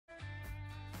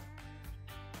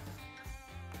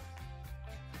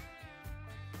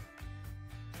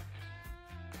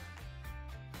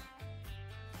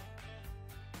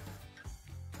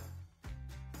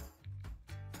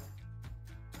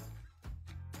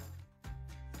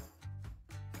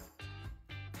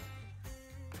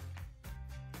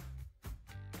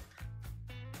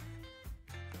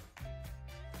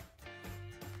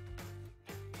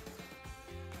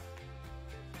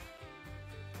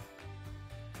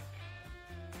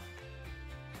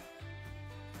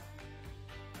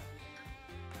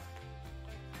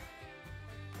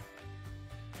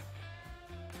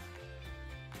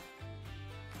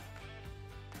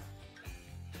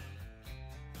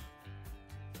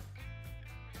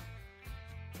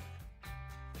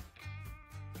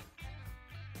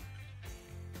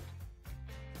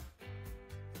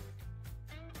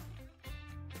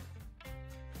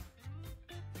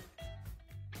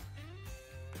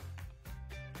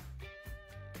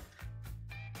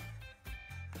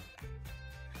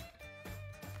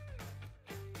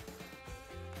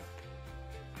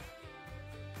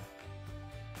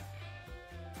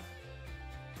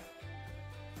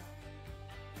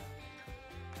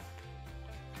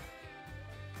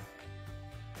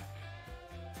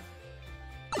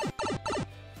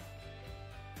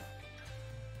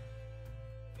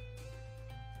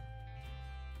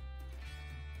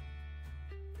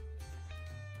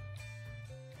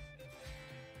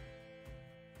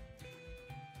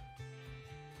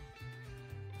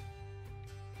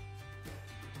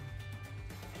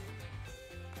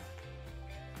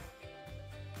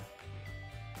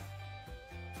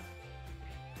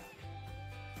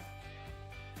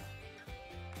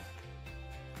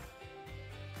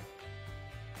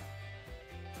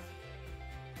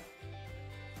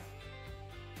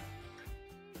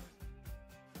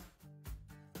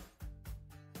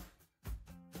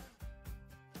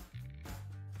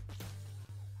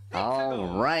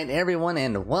Alright everyone,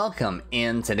 and welcome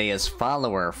in. Today is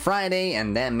Follower Friday,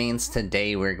 and that means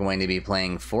today we're going to be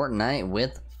playing Fortnite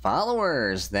with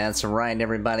followers. That's right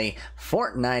everybody,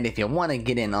 Fortnite. If you want to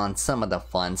get in on some of the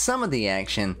fun, some of the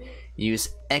action,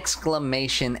 use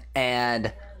exclamation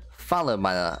ad followed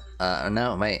by the,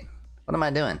 no wait, what am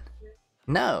I doing?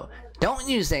 No, don't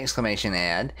use exclamation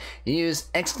ad,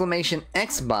 use exclamation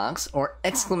Xbox or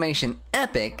exclamation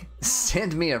epic.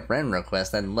 Send me a friend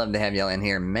request. I'd love to have y'all in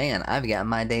here. Man, I've got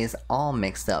my days all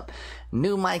mixed up.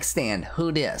 New mic stand,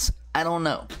 who dis? I don't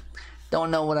know.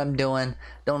 Don't know what I'm doing.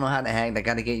 Don't know how to hack. I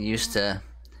gotta get used to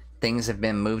things. Have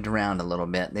been moved around a little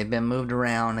bit. They've been moved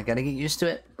around. I gotta get used to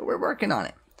it, but we're working on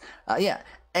it. Yeah.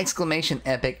 Exclamation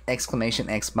epic, exclamation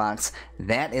Xbox.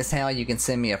 That is how you can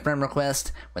send me a friend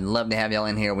request. Would love to have y'all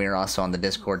in here. We are also on the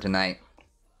Discord tonight.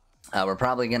 We're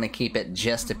probably going to keep it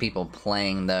just to people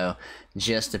playing though.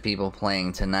 Just to people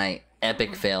playing tonight.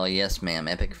 Epic fail. Yes ma'am,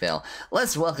 epic fail.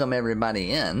 Let's welcome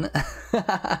everybody in.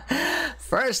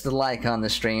 First like on the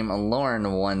stream,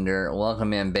 Lauren Wonder.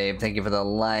 Welcome in babe. Thank you for the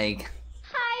like.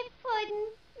 Hi Puddin'.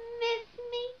 Miss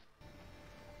me?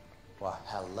 Well,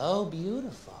 hello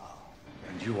beautiful.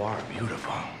 And you are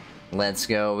beautiful. Let's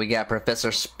go. We got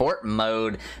Professor Sport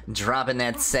Mode dropping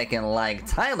that second like.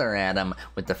 Tyler Adam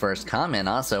with the first comment.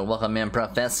 Also, welcome in,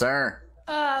 Professor.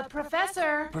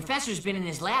 Professor. Professor's been in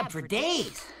his lab for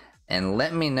days. And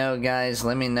let me know, guys.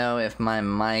 Let me know if my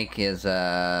mic is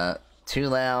too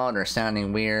loud or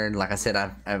sounding weird. Like I said,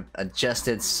 I've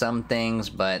adjusted some things,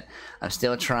 but I'm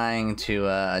still trying to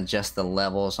adjust the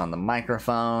levels on the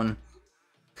microphone.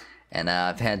 And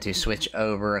I've had to switch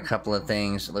over a couple of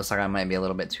things. It looks like I might be a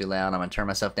little bit too loud. I'm going to turn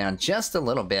myself down just a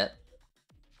little bit.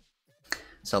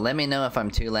 So let me know if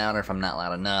I'm too loud or if I'm not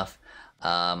loud enough.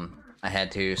 I had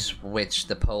to switch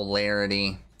the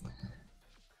polarity.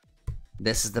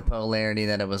 This is the polarity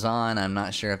that it was on. I'm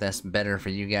not sure if that's better for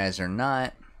you guys or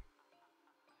not.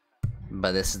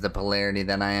 But this is the polarity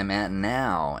that I am at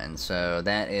now. And so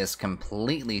that is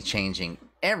completely changing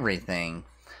everything.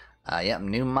 Yep,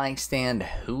 new mic stand.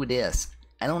 Who dis?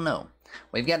 I don't know.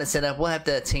 We've got it set up. We'll have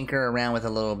to tinker around with a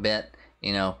little bit.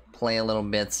 You know, play a little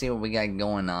bit, see what we got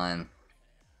going on.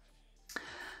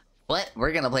 But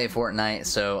we're going to play Fortnite,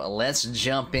 so let's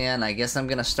jump in. I guess I'm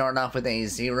going to start off with a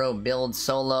 0 build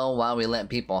solo while we let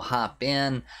people hop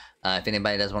in. If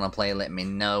anybody does want to play, let me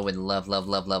know. We'd love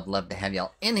to have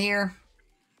y'all in here.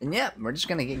 And yep, we're just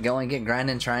going to get going, get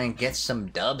grinding, try and get some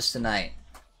dubs tonight.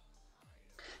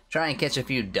 Try and catch a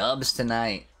few dubs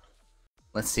tonight.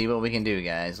 Let's see what we can do,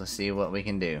 guys. Let's see what we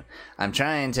can do. I'm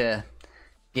trying to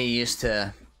get used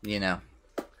to, you know,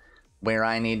 where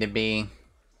I need to be,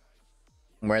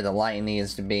 where the light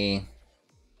needs to be,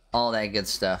 all that good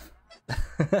stuff.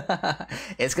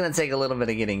 It's going to take a little bit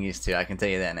of getting used to, I can tell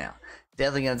you that now.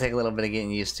 Definitely going to take a little bit of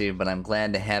getting used to, but I'm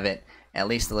glad to have it at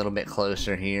least a little bit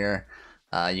closer here.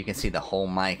 You can see the whole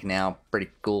mic now. Pretty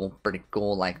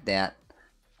cool like that.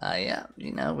 Yeah,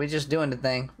 you know, we're just doing the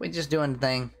thing. We're just doing the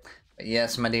thing. But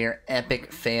yes, my dear,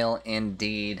 epic fail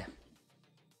indeed.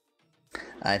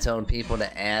 I told people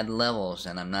to add levels,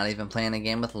 and I'm not even playing a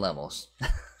game with levels.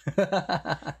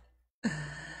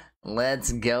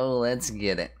 Let's go, let's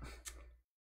get it.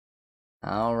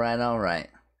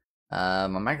 Alright. My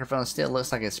microphone still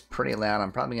looks like it's pretty loud.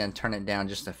 I'm probably going to turn it down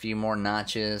just a few more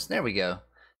notches. There we go.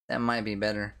 That might be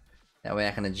better. That way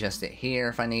I can adjust it here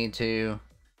if I need to.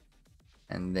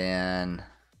 And then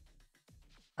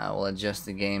I will adjust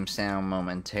the game sound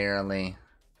momentarily.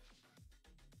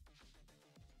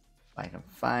 If I can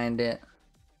find it.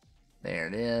 There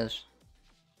it is.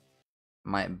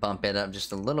 Might bump it up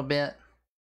just a little bit.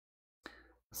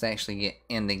 Let's actually get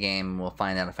in the game and we'll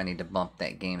find out if I need to bump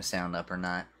that game sound up or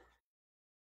not.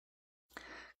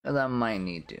 Because I might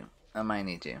need to.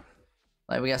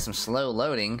 Like, we got some slow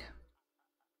loading.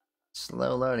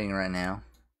 Slow loading right now.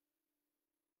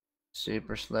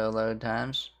 Super slow load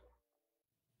times.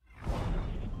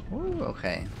 Ooh,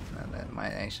 okay. Now that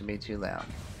might actually be too loud.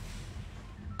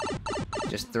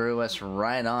 Just threw us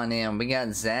right on in. We got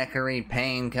Zachary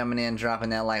Payne coming in, dropping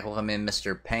that like. Welcome in,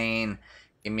 Mr. Payne.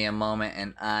 Give me a moment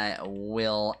and I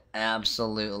will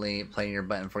absolutely play your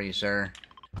button for you, sir.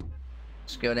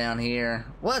 Let's go down here.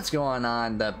 What's going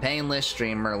on? The Painless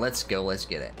Streamer. Let's go. Let's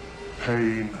get it.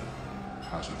 Pain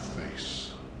has a face.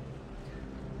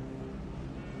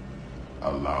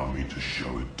 Allow me to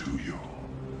show it to you.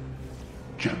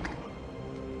 Gentlemen,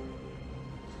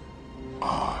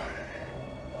 I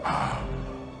am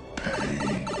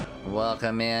pain.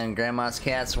 Welcome in. Grandma's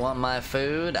cats want my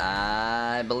food.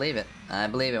 I believe it.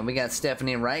 We got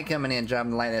Stephanie Wright coming in, dropping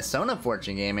the light. That's Sona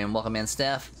Fortune Gaming. Welcome in,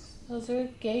 Steph. Those are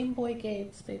Game Boy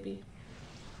games, baby.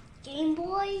 Game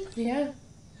Boy? Yeah.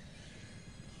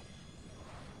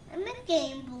 I'm a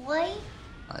Game Boy.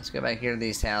 Let's go back here to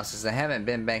these houses. I haven't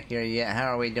been back here yet.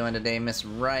 How are we doing today, Miss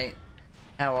Wright?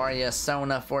 How are you,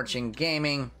 Sona Fortune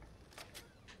Gaming?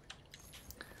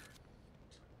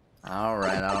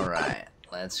 Alright.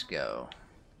 Let's go.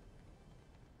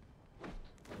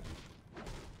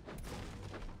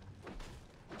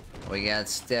 We got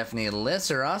Stephanie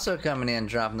Lisser also coming in,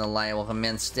 dropping the light. Welcome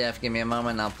in, Steph. Give me a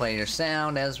moment and I'll play your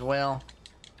sound as well.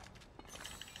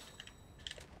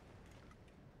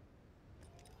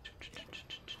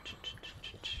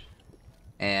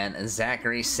 And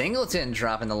Zachary Singleton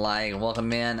dropping the like.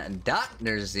 Welcome in,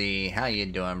 Dr. Z. How you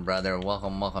doing, brother?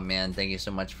 Welcome in. Thank you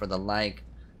so much for the like.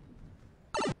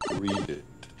 Read it.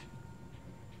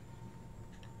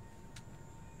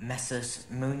 Messrs.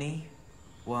 Mooney,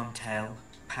 Wormtail,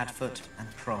 Padfoot, and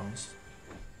Prawns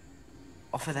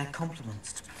offer their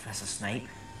compliments to Professor Snape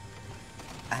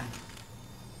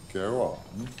Go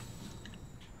on.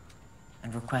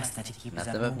 and request that he keep his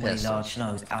Nothing but abnormally pistols. large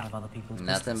nose out of other people's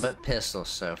Nothing business. but pistols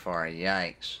so far.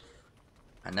 Yikes.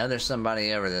 I know there's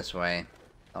somebody over this way.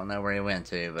 Don't know where he went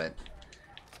to, but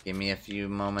give me a few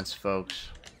moments, folks.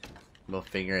 We'll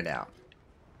figure it out.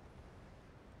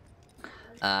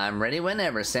 I'm ready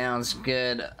whenever. Sounds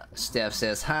good. Steph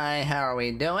says, hi, how are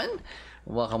we doing?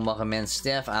 Welcome in,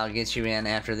 Steph. I'll get you in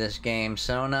after this game,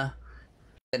 Sona.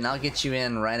 And I'll get you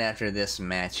in right after this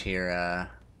match here,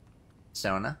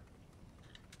 Sona.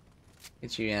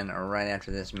 Get you in right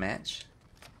after this match.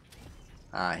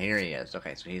 Ah, here he is.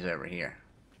 Okay, so he's over here.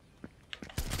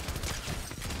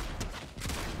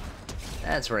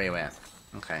 That's where he went.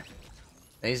 Okay.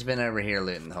 He's been over here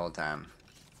looting the whole time.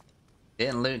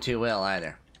 Didn't loot too well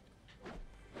either.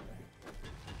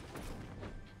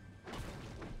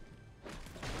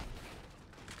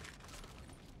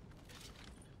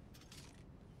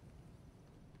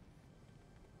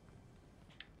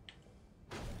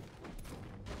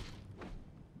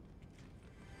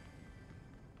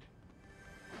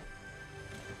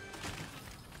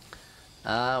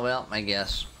 Well, I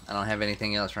guess. I don't have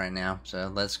anything else right now,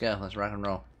 so let's go. Let's rock and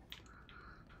roll.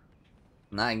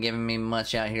 Not giving me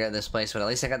much out here at this place, but at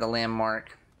least I got the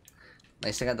landmark. At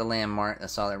least I got the landmark.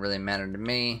 That's all that really mattered to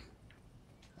me.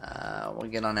 We'll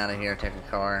get on out of here, take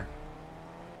a car.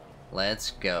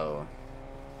 Let's go.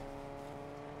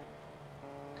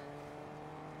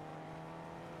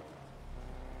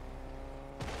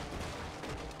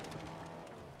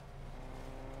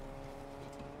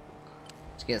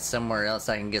 Let's get somewhere else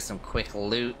I can get some quick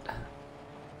loot.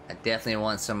 I definitely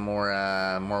want some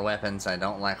more weapons. I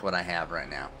don't like what I have right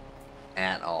now.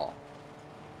 At all.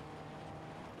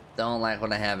 Don't like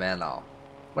what I have at all.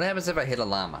 What happens if I hit a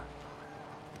llama?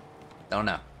 Don't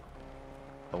know.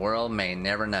 The world may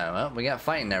never know. Oh, we got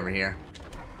fighting over here.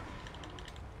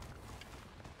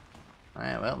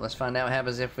 Alright, well, let's find out what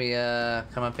happens if we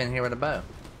come up in here with a bow.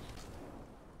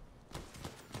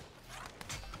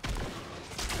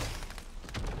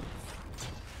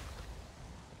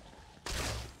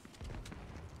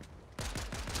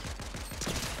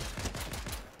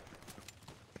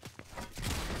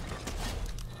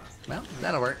 Well,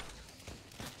 that'll work.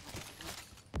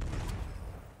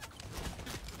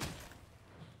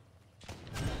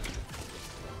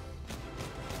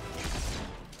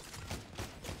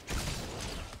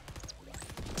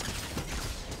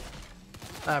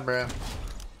 Bye, bro.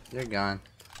 You're gone.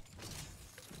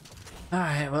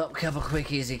 Alright, well, a couple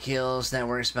quick, easy kills. That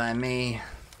works by me.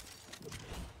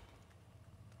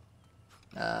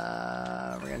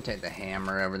 We're gonna take the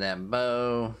hammer over that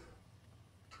bow.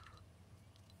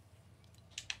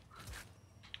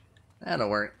 That'll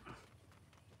work.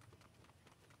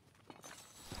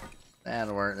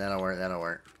 That'll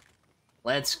work.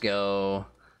 Let's go.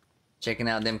 Checking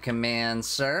out them commands,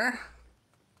 sir.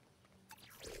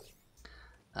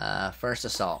 First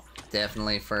assault.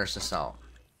 Definitely first assault.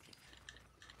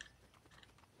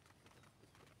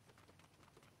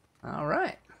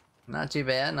 Alright. Not too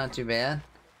bad, not too bad.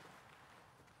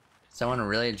 Someone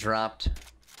really dropped.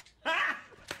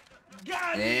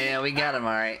 Yeah, we got him,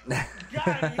 alright.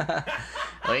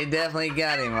 We definitely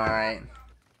got him, alright.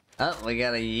 Oh, we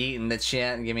got a yeet in the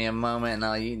chat. Give me a moment and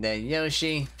I'll yeet that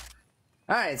Yoshi.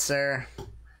 Alright, sir.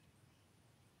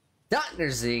 Dr.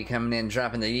 Z coming in,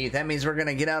 dropping the yeet. That means we're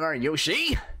gonna get out our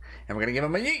Yoshi, and we're gonna give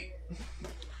him a yeet.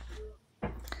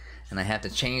 And I have to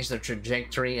change the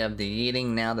trajectory of the yeeting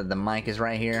now that the mic is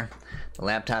right here. The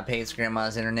laptop hates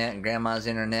Grandma's internet, and Grandma's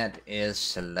internet is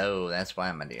slow. That's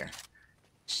why, my dear.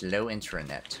 Slow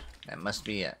intranet. That must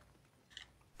be it.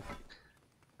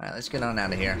 Alright, let's get on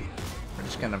out of here. We're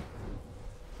just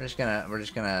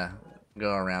gonna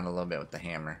go around a little bit with the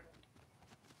hammer.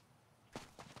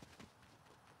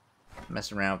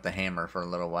 mess around with the hammer for a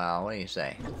little while. What do you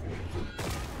say?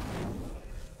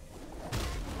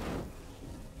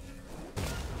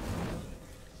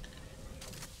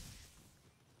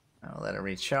 I'll let it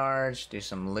recharge, do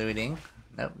some looting.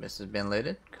 Nope, this has been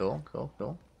looted. Cool, cool,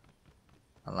 cool.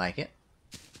 I like it.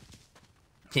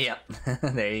 Yep,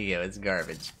 there you go, it's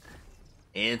garbage.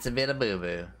 It's a bit of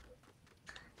boo-boo.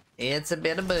 It's a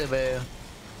bit of boo-boo.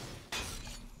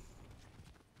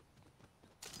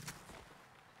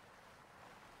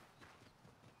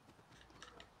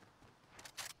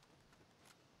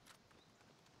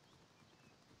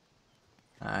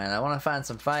 Alright, I want to find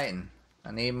some fighting.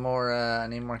 I need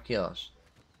more kills.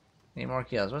 Need more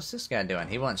kills. What's this guy doing?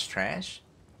 He wants trash?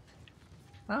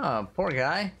 Oh, poor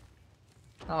guy.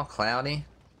 All cloudy.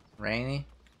 Rainy.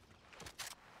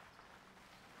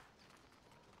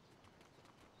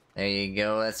 There you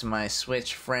go, that's my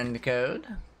Switch friend code.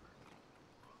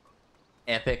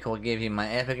 Epic will give you my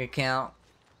Epic account.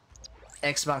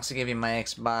 Xbox will give you my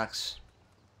Xbox.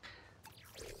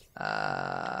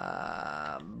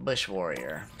 Bush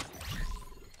Warrior.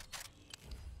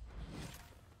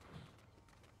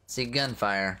 See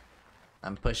gunfire.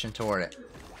 I'm pushing toward it.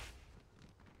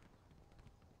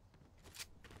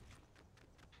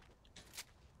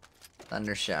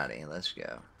 Thundershotty, let's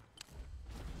go.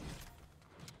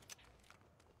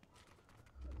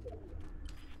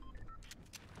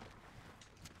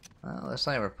 Well, looks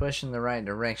like we're pushing the right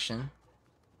direction.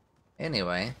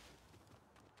 Anyway.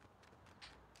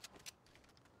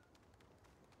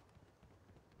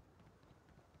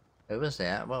 Who was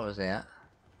that? What was that?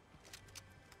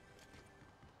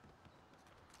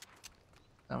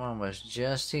 Someone was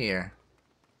just here.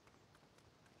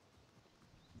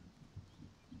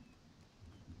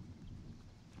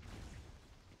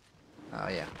 Oh,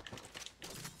 yeah.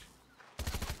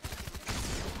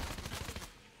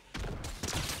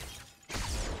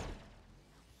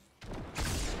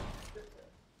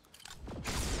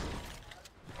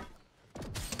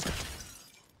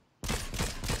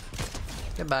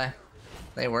 Goodbye.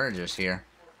 They were just here.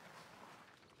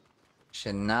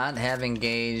 Should not have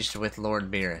engaged with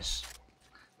Lord Beerus.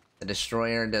 The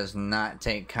Destroyer does not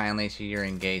take kindly to your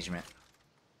engagement.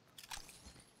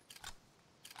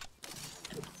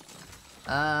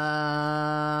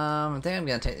 I think I'm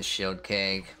gonna take the shield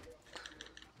keg.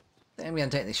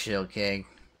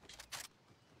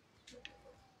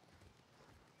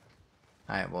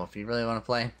 Alright, well, if you really want to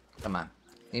play, come on.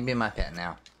 You can be my pet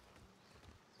now.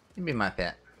 You can be my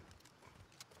pet.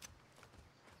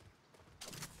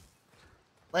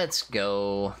 Let's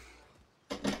go.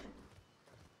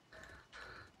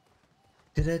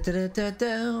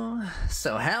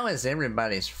 So how is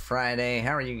everybody's Friday?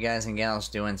 How are you guys and gals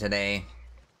doing today?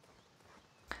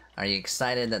 Are you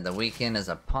excited that the weekend is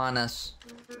upon us?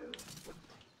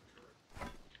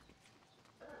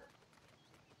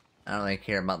 I don't really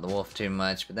care about the wolf too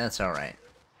much, but that's alright.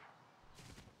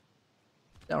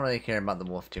 Don't really care about the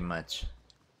wolf too much.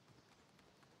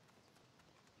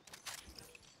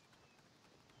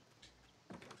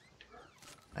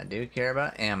 I do care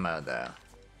about ammo though.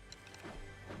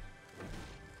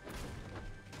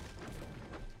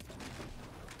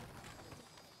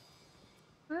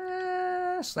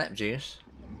 Snap juice.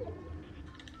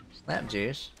 Snap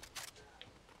juice.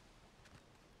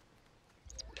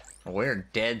 We're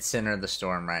dead center of the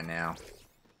storm right now.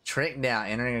 Tricked out.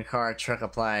 Entering a car, truck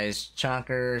applies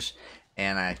chonkers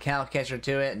and a cow catcher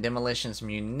to it. Demolitions,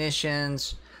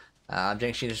 munitions.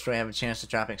 Objects you destroy have a chance to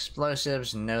drop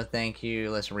explosives. No thank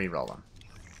you. Let's re-roll them.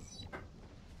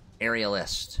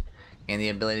 Aerialist. And the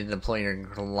ability to deploy your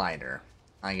glider.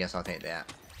 I guess I'll take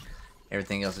that.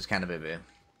 Everything else is kind of boo-boo.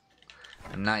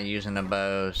 I'm not using a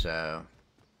bow, so...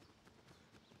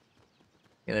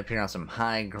 Get up here on some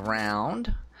high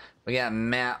ground. We got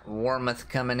Matt Warmouth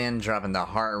coming in, dropping the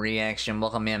heart reaction.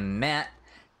 Welcome in, Matt.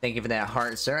 Thank you for that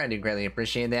heart, sir. I do greatly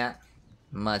appreciate that.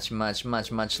 Much, much,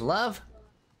 much, much love.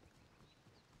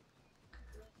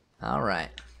 Alright.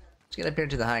 Let's get up here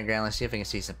to the high ground. Let's see if we can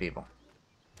see some people.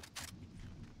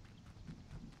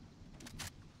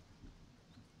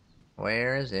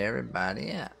 Where is everybody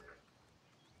at?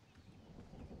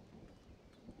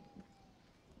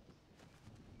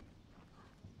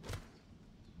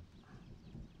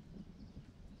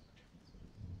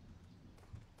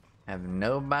 I have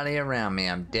nobody around me.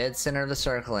 I'm dead center of the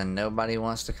circle and nobody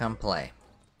wants to come play.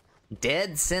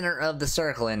 Dead center of the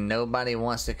circle and nobody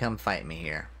wants to come fight me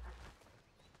here.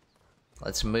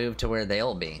 Let's move to where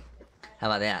they'll be. How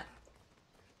about that?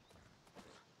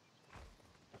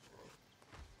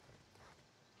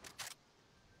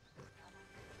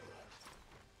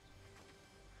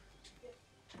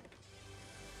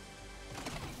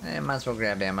 Might as well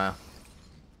grab ammo.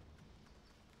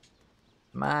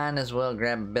 Might as well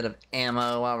grab a bit of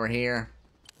ammo while we're here.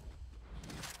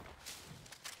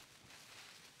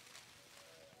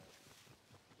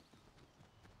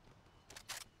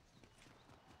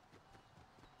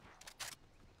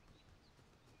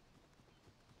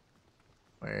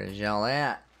 Where's y'all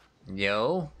at?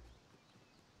 Yo?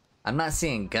 I'm not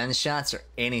seeing gunshots or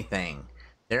anything.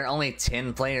 There are only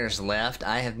 10 players left.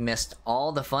 I have missed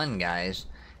all the fun, guys.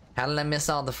 How did I miss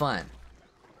all the fun?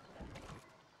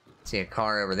 See a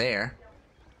car over there.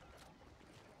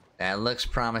 That looks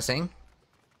promising.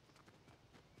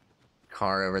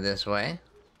 Car over this way.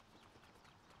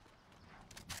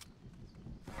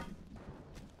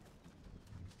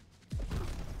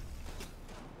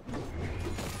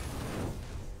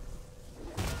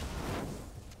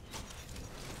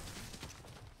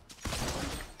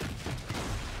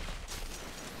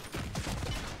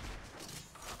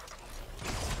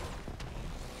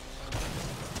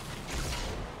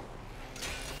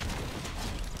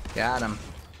 Got him.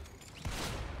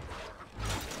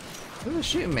 Who's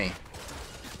shooting me?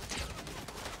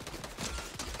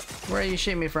 Where are you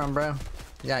shooting me from, bro?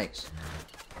 Yikes.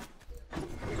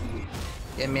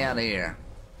 Get me out of here.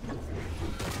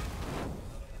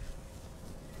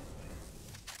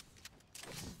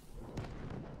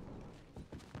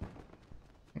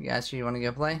 I got you. You want to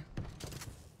go play?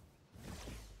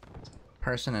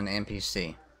 Person and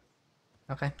NPC.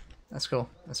 Okay, that's cool.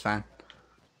 That's fine.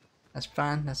 That's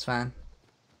fine, that's fine.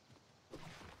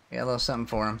 Got a little something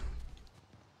for him.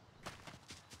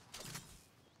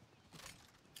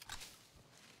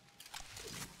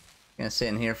 Gonna sit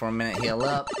in here for a minute, heal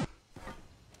up.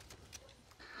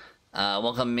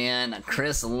 Welcome in,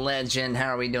 Chris Legend.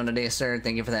 How are we doing today, sir?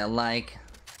 Thank you for that like.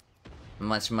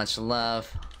 Much, much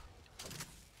love.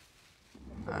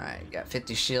 Alright, got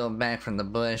 50 shield back from the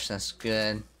bush, that's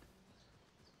good.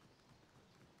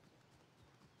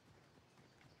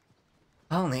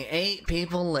 Only 8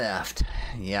 people left.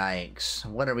 Yikes.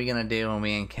 What are we gonna do when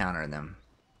we encounter them?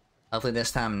 Hopefully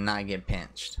this time not get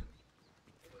pinched.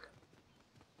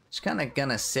 Just kinda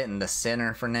gonna sit in the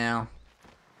center for now.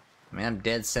 I mean, I'm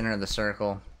dead center of the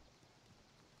circle.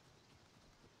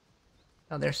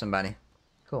 Oh, there's somebody.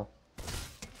 Cool.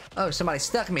 Oh, somebody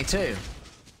stuck me too.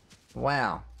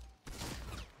 Wow.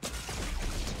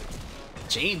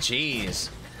 GG's.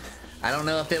 I don't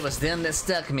know if it was them that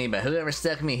stuck me, but whoever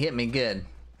stuck me hit me good.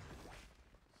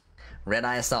 Red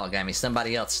Eye Assault got me.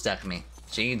 Somebody else stuck me.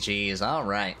 GG's.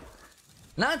 Alright.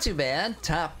 Not too bad.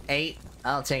 Top 8.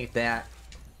 I'll take that.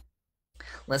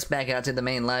 Let's back out to the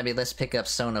main lobby. Let's pick up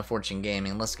Sona Fortune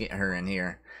Gaming. Let's get her in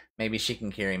here. Maybe she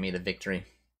can carry me to victory.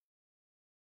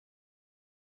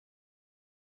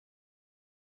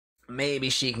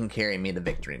 Maybe she can carry me to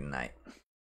victory tonight.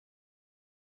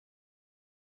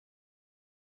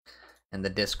 And the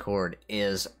Discord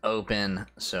is open,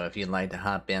 so if you'd like to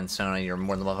hop in, Sona, you're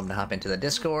more than welcome to hop into the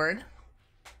Discord.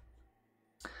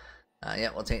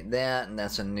 Yeah, we'll take that, and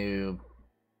that's a new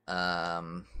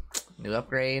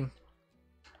upgrade.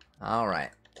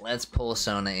 Alright, let's pull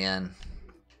Sona in.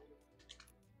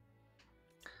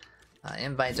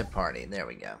 Invite to party, there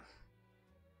we go.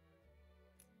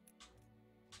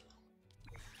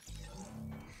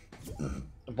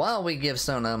 While we give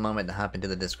Sona a moment to hop into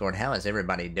the Discord, how is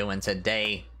everybody doing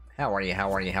today? How are you?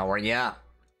 How are you? How are ya?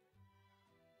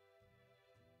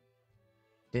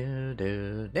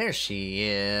 There she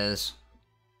is.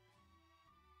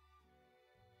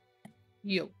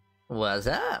 Yo. What's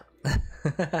up?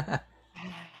 I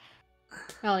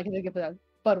like to think of a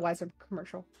Budweiser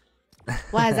commercial.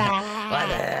 What's up?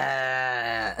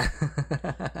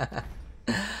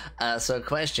 So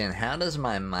question, how does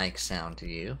my mic sound to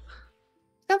you?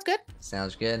 Sounds good.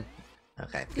 Sounds good?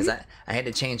 Okay, because I had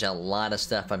to change a lot of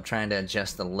stuff. I'm trying to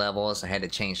adjust the levels. I had to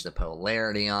change the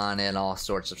polarity on it, all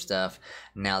sorts of stuff.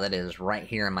 Now that it is right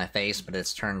here in my face, but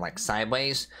it's turned like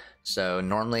sideways. So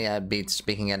normally I'd be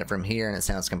speaking at it from here, and it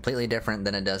sounds completely different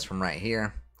than it does from right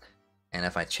here. And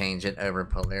if I change it over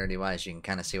polarity-wise, you can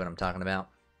kind of see what I'm talking about.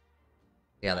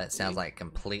 Yeah, that sounds like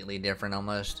completely different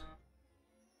almost.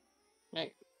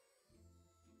 Right.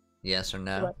 Yes or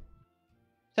no? What?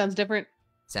 Sounds different.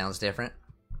 Sounds different?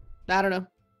 I don't know.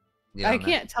 You don't I know?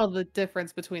 can't tell the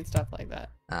difference between stuff like that.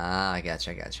 Ah, I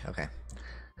gotcha, okay.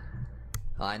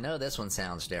 Well, I know this one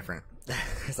sounds different.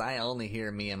 Because I only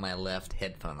hear me and my left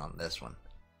headphone on this one.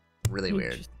 Really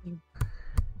weird. Interesting.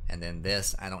 And then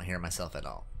this, I don't hear myself at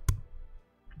all.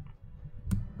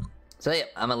 So yeah,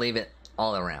 I'm gonna leave it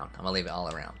all around.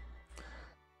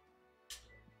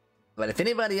 But if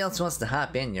anybody else wants to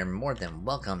hop in, you're more than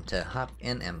welcome to hop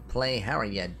in and play. How are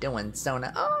you doing,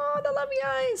 Sona? Oh, the lovely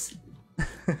eyes!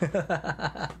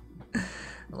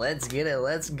 Let's get it,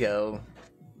 let's go.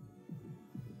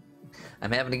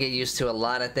 I'm having to get used to a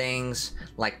lot of things,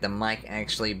 like the mic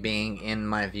actually being in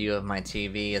my view of my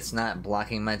TV. It's not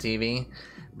blocking my TV,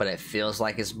 but it feels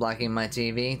like it's blocking my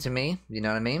TV to me. You know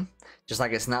what I mean? Just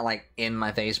like it's not like in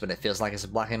my face, but it feels like it's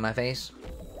blocking my face.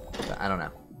 So, I don't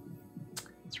know.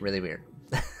 It's really weird.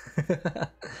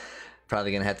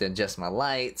 Probably gonna have to adjust my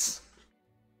lights.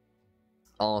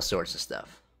 All sorts of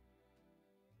stuff.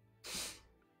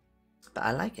 But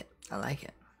I like it. I like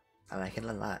it. I like it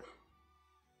a lot.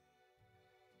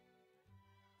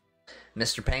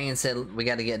 Mr. Payne said we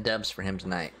got to get dubs for him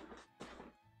tonight.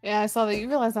 Yeah, I saw that. You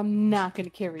realize I'm not going to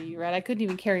carry you, right? I couldn't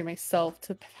even carry myself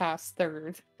to past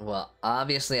third. Well,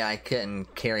 obviously I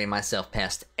couldn't carry myself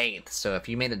past 8th, so if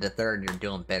you made it to 3rd, you're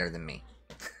doing better than me.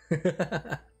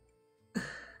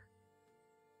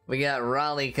 We got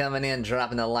Raleigh coming in,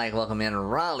 dropping a like. Welcome in,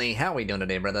 Raleigh. How we doing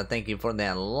today, brother? Thank you for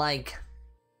that like.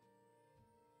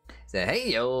 Say, hey,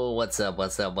 yo, what's up,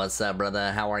 what's up, what's up,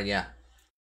 brother? How are ya?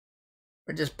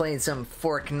 We're just playing some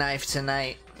Fork Knife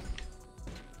tonight.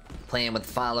 Playing with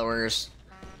followers.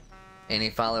 Any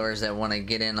followers that want to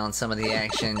get in on some of the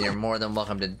action, you're more than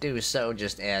welcome to do so.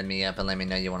 Just add me up and let me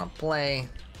know you want to play.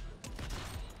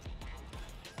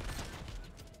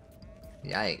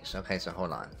 Yikes. Okay, so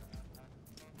hold on.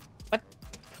 What?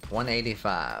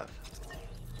 185.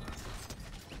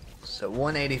 So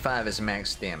 185 is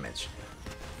max damage.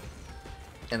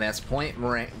 And that's point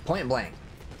blank.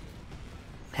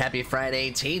 Happy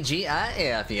Friday,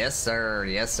 TGIF. Yes, sir.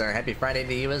 Yes, sir. Happy Friday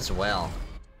to you as well.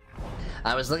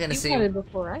 I was looking to see. You got it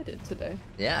before I did today.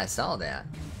 Yeah, I saw that.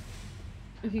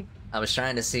 I was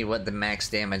trying to see what the max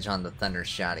damage on the Thunder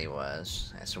Shotty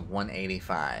was. That's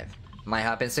 185. Might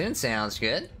hop in soon. Sounds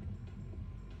good.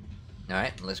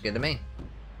 Alright, looks good to me.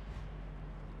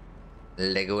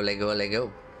 Lego, Lego,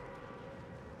 Lego.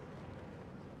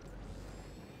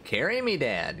 Carry me,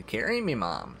 Dad. Carry me,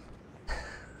 Mom.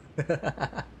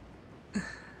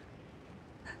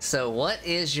 So, what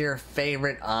is your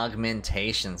favorite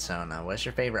augmentation, Sona? What's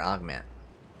your favorite augment?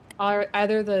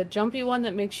 Either the jumpy one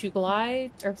that makes you glide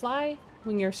or fly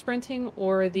when you're sprinting,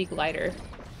 or the glider.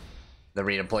 The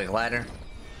redeploy glider?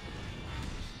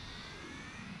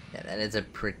 Yeah, that is a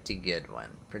pretty good one.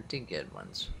 Pretty good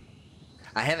ones.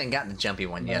 I haven't got the jumpy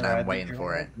one yet. I'm waiting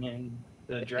for it.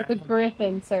 It's a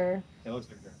griffin, sir. It looks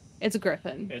like a griffin. It's a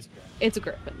griffin. It's a griffin. It's a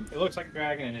griffin. It looks like a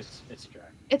dragon, and it's a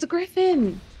dragon. It's a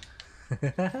griffin.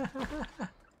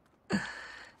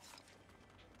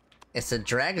 It's a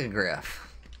drag-a-griff.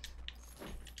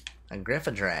 A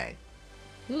griff-a-drag.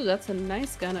 Ooh, that's a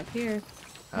nice gun up here.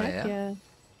 Oh, Heck yeah?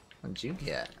 What'd you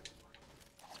get?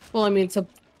 Well, I mean, it's a...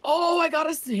 Oh, I got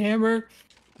a hammer.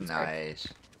 Nice.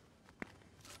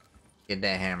 Get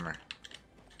that hammer.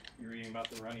 You reading about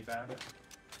the Runny Babbitt?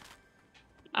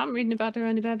 I'm reading about the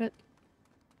Runny Babbitt.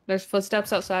 There's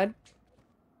footsteps outside.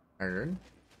 Heard.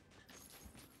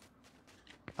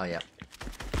 Oh, yeah.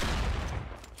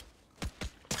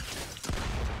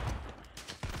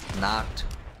 Knocked.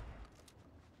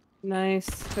 Nice.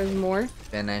 There's more.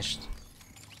 Finished.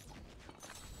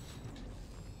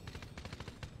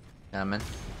 Coming.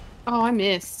 Oh, I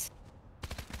missed.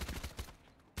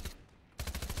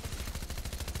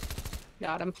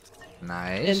 Got him.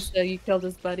 Nice. And so you killed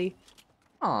his buddy.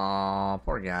 Aw,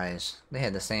 poor guys. They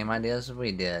had the same ideas as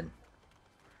we did.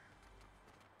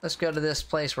 Let's go to this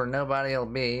place where nobody will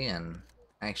be and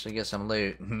actually get some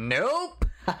loot. Nope!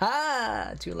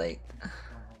 Haha! Too late.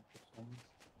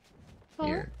 Oh.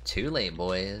 You're too late,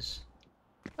 boys.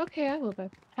 Okay, I will.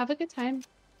 Have a good time.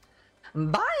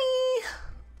 Bye!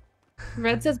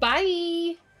 Red says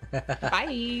bye.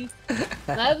 Bye.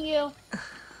 Love you.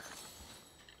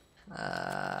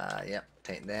 Yep,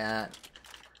 take that.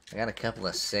 I got a couple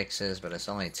of 6s, but it's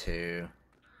only 2.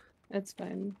 That's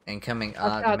fine. Incoming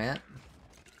I've augment.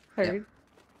 Heard. Yep.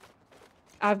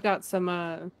 I've got some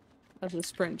of the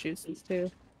sprint juices too.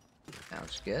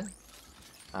 Sounds good.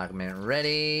 Augment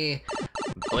ready.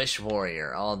 Bush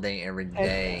warrior all day, every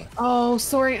day. Oh,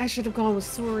 soaring! I should have gone with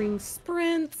soaring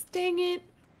sprints. Dang it!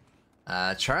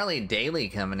 Charlie Daly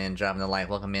coming in, dropping the like.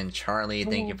 Welcome in, Charlie.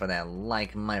 Thank you for that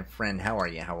like, my friend. How are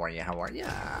you? How are you? How are you?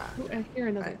 Ooh, I hear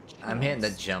another. I'm hitting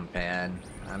the jump pad.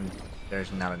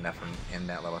 There's not enough in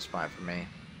that little spot for me.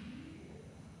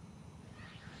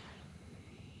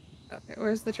 Okay,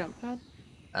 where's the jump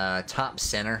pad? Top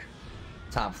center,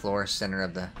 top floor, center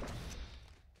of the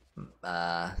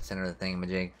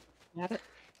thingamajig. Got it.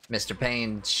 Mr.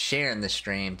 Payne sharing the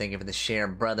stream. Thank you for the share,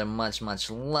 brother. Much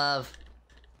love.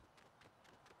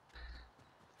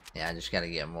 Yeah, I just gotta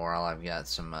get more. All I've got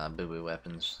some boo-boo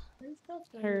weapons.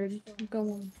 Heard. Go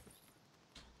on.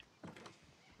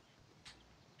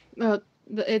 No,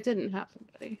 it didn't happen,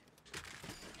 buddy.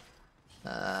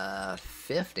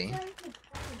 50.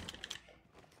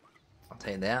 I'll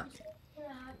take that.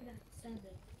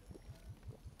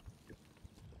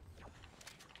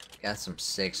 Got some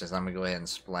 6s. I'm gonna go ahead and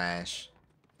splash.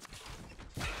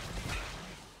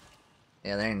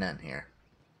 Yeah, there ain't nothing here.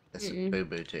 This is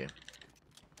boo-boo too.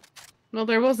 Well,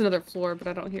 there was another floor, but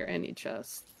I don't hear any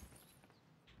chests.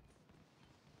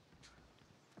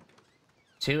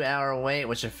 2-hour wait,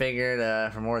 which I figured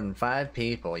for more than 5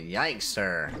 people. Yikes,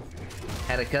 sir.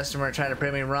 Had a customer try to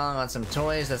prove me wrong on some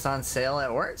toys that's on sale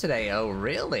at work today. Oh,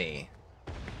 really?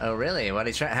 Oh, really? How'd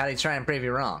he try and prove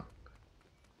you wrong?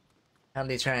 How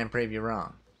did he try and prove you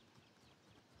wrong?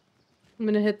 I'm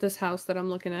gonna hit this house that I'm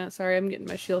looking at. Sorry, I'm getting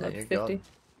my shield up to 50. Golden.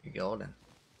 You're golden.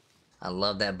 I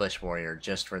love that bush warrior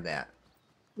just for that.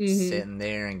 Sitting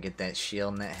there and get that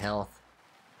shield and that health.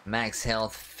 Max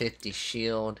health, 50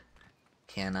 shield.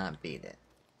 Cannot beat it.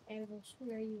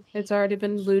 It's already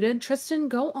been looted. Tristan,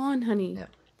 go on, honey. Yep.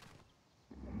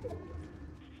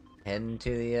 Heading to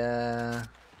the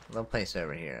little place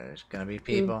over here. There's gonna be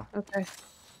people. Okay.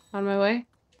 On my way.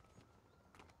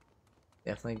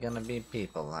 Definitely gonna be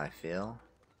people, I feel.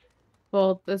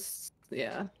 Well, this,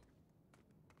 yeah.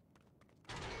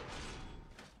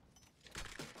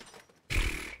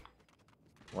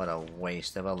 What a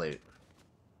waste of a loot.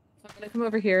 So I'm gonna come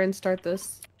over here and start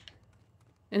this.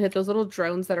 And hit those little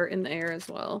drones that are in the air as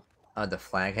well. Oh, the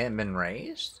flag hadn't been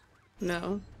raised?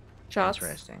 No. Shots.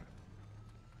 Interesting.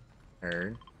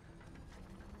 Heard.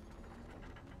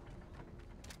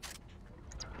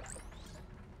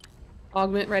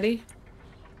 Augment ready.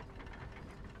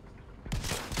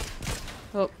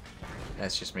 Oh.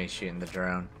 That's just me shooting the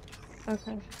drone.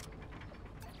 Okay.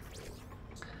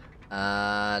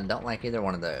 Don't like either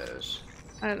one of those.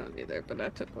 I don't either, but I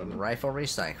took one. Rifle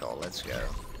recycle, let's go.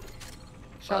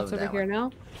 Shots Love over that here one.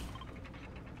 now.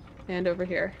 And over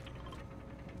here.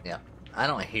 Yeah. I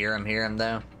don't hear him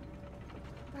though.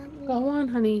 Go on,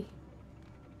 honey.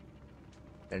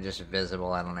 They're just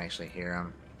visible, I don't actually hear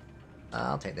them.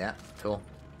 I'll take that. Cool.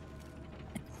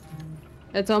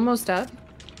 It's almost up.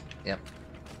 Yep.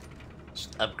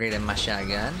 Just upgraded my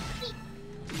shotgun.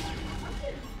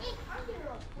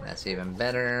 That's even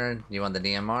better. You want the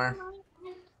DMR?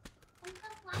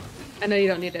 I know you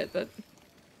don't need it, but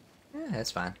Yeah,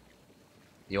 that's fine.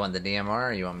 You want the DMR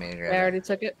or you want me to grab I it? already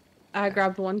took it. I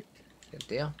grabbed one. Good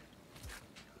deal.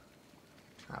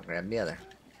 I'll grab the other.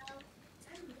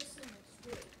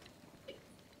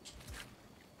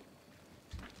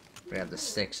 Grab the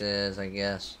 6s, I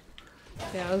guess.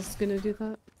 Yeah, I was gonna do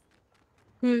that.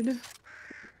 Good.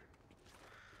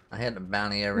 I had a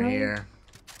bounty over No. here.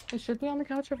 It should be on the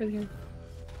couch over here.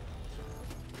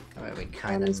 That way we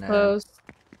kind It's of know. closed.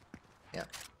 Yep.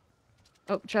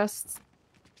 Oh, chests.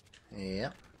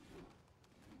 Yep.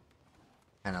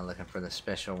 Kind of looking for the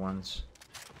special ones.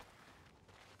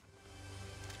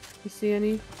 You see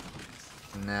any?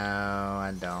 No,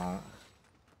 I don't.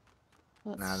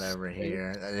 Not over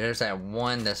here. There's that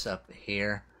one that's up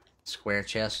here. Square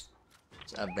chest.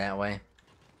 It's up that way.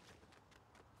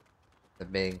 The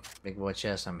big boy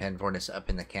chest. I'm heading for this up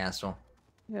in the castle.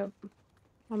 Yep.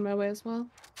 On my way as well.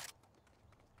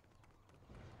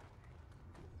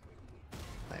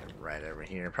 Like right over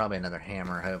here. Probably another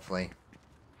hammer, hopefully.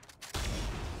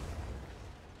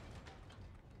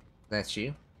 That's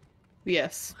you?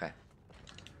 Yes. Okay.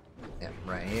 Yep,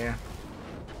 right here.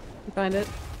 You find it?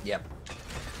 Yep.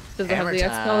 Does it have Hammer the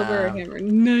Excalibur or time. hammer?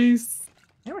 Nice.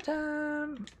 Hammer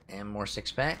time! And more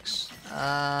 6-packs.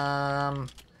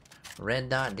 Red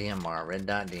dot DMR, red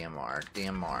dot DMR,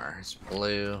 DMR. It's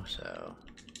blue, so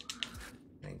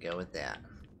I'm gonna go with that.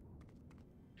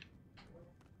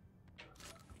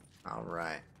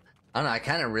 Alright. I don't know, I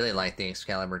kind of really like the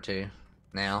Excalibur too.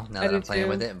 Now I that do I'm playing too.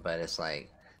 with it, but it's like,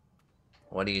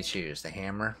 what do you choose? The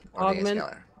hammer or Augment. the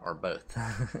Excalibur? Or both?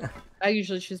 I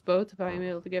usually choose both if I'm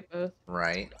able to get both.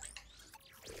 Right.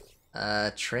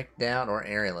 Tricked out or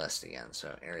aerialist again,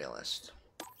 so aerialist.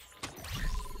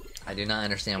 I do not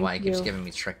understand why it Thank keeps you. giving me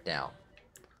tricked out.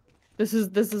 This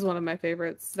is one of my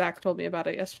favorites. Zach told me about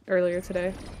it earlier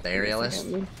today. The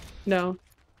aerialist? No.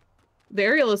 The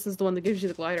aerialist is the one that gives you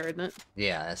the glider, isn't it?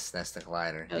 Yeah, that's the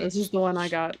glider. Yeah, this is the one I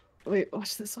got. Wait,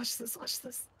 watch this, watch this, watch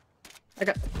this. I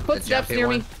got The footsteps jumpy near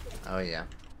one? me. Oh yeah.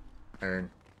 Heard.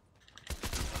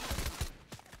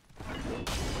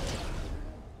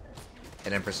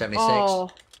 Hit him for 76.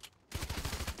 Oh.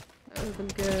 That would have been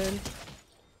good.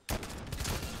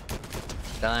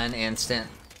 Done, instant.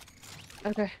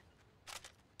 Okay.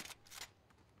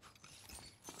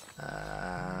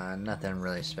 Nothing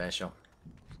really special.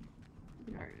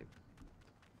 Alright.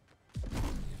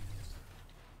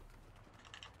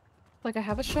 Like I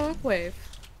have a shockwave.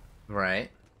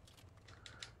 Right.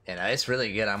 You know, it's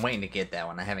really good. I'm waiting to get that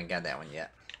one. I haven't got that one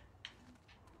yet.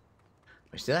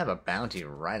 We still have a bounty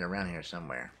right around here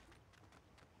somewhere.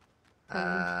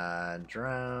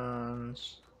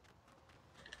 Drones.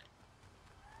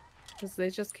 Because they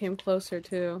just came closer,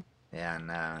 too. Yeah, I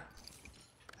know.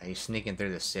 He's sneaking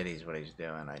through the city is what he's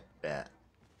doing, I bet.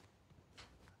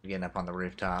 Getting up on the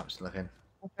rooftops, looking.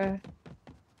 Okay.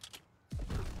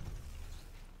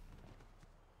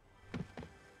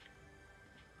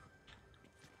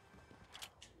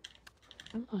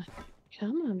 Come on.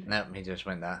 Come on. Nope, he just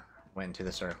went into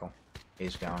the circle.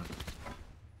 He's gone.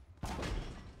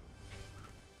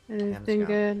 Anything gone.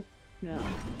 good? No.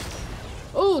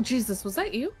 Oh, Jesus, was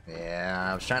that you? Yeah,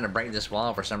 I was trying to break this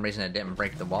wall. For some reason, it didn't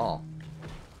break the wall.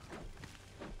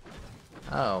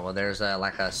 Oh, well, there's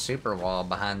like a super wall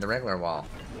behind the regular wall.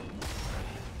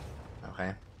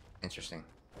 Okay, interesting.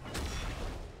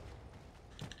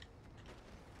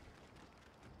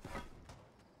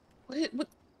 What?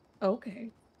 Okay.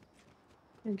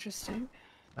 Interesting.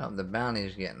 Oh, the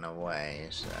bounty's getting away,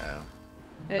 so...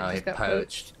 It oh, just he got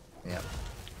poached. Yep.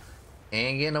 He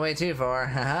ain't getting away too far.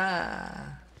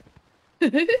 Haha.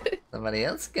 Somebody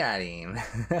else got him.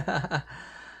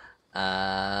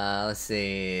 Let's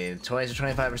see. Toys are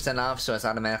 25% off, so it's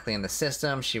automatically in the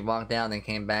system. She walked out and then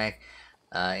came back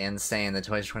in saying the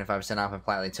toys are 25% off and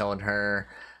politely told her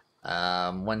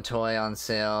one toy on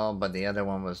sale, but the other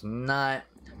one was not.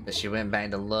 But she went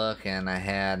back to look, and I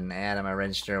had an ad on my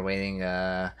register waiting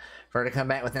for her to come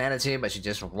back with an attitude, but she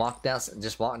just walked off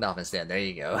instead. There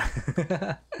you go.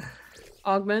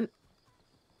 Augment.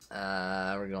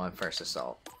 We're going first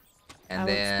assault. And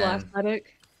Alex then Blasmatic.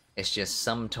 it's just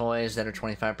some toys that are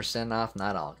 25% off,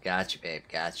 not all. Gotcha, babe,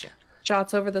 gotcha.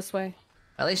 Shots over this way.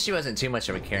 At least she wasn't too much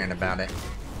of a caring about it.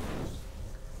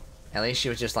 At least she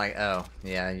was just like, oh,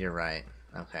 yeah, you're right.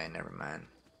 Okay, never mind.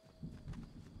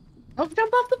 Oh,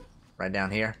 jump off the... Right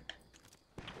down here.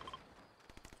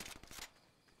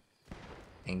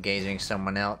 Engaging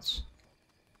someone else.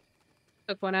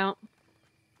 Took one out.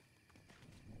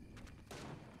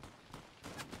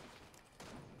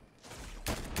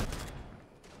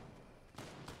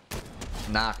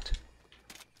 Knocked.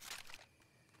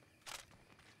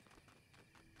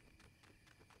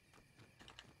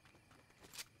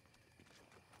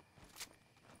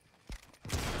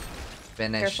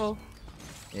 Finished. Careful.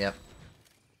 Yep.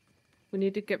 We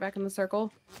need to get back in the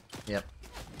circle. Yep.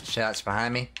 Shots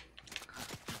behind me.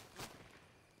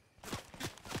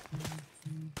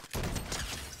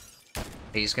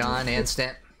 He's gone.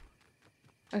 Instant.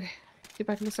 Okay. Get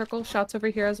back in the circle. Shots over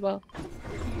here as well.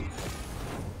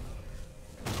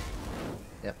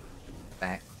 Yep.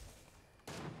 Back.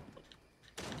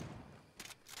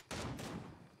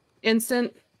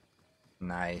 Instant.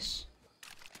 Nice.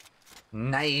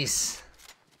 Nice.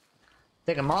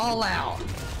 Take them all out.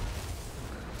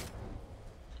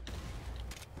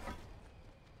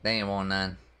 They ain't want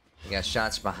none. We got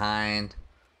shots behind.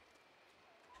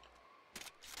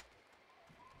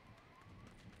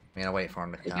 I'm gonna wait for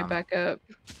them to Get come. back up.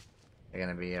 They're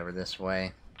gonna be over this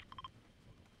way.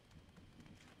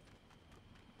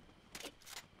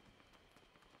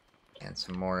 And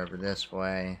some more over this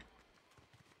way.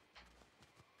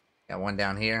 Got one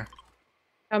down here.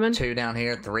 Coming. 2 down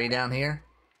here. 3 down here.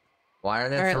 Why are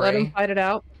there Alright, 3? let them fight it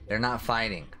out. They're not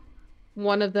fighting.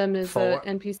 One of them is 4.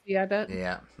 an NPC, I bet.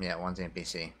 Yeah, one's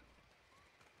NPC.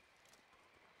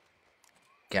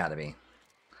 Gotta be.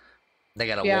 They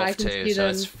got a Yeah, I wolf can too, see so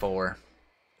them. it's 4.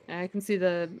 I can see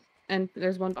the... And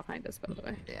there's one behind us, by the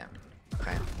way. Yeah.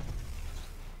 Okay.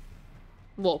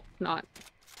 Wolf, not.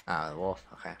 Oh, the wolf.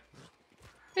 Okay.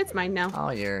 It's mine now.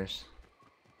 All yours.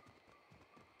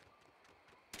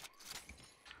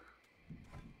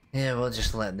 Yeah, we'll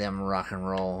just let them rock and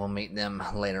roll. We'll meet them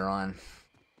later on.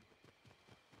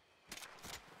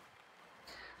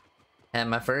 Had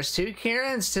my first 2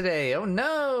 Karens today. Oh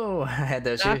no! I had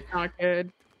those 2. That's not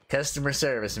good. Customer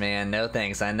service, man. No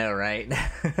thanks. I know, right?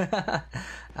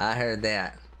 I heard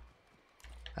that.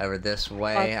 Over this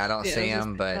way. I don't see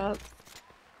him, but... Shots.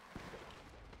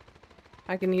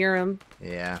 I can hear him.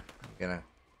 Yeah. I'm gonna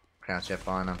crouch up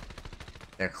on them.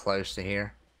 They're close to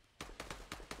here.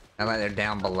 I like they're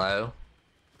down below.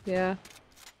 Yeah.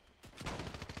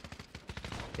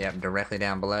 Yep, directly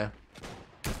down below.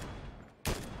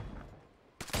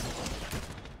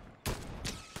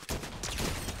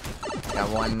 Got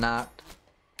one knocked.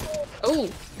 Oh!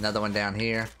 Another one down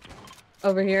here.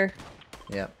 Over here.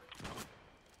 Yep.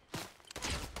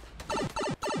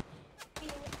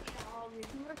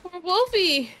 Poor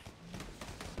Wolfie!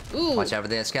 Ooh. Watch out for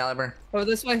the Excalibur. Over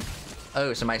this way.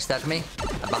 Oh, somebody stuck me.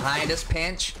 Behind us,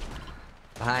 pinch.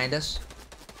 Behind us.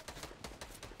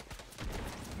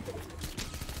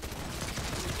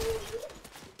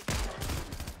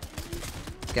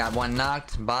 Got one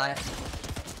knocked. Bot.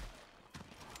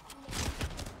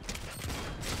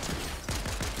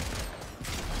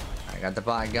 I got the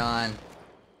bot gone.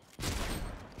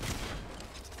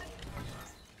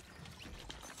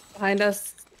 Behind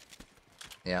us.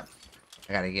 Yep.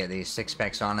 I gotta get these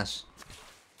 6-packs on us.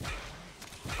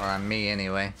 Or on me,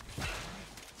 anyway.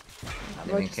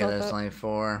 Didn't kill us, only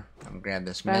 4. I'm gonna grab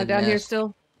this med Down here nest.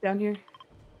 still. Down here.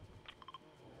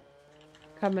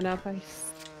 Coming up.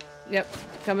 Yep.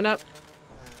 Coming up.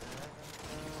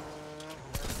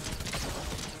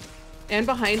 And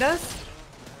behind us.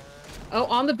 Oh,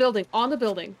 on the building. On the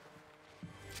building.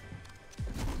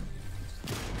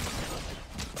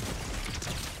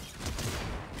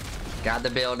 Got the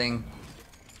building.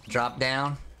 Drop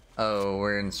down. Oh,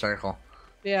 we're in circle.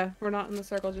 Yeah, we're not in the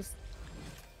circle. Just.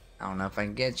 I don't know if I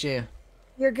can get you.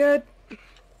 You're good.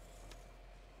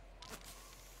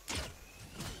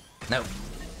 Nope.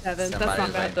 7. That's Somebody's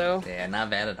not bad like, though. Yeah, not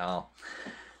bad at all.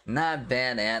 Not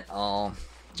bad at all.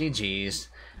 GG's.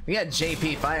 We got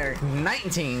JP Fire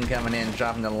 19 coming in,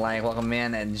 dropping the like. Welcome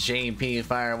in, and JP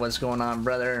Fire. What's going on,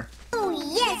 brother? Oh,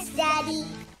 yes, Daddy.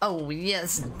 Oh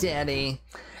yes, daddy.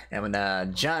 And with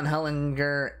John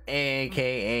Hullinger,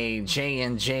 aka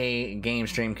J&J Game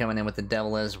Stream, coming in with the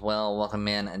devil as well. Welcome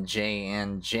in,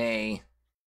 J&J.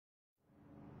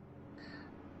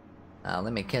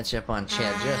 Let me catch up on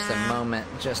chat just a moment.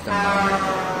 Just a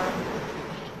moment.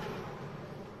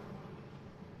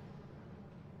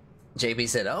 JP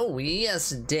said, "Oh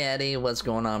yes, daddy. What's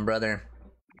going on, brother?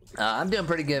 I'm doing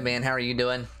pretty good, man. How are you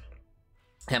doing?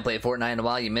 Haven't played Fortnite in a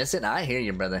while. You miss it? I hear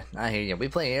you, brother. I hear you. We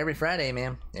play every Friday,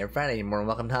 man. Every Friday. You're more than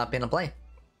welcome to hop in and play."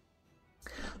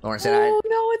 Lauren said, "Oh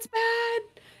no, it's bad.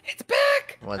 It's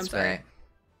back." What's I'm sorry. back?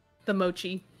 The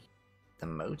mochi. The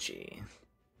mochi.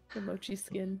 The mochi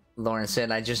skin. Lauren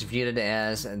said, "I just viewed it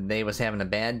as they was having a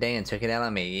bad day and took it out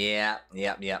on me." Yeah,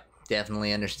 yep.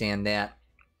 Definitely understand that.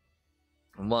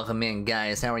 Welcome in,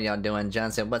 guys. How are y'all doing?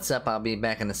 John said, "What's up? I'll be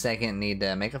back in a second. Need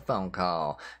to make a phone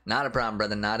call." Not a problem,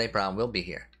 brother. Not a problem. We'll be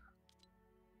here.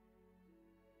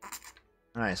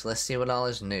 Alright, so let's see what all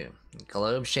is new.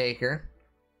 Globe Shaker.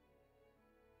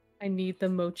 I need the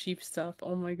mochi stuff.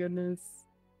 Oh my goodness.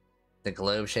 The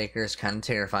Globe Shaker is kind of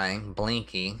terrifying.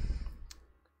 Blinky.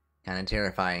 Kind of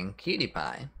terrifying. Cutie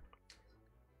Pie.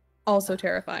 Also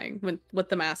terrifying with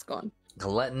the mask on.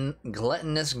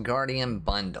 Gluttonous Guardian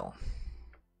Bundle.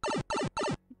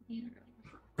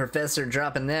 Professor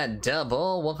dropping that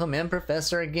double. Welcome in,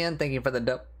 Professor, again. Thank you for the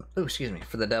double. Oh, excuse me,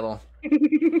 for the double.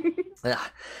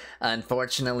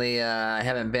 Unfortunately, I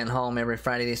haven't been home every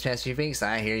Friday these past few weeks.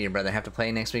 I hear you, brother. Have to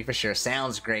play next week for sure.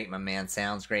 Sounds great, my man.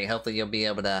 Sounds great. Hopefully, you'll be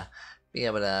able to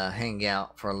hang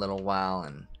out for a little while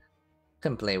and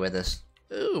come play with us.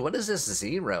 Ooh, what is this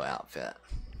Zero outfit?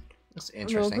 That's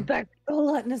interesting. That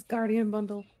Gluttonous Guardian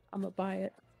bundle. I'm gonna buy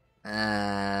it.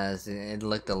 It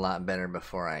looked a lot better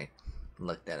before I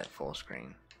looked at it full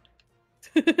screen.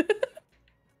 It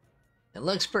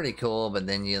looks pretty cool, but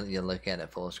then you look at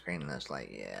it full screen and it's like,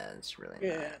 yeah, it's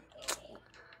really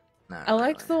not I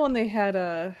liked really. the one they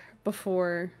had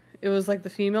before. It was like the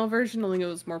female version, only it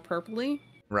was more purpley.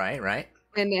 Right.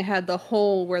 And it had the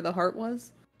hole where the heart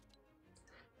was.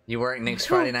 You work next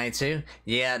Friday night too?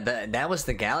 Yeah, that was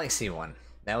the Galaxy one.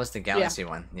 That was the Galaxy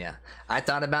one, yeah. I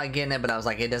thought about getting it, but I was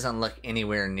like, it doesn't look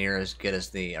anywhere near as good as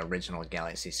the original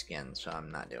Galaxy skin, so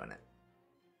I'm not doing it.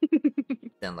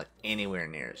 Doesn't look anywhere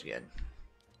near as good.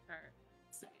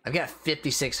 I've got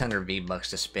 5,600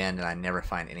 V-Bucks to spend, and I never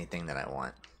find anything that I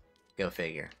want. Go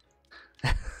figure.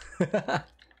 So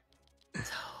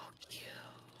cute.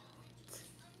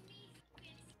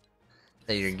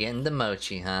 So you're getting the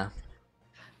mochi, huh?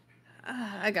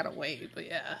 I gotta wait, but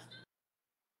yeah.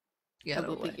 I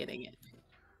will be getting it.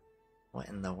 What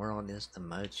in the world is the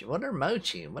mochi? What are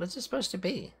mochi? What is it supposed to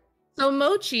be? So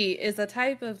mochi is a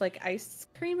type of like ice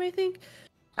cream, I think,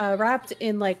 wrapped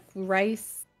in like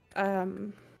rice.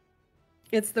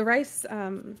 It's the rice.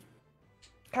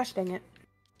 Gosh dang it.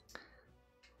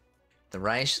 The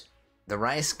rice.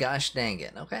 Gosh dang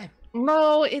it. Okay.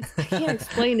 No, it's I can't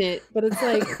explain it, but it's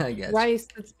like I guess. rice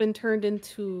that's been turned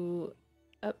into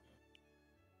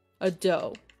a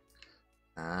dough.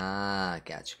 Ah,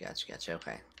 gotcha.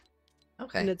 Okay.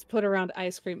 And it's put around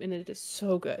ice cream, and it is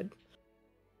so good.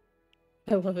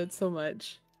 I love it so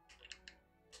much.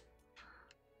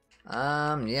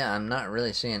 Yeah, I'm not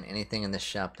really seeing anything in the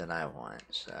shop that I want,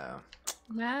 so.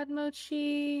 Mad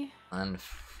mochi. And then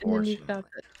Unfortunately. you've got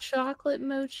the chocolate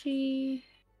mochi.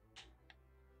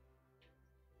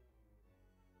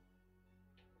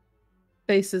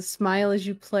 Faces smile as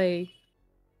you play.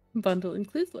 Bundle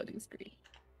includes loading screen.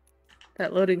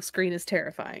 That loading screen is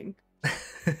terrifying.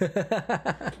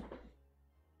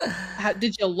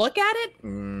 Did you look at it?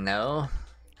 No.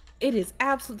 It is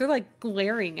absolute. They're like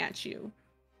glaring at you.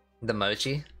 The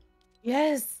mochi?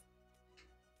 Yes.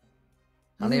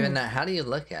 I don't even know. How do you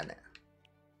look at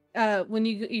it? When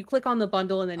you click on the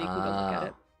bundle and then you can go look at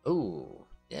it. Ooh,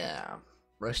 yeah.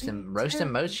 Roasting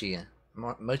mochi.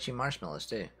 Mochi marshmallows,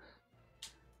 too.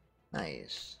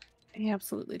 Nice.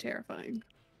 Absolutely terrifying.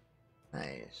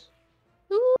 Nice.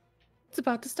 Ooh, it's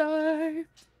about to start.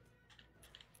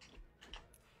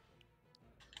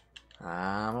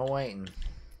 I'm waiting.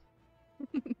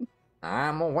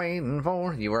 I'm waiting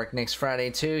for you. Work next Friday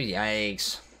too?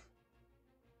 Yikes.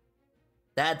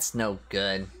 That's no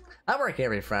good. I work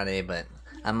every Friday, but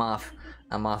I'm off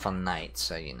on nights,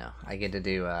 so you know I get to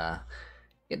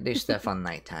do stuff on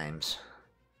night times.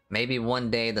 Maybe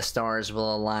one day the stars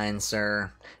will align,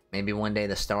 sir. Maybe one day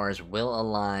the stars will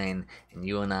align, and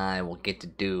you and I will get to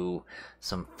do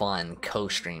some fun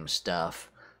co-stream stuff.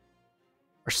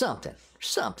 Or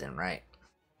something, right?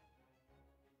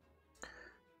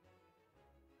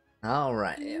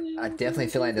 Alright, I definitely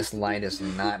feel like this light is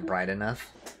not bright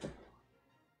enough.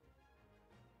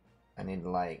 I need to,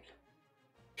 like,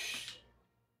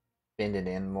 bend it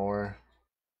in more.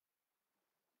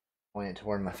 Point it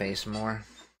toward my face more.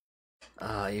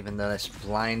 Even though that's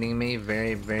blinding me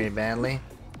very, very badly,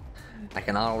 I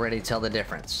can already tell the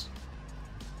difference.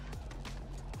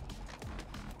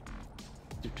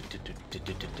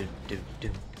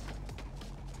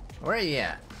 Where are you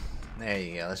at? There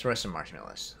you go. Let's roast some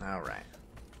marshmallows. Alright.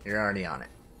 You're already on it.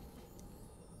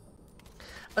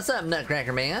 What's up,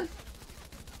 Nutcracker Man?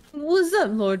 What's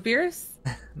up, Lord Beerus?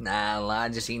 Nah, I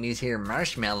just eating these here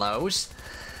marshmallows.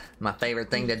 My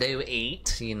favorite thing to do,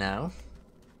 eat, you know.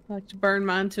 I like to burn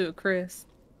mine to a crisp.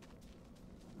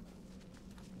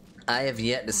 I have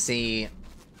yet to see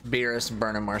Beerus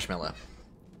burn a marshmallow.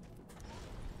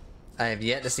 I have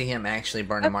yet to see him actually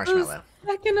burn a marshmallow.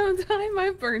 Second of time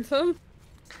I burnt them.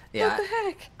 Yeah, what the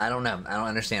heck? I don't know. I don't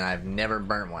understand. I've never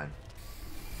burnt one.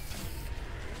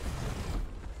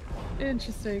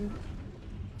 Interesting.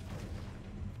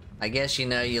 I guess you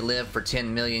know you live for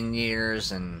 10 million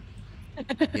years and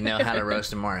you know how to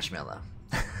roast a marshmallow.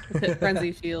 Let's hit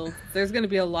Frenzy Field. There's gonna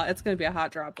be a lot. It's gonna be a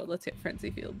hot drop, but let's hit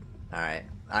Frenzy Field. All right,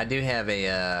 I do have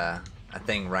a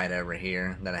thing right over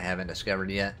here that I haven't discovered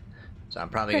yet, so I'm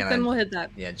probably gonna. Then we'll hit that.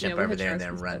 Yeah, jump we'll over hit there and yours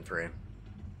then instead. run through.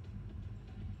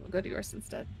 We'll go to yours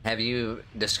instead. Have you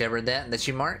discovered that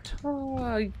you marked?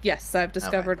 Yes, I've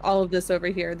discovered all of this over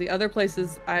here. The other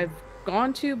places I've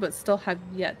gone to, but still have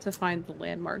yet to find the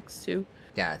landmarks too.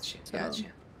 Gotcha.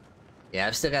 Yeah,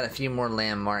 I've still got a few more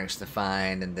landmarks to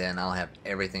find, and then I'll have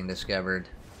everything discovered.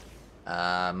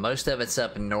 Most of it's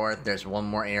up north. There's one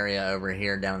more area over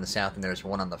here down in the south, and there's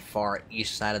one on the far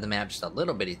east side of the map, just a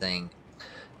little bitty thing.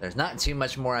 There's not too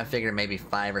much more. I figured maybe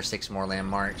 5 or 6 more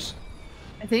landmarks.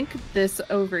 I think this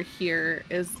over here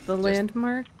is the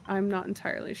landmark. I'm not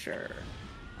entirely sure.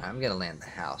 I'm gonna land the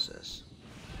houses.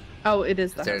 Oh, it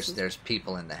is the houses. There's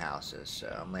people in the houses,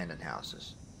 so I'm landing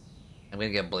houses. I'm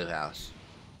gonna get a blue house.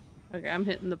 Okay, I'm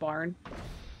hitting the barn.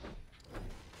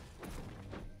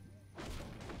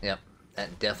 Yep,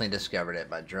 that definitely discovered it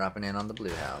by dropping in on the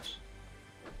blue house.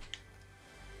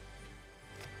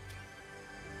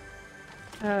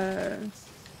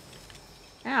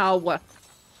 Ow.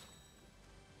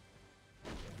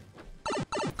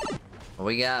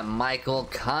 We got Michael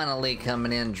Connolly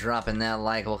coming in, dropping that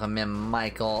like. Welcome in,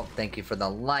 Michael. Thank you for the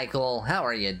like-ul. How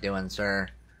are you doing, sir?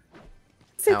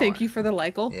 Say thank you for the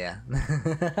like-ul. Yeah.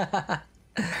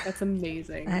 That's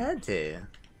amazing. I had to.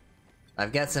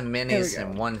 I've got some minis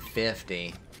and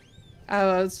 150. Oh,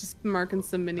 I was just marking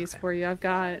some minis for you. I've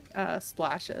got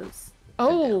splashes.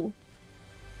 Oh!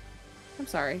 I'm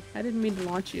sorry. I didn't mean to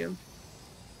launch you.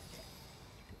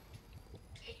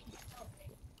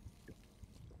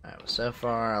 Alright, well, so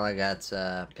far all I got's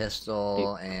a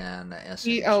pistol and a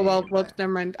SMG. Oh, well, whoops,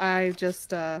 never mind. I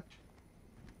just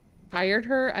hired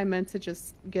her. I meant to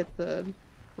just get the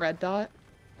red dot.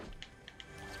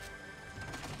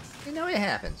 You know, it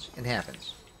happens. It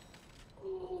happens.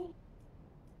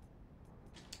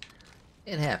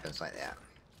 It happens like that.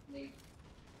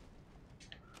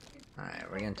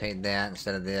 Alright, we're gonna take that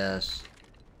instead of this.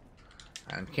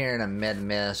 I'm carrying a med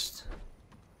mist.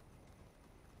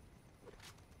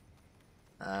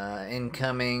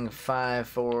 Incoming 5,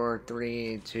 4,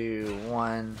 3, 2,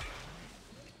 1.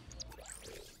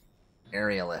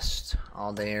 Aerialist.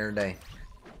 All day, every day.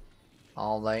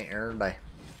 All day, every day.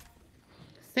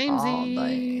 Same All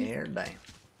day, every day.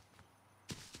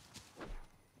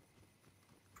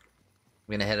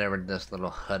 I'm gonna head over to this little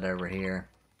hut over here.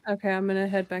 Okay, I'm gonna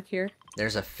head back here.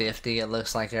 There's a 50, it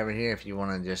looks like, over here if you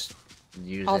want to just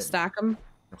use I'll it. stack them.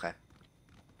 Okay.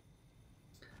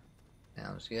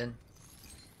 Sounds good.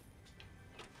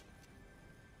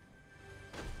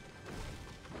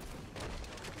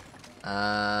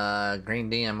 Green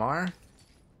DMR?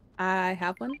 I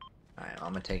have one. Alright,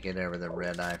 I'm gonna take it over the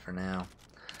red eye for now.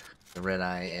 The red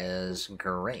eye is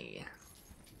gray.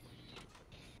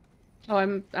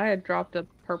 Oh, I had dropped a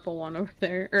purple one over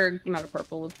there, or not a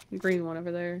purple, a green one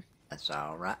over there. That's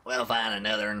alright. We'll find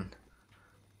another one.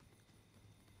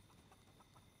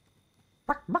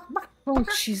 Oh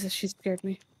Jesus, she scared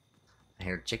me. I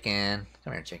hear chicken.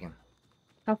 Come here, chicken.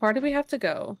 How far do we have to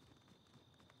go?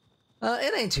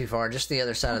 It ain't too far, just the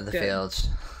other side of the Good. fields.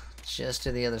 Just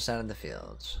to the other side of the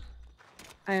fields.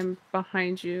 I am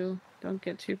behind you. Don't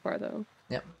get too far though.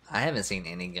 Yep. I haven't seen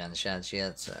any gunshots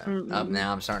yet, so Mm-mm. up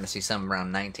now I'm starting to see some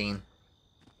around 19.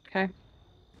 Okay.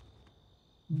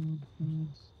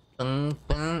 Boom,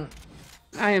 boom.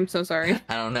 I am so sorry.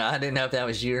 I don't know. I didn't know if that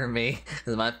was you or me.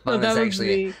 'Cause my No, phone that is was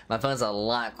actually me. my phone's a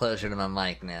lot closer to my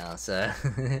mic now, so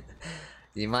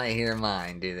you might hear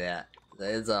mine do that.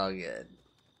 It's all good.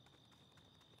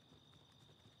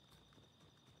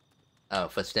 Oh,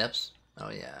 footsteps? Oh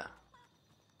yeah.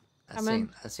 I'm in.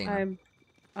 I seen them.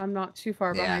 I'm not too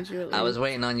far Yeah, behind you. At least. I was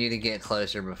waiting on you to get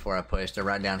closer before I pushed her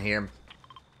right down here.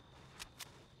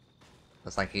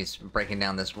 Looks like he's breaking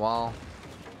down this wall.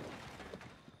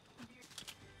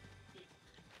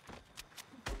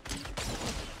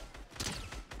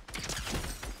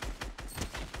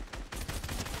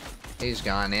 He's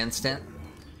gone instant.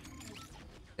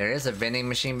 There is a vending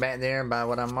machine back there by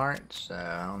what I marked, so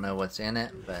I don't know what's in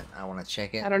it, but I want to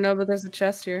check it. I don't know, but there's a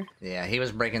chest here. Yeah, he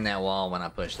was breaking that wall when I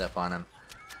pushed up on him.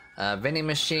 Vending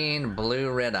machine,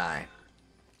 blue red eye.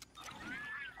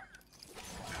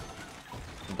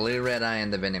 Blue red eye in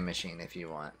the vending machine if you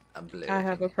want a blue. I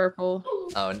have a purple.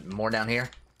 Oh, more down here?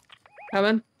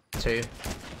 Coming. 2.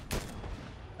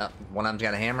 Oh, one of them's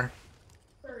got a hammer.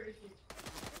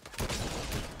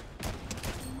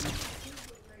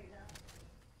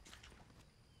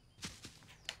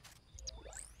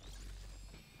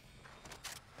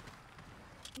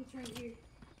 He's right here.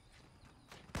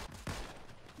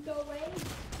 Go away.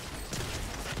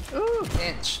 Ooh,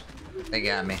 inch. They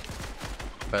got me.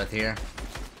 Both here.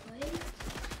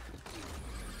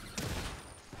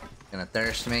 Gonna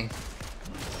thirst me.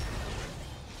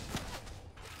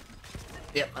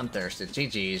 Yep, I'm thirsted.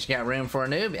 GG's. Got room for a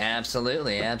noob?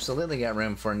 Absolutely, absolutely got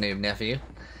room for a noob, nephew.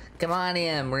 Come on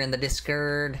in, we're in the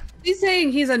Discord. He's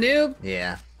saying he's a noob.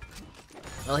 Yeah.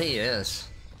 Well, he is.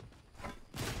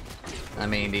 I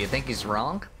mean, do you think he's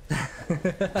wrong?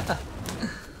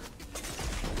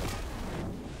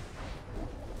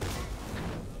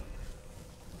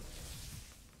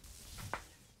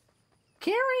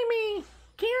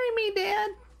 Carry me, Dad.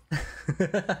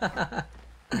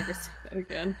 Never say that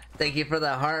again. Thank you for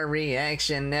the heart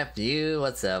reaction, nephew.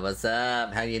 What's up? What's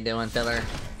up? How you doing, filler?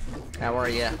 How are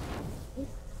ya?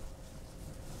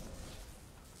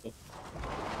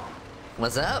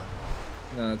 What's up?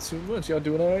 Not too much. Y'all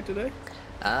doing alright today?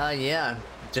 Yeah.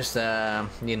 Just,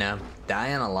 you know,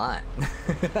 dying a lot.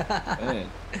 Man,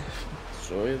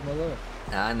 story of my life.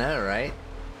 I know, right?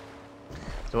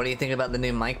 So what do you think about the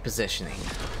new mic positioning?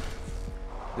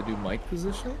 The new mic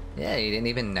position? Yeah, you didn't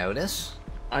even notice?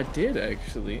 I did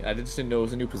actually. I just didn't know it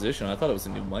was a new position. I thought it was a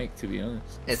new mic, to be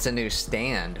honest. It's a new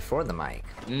stand for the mic.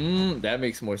 That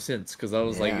makes more sense because I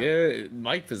was like, yeah,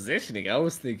 mic positioning. I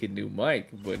was thinking new mic,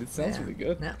 but it sounds really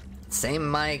good. Yeah.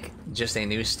 Same mic, just a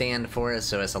new stand for it,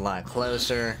 so it's a lot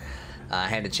closer. I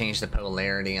had to change the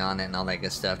polarity on it and all that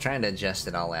good stuff. Trying to adjust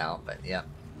it all out, but yep.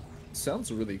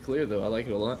 Sounds really clear though. I like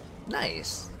it a lot.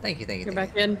 Nice. Thank you, thank you, Get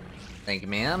thank back you. in. Thank you,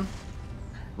 ma'am.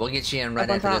 We'll get you in right Up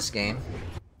on after top. this game.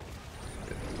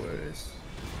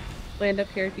 Land up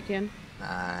here if you can.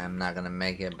 I'm not gonna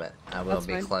make it, but I will That's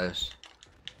be fine. close.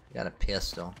 Got a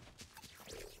pistol.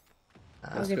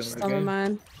 I'll get you good. some Okay. of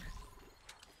mine.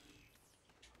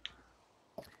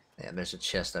 Yeah, there's a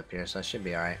chest up here, so I should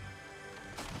be alright.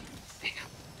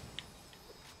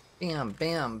 Bam,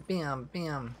 bam, bam,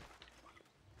 bam.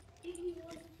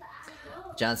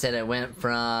 John said it went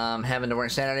from having to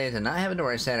work Saturday to not having to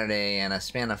work Saturday in a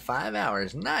span of 5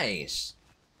 hours. Nice.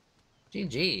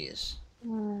 GG's.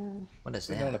 What is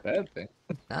It's not a that? bad thing.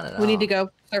 Not at all. We need to go.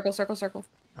 Circle, circle, circle.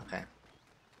 Okay.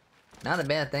 Not a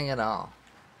bad thing at all.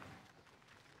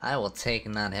 I will take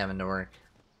not having to work.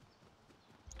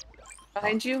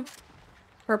 Behind you.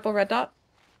 Purple red dot.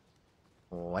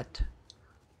 What?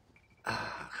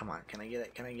 Ah, come on. Can I get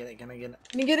it? Can I get it? Can I get it?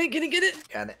 Can you get it? Can you get it?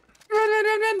 Got it. Run, run,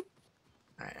 run, run.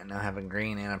 Alright, I now have a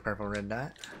green and a purple red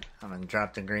dot. I'm gonna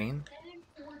drop the green.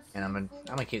 And I'm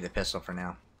gonna keep the pistol for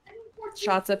now.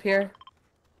 Shots up here.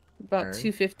 About Heard.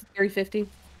 250, 350.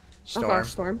 Storm. Oh gosh,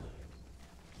 storm.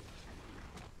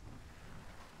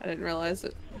 I didn't realize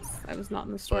it. I was not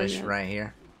in the storm Bush yet. right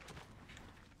here.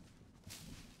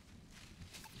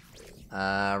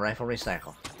 Rifle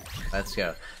recycle. Let's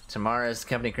go. Tomorrow's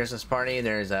company Christmas party.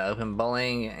 There's open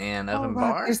bowling and open wow,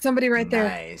 bar. there's somebody right there.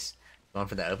 Nice. Going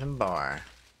for the open bar.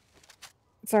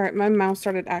 It's alright, my mouse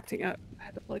started acting up. I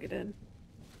had to plug it in.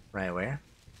 Right where?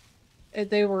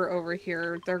 They were over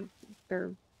here.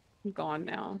 They're gone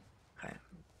now. Okay.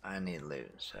 I need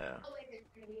loot, so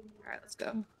Alright, let's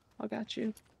go. I got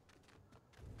you.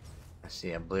 I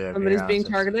see a blue over Somebody's here. being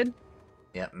Also. targeted.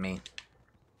 Yep, me.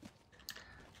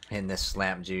 Hitting this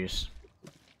slap juice.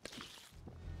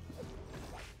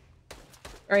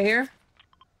 Right here.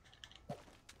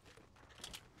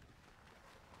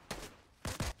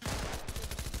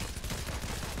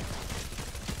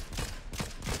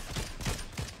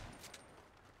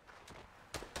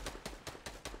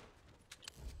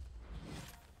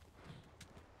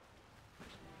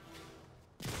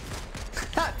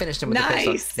 Finished him with the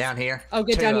pistol. Nice. Down here. Oh,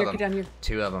 get Two down of here, them. get down here.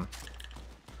 Two of them.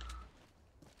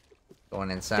 Going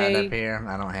inside They- up here.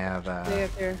 I don't have. Stay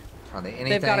up here. Are they anything?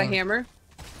 They've got a hammer.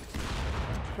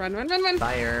 Run, run, run, run.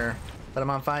 Fire. Put them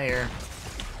on fire.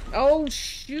 Oh,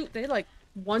 shoot. They like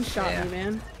one-shot Yeah. me,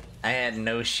 man. I had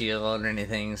no shield or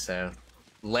anything, so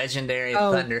legendary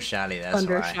Oh, thunder shotty. That's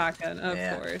Thunder why. shotgun, of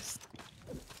Yeah. course.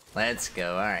 Let's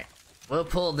go. All right. We'll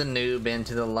pull the noob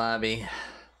into the lobby.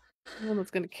 One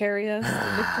that's gonna carry us to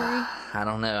victory. I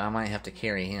don't know. I might have to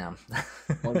carry him.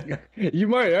 You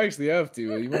might actually have to.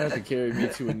 You might have to carry me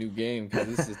to a new game because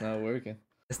this is not working.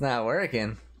 It's not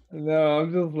working. No,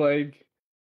 I'm just like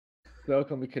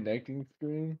stuck on the connecting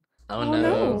screen. Oh, Oh,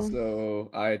 no. no.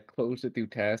 So I closed it through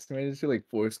Task Manager, like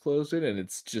force closed it, and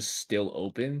it's just still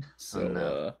open. So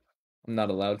no. I'm not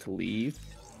allowed to leave.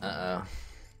 Uh-oh.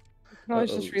 Probably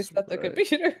just Uh-oh, reset the surprise.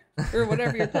 computer or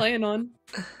whatever you're playing on.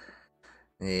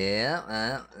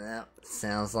 Yeah,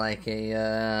 sounds like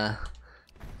a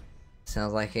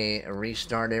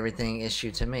restart everything issue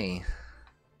to me.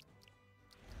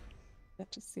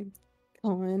 That just seems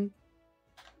going.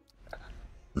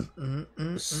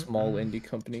 A small indie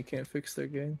company can't fix their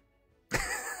game.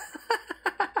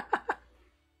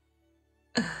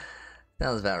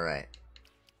 Sounds about right.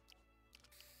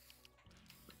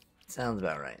 Sounds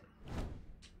about right.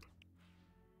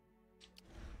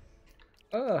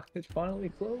 Ah, it's finally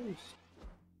closed.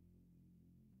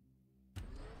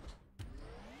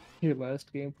 Your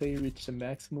last gameplay reached a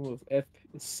maximum of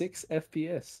 6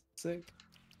 FPS. Sick.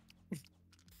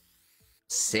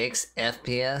 6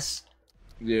 FPS?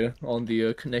 Yeah, on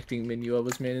the connecting menu, I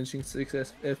was managing 6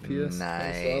 FPS.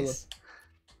 Nice.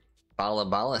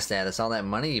 Bala status, all that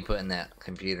money you put in that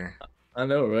computer. I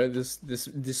know, right? This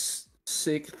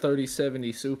sick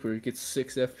 3070 Super gets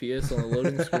 6 FPS on the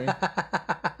loading screen.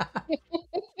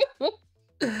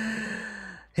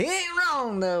 He ain't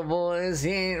wrong though, boys.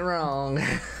 He ain't wrong.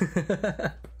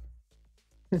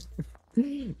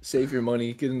 Save your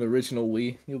money, get an original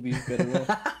Wii. You'll be better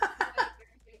off.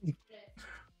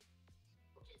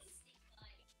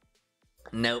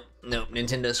 Nope.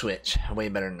 Nintendo Switch. Way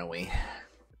better than a Wii.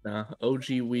 Nah, OG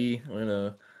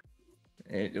Wii.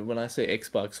 When I say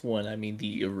Xbox One, I mean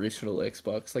the original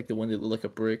Xbox, like the one that looked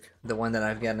like a brick. The one that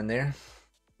I've got in there?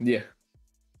 Yeah,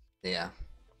 Yeah.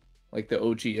 like the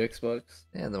OG Xbox.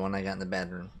 Yeah, the one I got in the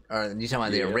bedroom. Or you talking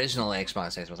about the Yeah. original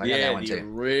Xbox? I got that one the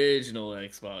too. original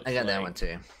Xbox. I got that like- one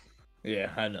too.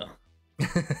 Yeah, I know.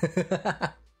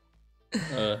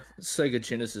 Sega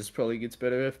Genesis probably gets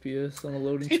better FPS on a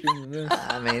loading screen than this.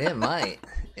 I mean, it might.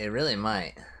 It really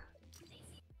might.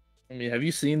 I mean, have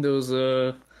you seen those?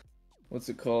 What's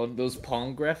it called? Those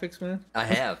Pong graphics, man. I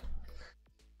have.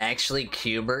 Actually,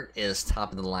 Qbert is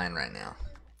top of the line right now.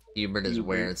 Qbert is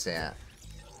where Qbert. it's at.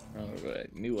 All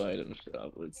right, new item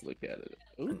shop. Let's look at it.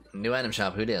 Ooh, New item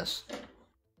shop. Who dis?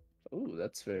 ooh,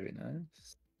 that's very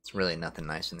nice. It's really nothing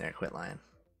nice in there. Quit lying.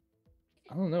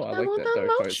 I don't know. I I like want that the Dark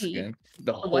Heart mochi. skin.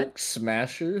 The Hulk what?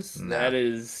 Smashers. No. That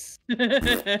is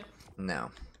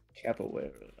No.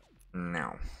 capoeira.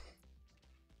 No.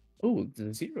 Ooh,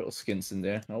 the Zero skin's in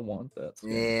there. I want that.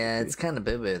 skin. Yeah, it's kind of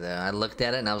boo-boo though. I looked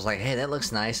at it and I was like, "Hey, that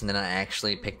looks nice," and then I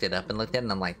actually picked it up and looked at it,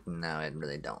 and I'm like, "No, it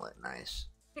really don't look nice."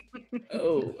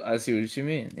 Oh, I see what you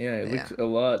mean. Yeah, it Yeah. looks a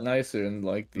lot nicer and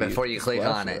like the Before you the click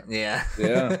on splash it, yeah.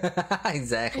 Yeah.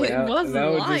 Exactly. It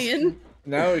wasn't lying.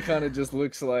 Now it kind of just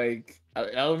looks like I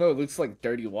don't know. It looks like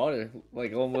dirty water,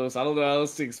 like almost. I don't know how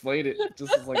else to explain it. It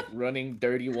just is like running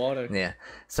dirty water. Yeah.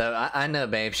 So I know,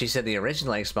 babe. She said the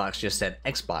original Xbox just said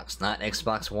Xbox, not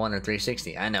Xbox One or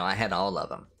 360. I know. I had all of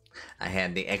them. I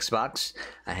had the Xbox.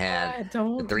 I had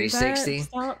don't the do 360. that.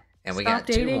 Stop. And we Stop got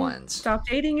dating. 2 ones. Stop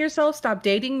dating yourself. Stop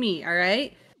dating me. All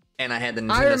right. And I had the I Nintendo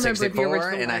remember the 64,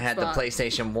 original and I had the Xbox.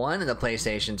 PlayStation 1, and the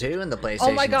PlayStation 2, and the PlayStation 3.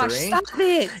 Oh my gosh! Stop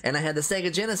it. And I had the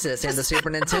Sega Genesis, and the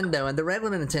Super Nintendo, and the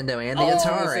regular Nintendo, and the Oh,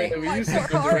 Atari. We used to get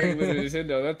the regular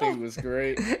Nintendo. That thing was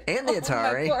great. And the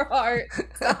Atari. My poor heart.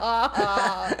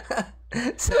 Stop.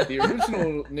 The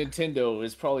original Nintendo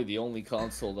is probably the only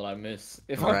console that I miss.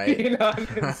 If I'm Right. being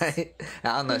honest. Right?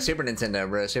 I don't know, Super Nintendo,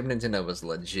 bro. Super Nintendo was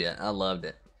legit. I loved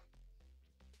it.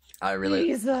 I really.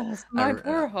 Jesus, my I-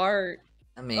 poor heart.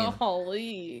 I mean,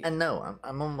 Holy. I know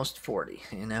I'm almost 40.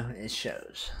 You know, it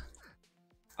shows.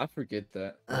 I forget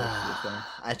that.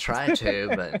 I try to,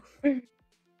 but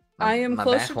I am my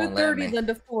closer back to won't let 30 me. than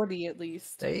to 40 at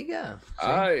least. There you go. See?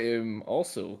 I am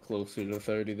also closer to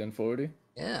 30 than 40.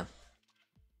 Yeah.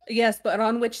 Yes, but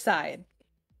on which side?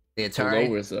 The The Atari.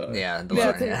 lower side. Yeah, the Yeah.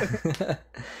 lower.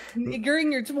 Yeah. You're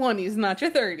in your 20s, not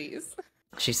your 30s.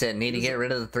 She said, "Need to get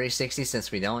rid of the 360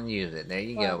 since we don't use it." There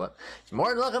you go. But you're more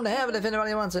than welcome to have it if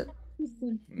anybody wants it.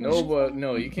 No, but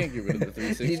no, you can't get rid of the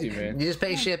 360, you, man. you just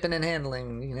pay shipping and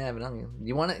handling. You can have it on you.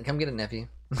 You want it? Come get it, nephew.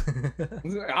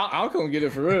 I'll come get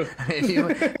it for real. If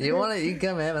you want it, you can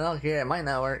come have it. I don't care. It might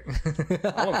not work.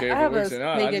 I don't care I if have it a works or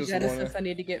not. I Sega just Genesis want I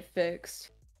need to get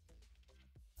fixed.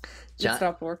 It John,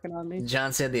 stopped working on me.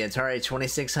 John said the Atari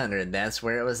 2600. That's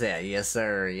where it was at. Yes,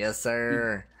 sir. Yes,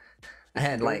 sir. I If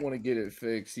had you like. don't want to get it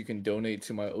fixed, you can donate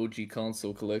to my OG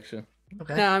console collection.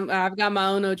 Okay. Now I've got my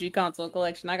own OG console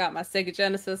collection. I got my Sega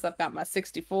Genesis. I've got my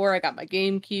 64. I got my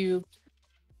GameCube.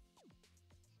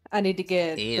 I need to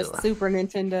get Ew. the Super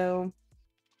Nintendo.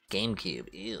 GameCube.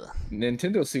 Ew.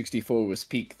 Nintendo 64 was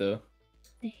peak though.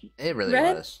 It really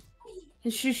Red? was.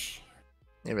 Shush.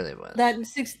 It really was. That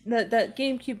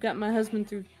GameCube got my husband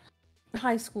through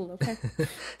high school. Okay.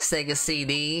 Sega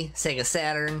CD, Sega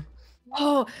Saturn.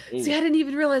 Oh, see, Ooh. I didn't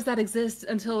even realize that exists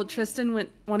until Tristan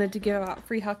wanted to give out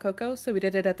free hot cocoa, so we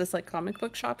did it at this like comic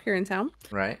book shop here in town,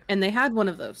 Right. and they had one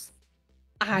of those.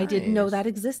 I didn't know Nice. that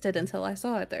existed until I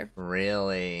saw it there.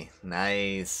 Really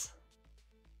nice.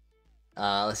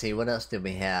 Let's see, what else did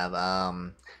we have?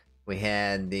 We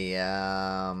had the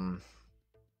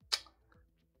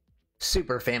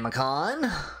Super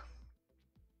Famicom.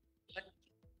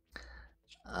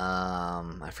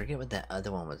 I forget what that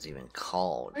other one was even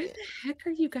called. Where the heck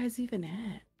are you guys even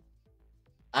at?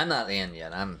 I'm not in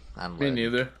yet. I'm Me loading.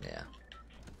 neither. Yeah.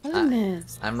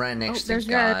 Goodness. I'm right next to there's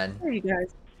God. Red. There you guys.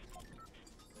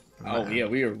 Oh yeah,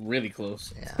 we are really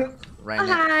close. Yeah. Right,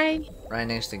 Hi. right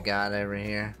next to God over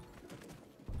here.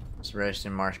 It's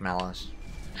roasting marshmallows.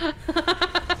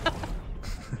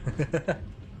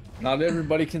 Not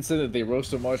everybody can say that they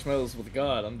roasted marshmallows with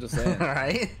God. I'm just saying.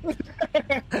 Right?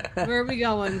 Where are we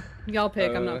going? Y'all pick.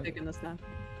 I'm Uh, not picking this now.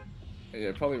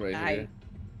 Yeah, probably right Hi. here.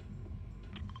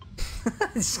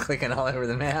 Just clicking all over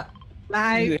the map.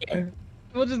 Bye. Yeah.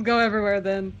 We'll just go everywhere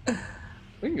then.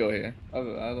 We can go here. I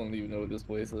don't even know what this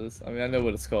place is. I mean, I know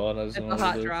what it's called. I just It's don't a know what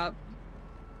hot it is. drop.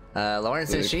 Lauren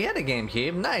says Sick. she had a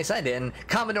GameCube. Nice, I didn't.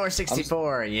 Commodore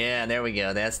 64. Yeah, there we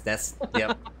go. That's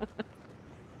yep.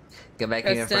 Go back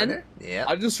even Kristen? further. Yep.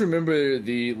 I just remember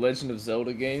the Legend of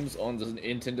Zelda games on the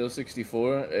Nintendo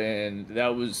 64, and that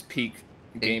was peak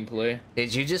gameplay.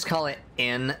 Did you just call it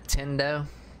Nintendo?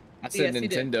 I said Yes, you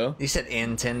did. Nintendo. You said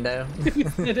Nintendo.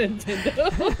 Nintendo.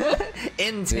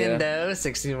 Nintendo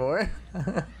 64.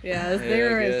 Yeah, I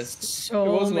there is guess. so It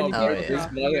wasn't many on Oh, purpose, yeah.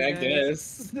 dropping, but I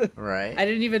guys. guess. Right. I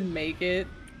didn't even make it.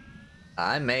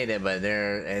 I made it, but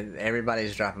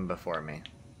everybody's dropping before me.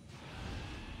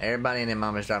 Everybody and their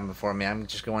mama's dropping before me. I'm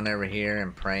just going over here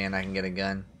and praying I can get a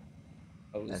gun.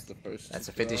 That was the first. That's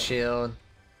a 50 shield.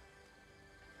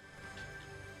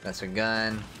 That's a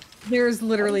gun. There's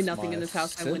literally Why does nothing my in this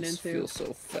house I went sense into. Feel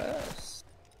so fast.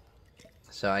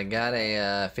 So I got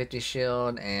a 50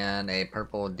 shield and a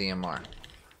purple DMR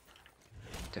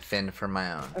to fend for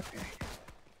my own. Okay.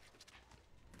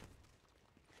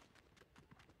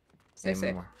 Any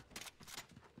Say. more?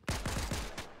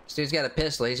 This dude's got a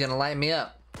pistol. He's gonna light me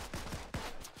up.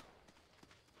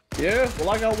 Yeah, well,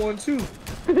 I got one too.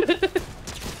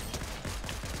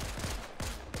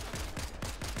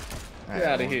 Get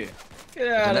out of here. Get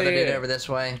There's out of another dude here. over this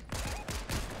way.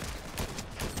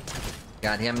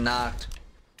 Got him knocked.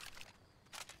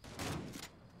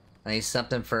 I need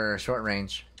something for short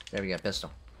range. There we go,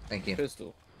 pistol. Thank you.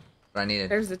 Pistol. What I needed.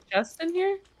 There's a chest in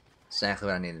here? Exactly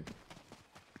what I needed.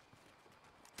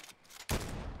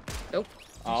 Nope.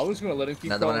 I was gonna let him keep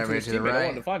Another one crawling over to his to the teammate. I right.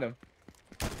 wanted to find him.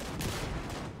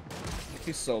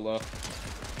 He's so low.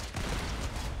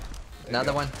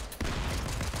 Another one.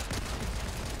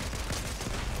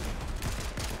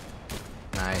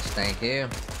 Nice, thank you.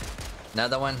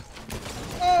 Another one.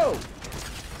 Oh!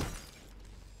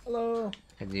 Hello.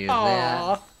 Could use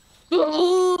Aw. that.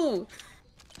 Ooh.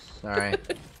 Sorry.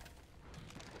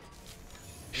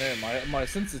 Man, my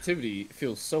sensitivity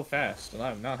feels so fast, and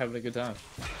I'm not having a good time.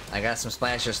 I got some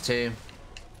splashes too.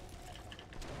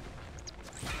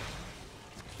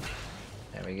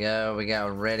 There we go. We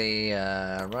got ready.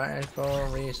 Rifle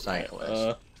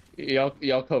recyclist.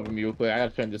 Y'all cover me real quick. I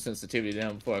gotta turn the sensitivity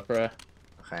down before I cry.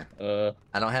 Okay.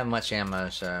 I don't have much ammo,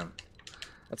 so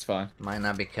That's fine. might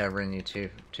not be covering you too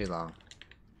long.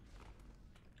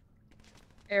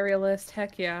 Aerialist,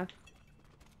 heck yeah.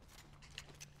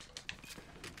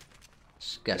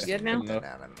 Disgusting. Good now? Get that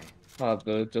out of me. I'll have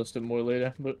to adjust it more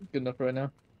later, but good enough right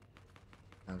now.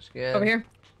 Sounds good. Over here.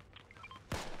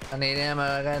 I need ammo.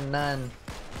 I got none.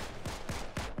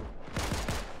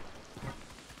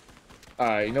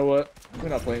 Alright, you know what? We're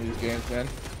not playing these games, man.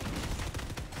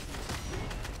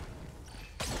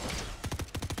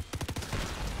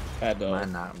 Bad dog.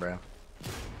 Mine not, bro.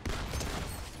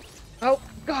 Oh,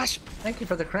 gosh. Thank you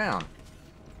for the crown.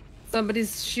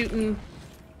 Somebody's shooting.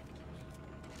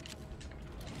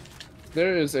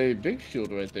 There is a big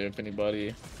shield right there if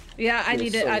anybody... Yeah, I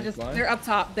need it. I so just... blind. They're up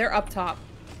top. They're up top.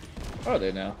 Are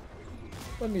they now?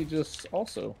 Let me just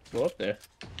also go up there.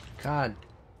 God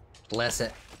bless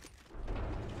it.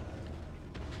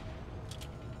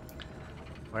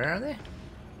 Where are they?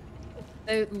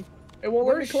 They, It won't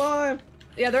let me climb!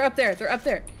 yeah, they're up there. They're up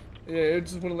there. Yeah, it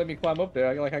just wouldn't let me climb up there.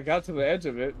 I got to the edge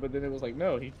of it, but then it was like,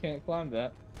 no, he can't climb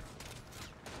that.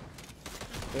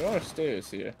 There are stairs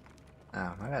here.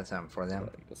 Oh, I got something for them.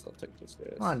 I guess I'll take the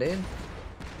stairs. Come on, dude.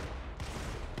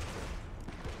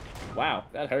 Wow,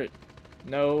 that hurt.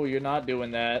 No, you're not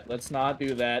doing that. Let's not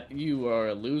do that. You are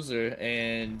a loser,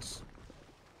 and...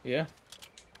 Yeah.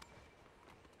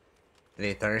 Did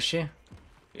he thirst you?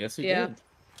 Yes, he Yeah. did.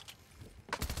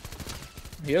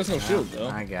 He has no shield, though.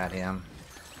 I got him.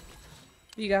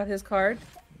 You got his card?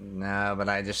 No, but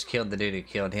I just killed the dude who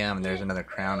killed him, and there's another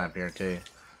crown up here, too.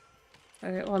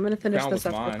 Alright, well, I'm gonna finish Crown this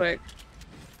was up real mine. quick.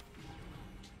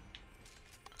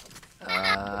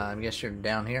 I guess you're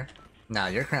down here? No,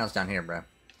 your crown's down here, bro.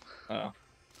 Oh. Alright,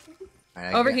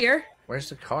 I Over got- here? Where's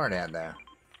the card at, though?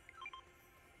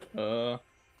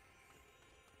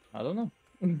 I don't know.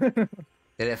 Did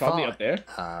it Probably fall? up there.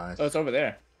 Uh, Oh, it's over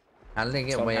there. how did it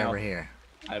get way somehow. over here?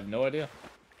 I have no idea.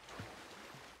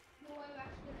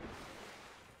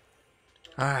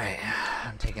 Alright,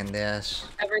 I'm taking this.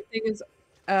 Everything is,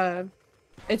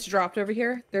 it's dropped over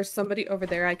here. There's somebody over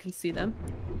there. I can see them.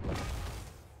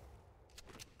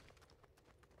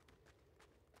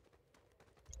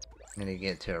 Need to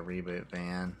get to a reboot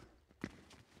van.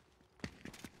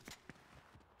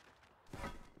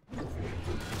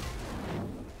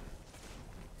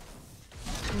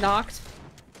 Knocked.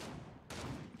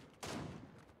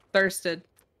 Thirsted.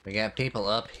 We got people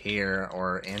up here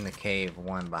or in the cave,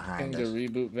 one behind In the us.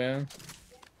 reboot van.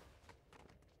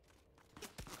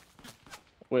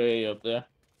 Way up there.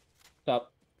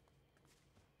 Top.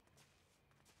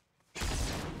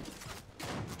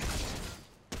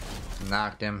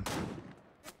 Knocked him.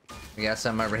 We got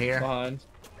some over here. Behind.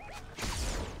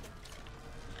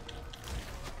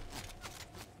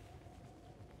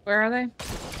 Where are they?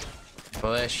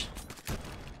 Push.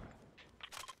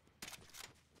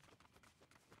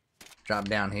 Drop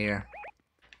down here.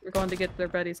 We're going to get their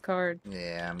buddy's card.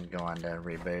 Yeah, I'm going to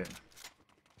reboot.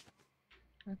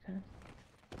 Okay.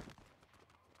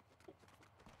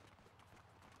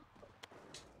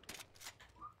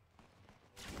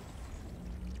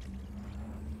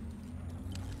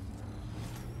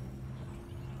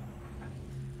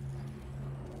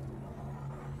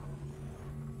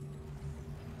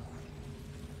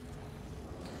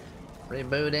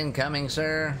 Reboot incoming,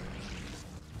 sir.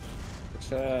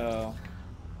 Ciao.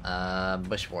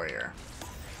 Bush warrior.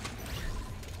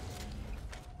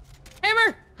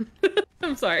 Hammer!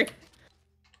 I'm sorry.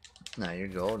 No, you're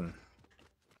golden.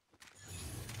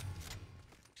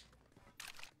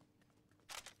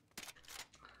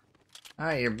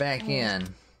 Alright, you're back in.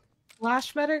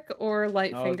 Flash medic or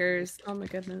light No. fingers? Oh my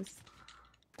goodness.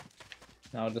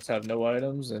 Now I just have no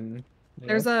items and. yeah,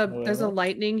 There's a whatever.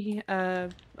 lightning.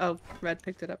 Oh, Red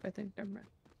picked it up. I think. Never mind.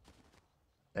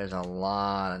 There's a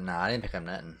lot of... Nah, I didn't pick up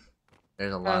nothing.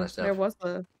 There's a lot of stuff. There was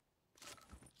a.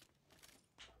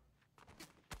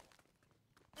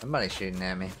 Somebody's shooting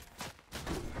at me.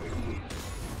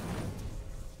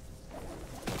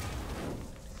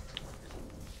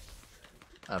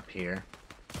 Up here.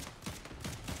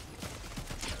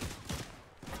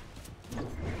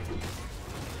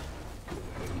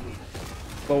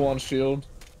 Low on shield.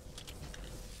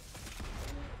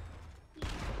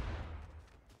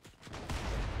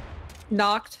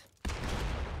 Knocked.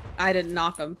 I didn't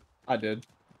knock him. I did.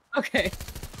 Okay.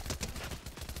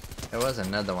 There was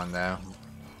another one though.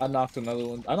 I knocked another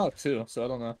one. I knocked two, so I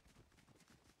don't know.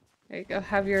 There you go.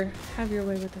 Have your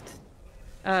way with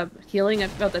it. Healing.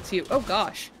 Oh, that's you. Oh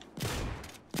gosh.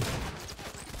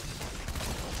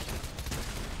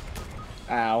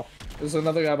 Ow. There's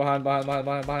another guy behind.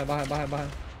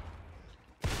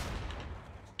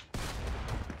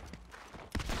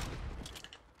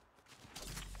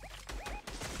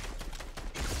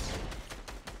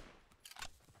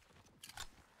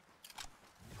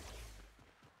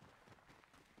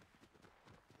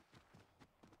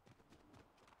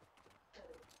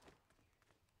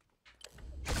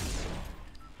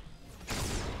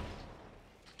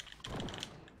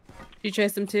 You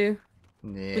chase him too?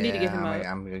 Yeah, We need to get him up.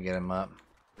 I'm gonna get him up.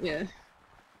 Yeah.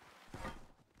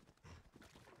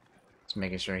 Just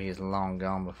making sure he's long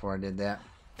gone before I did that.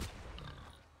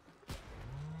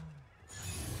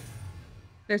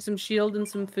 There's some shield and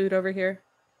some food over here.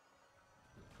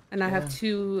 And I have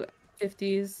 2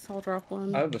 50s. I'll drop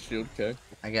one. I have a shield kick.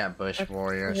 I got Bush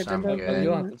Warrior, Okay, so I'm then good. You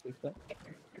don't have to take that.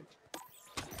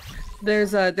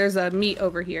 There's a meat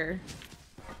over here.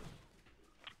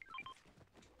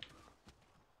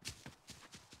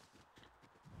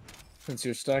 Since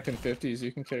you're stacking 50s,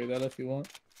 you can carry that if you want.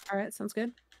 All right, sounds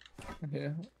good. Yeah.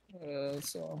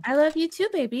 So. I love you too,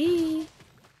 baby.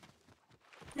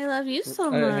 I love you so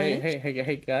much.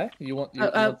 Hey, guy. You want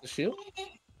the shield?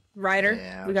 Rider.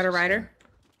 Yeah, We got a rider.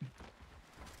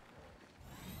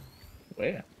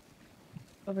 Where?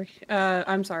 Over here.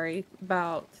 I'm sorry.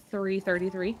 About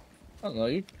 333. I don't know.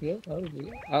 You good?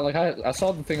 I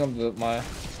saw the thing on my.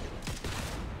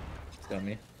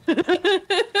 Dummy.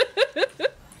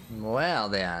 Well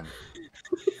then.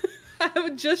 I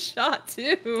was just shot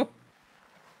too.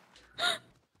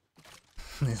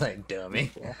 He's like,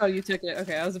 dummy. Oh, you took it.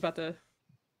 Okay, I was about to.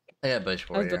 I got Bush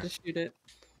I was Warrior. about to shoot it.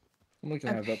 We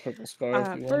can have that purple scar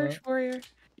if you want Bush it. Warrior.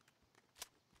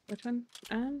 Which one?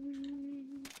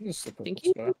 Just the purple Thank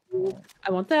you. scar.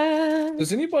 I want that.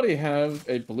 Does anybody have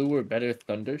a blue or better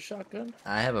thunder shotgun?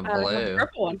 I have a I have the blue.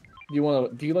 purple one.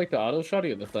 Do you like the auto shot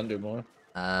or the thunder more?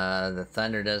 The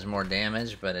thunder does more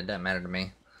damage, but it doesn't matter to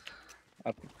me.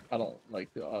 I don't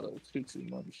like the auto too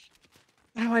much.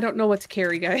 Oh, I don't know what to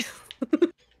carry, guys.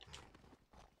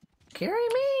 Carry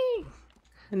me!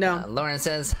 No. Lauren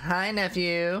says, hi,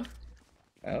 nephew.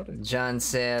 Howdy. John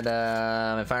said,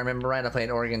 if I remember right, I played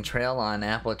Oregon Trail on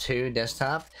Apple II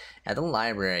desktop at the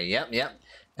library. Yep.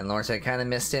 And Lauren said, kind of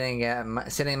miss sitting in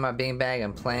my beanbag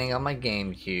and playing on my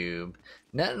GameCube.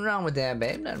 Nothing wrong with that,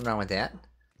 babe. Nothing wrong with that.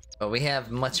 But we have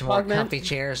much more comfy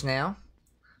chairs now.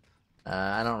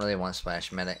 I don't really want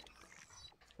Splash Medic.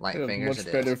 Light fingers, much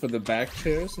it better is. for the back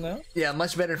chairs now. Yeah,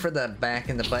 much better for the back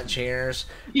and the butt chairs.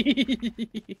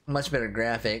 Much better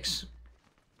graphics.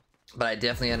 But I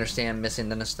definitely understand missing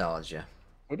the nostalgia.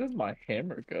 Where did my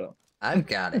hammer go? I've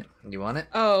got it. You want it?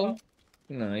 Oh.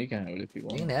 No, you can have it if you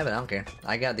want. You can have it. I don't care.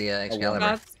 I got the Excalibur.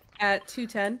 Shots at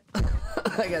 210.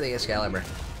 I got the Excalibur.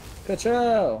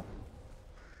 Ka-chow!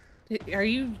 Are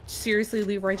you seriously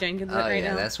Leroy Jenkins Oh right yeah,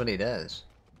 now? that's what he does.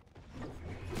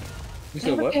 You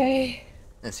said what? Okay.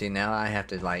 And see, now I have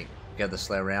to like go the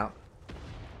slow route.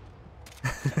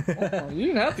 Oh, you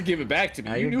didn't have to give it back to me.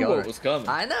 Now You you're knew going. what was coming.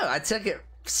 I know. I took it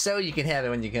so you can have it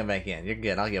when you come back in. You're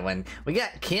good. I'll get one. We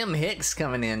got Kim Hicks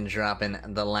coming in, dropping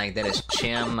the like. That is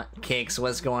Chim Kicks.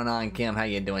 What's going on, Kim? How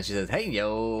you doing? She says, "Hey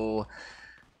yo."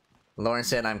 Lauren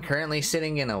said, "I'm currently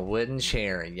sitting in a wooden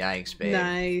chair." Yikes, babe.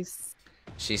 Nice.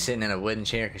 She's sitting in a wooden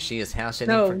chair because she is house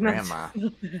sitting No, for not- grandma.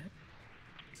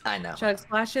 I know. Chug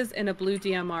splashes and a blue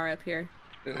DMR up here.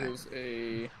 There's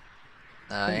a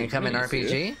Incoming minis RPG.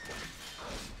 here.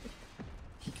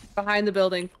 Behind the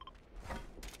building.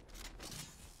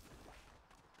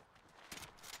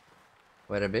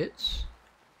 What a bitch.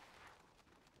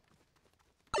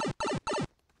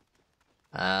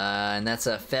 And that's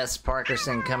a Fess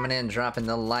Parkerson coming in, dropping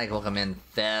the like. Welcome in,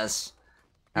 Fess.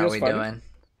 How are US we fighting? doing?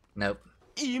 Nope.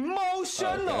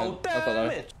 Oh, okay. I thought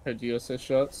I heard USS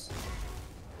shots.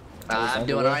 I'm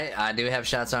doing alright. I do have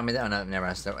shots on me though. No, never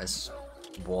mind. It's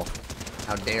Wolf.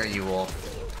 How dare you, Wolf?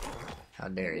 How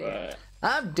dare you? Right.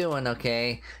 I'm doing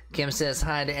okay. Kim says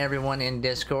hi to everyone in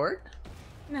Discord.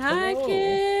 Hi, Hello.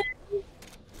 kid.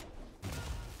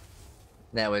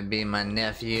 That would be my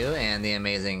nephew and the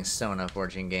amazing Sona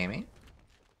Fortune Gaming.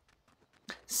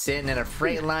 Sitting in a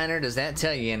Freightliner, does that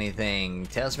tell you anything?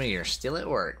 Tells me you're still at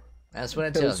work. That's what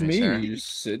it tells me, sir. you're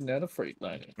sitting at a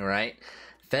Freightliner. Right?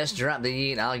 Fest drop the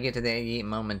yeet. I'll get to that yeet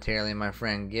momentarily, my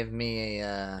friend. Give me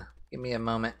a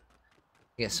moment.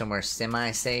 Get somewhere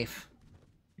semi-safe.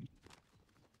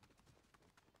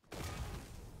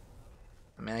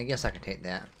 I mean, I guess I could take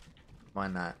that. Why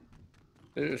not?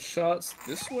 There's shots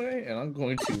this way, and I'm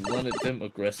going to run at them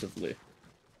aggressively.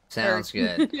 Sounds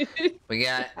good. We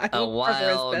got I a will cover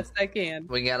as wild. best I can.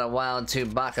 We got a wild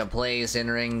Chewbacca plays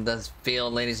entering the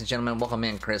field, ladies and gentlemen. Welcome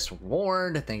in, Chris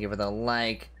Ward. Thank you for the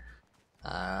like.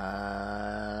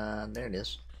 There it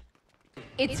is.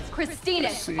 It's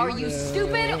Christina. Are you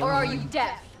stupid or are you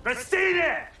deaf?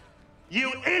 Christina!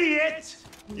 You idiot!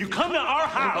 You come to our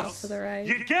house, to the right.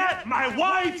 you get my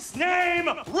wife's name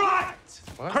right!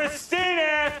 What?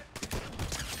 Christina!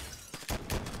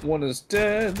 One is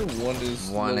dead, one is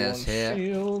One low is on hit.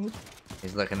 shield,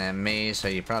 He's looking at me, so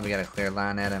you probably got a clear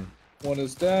line at him. one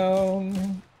is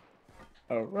down.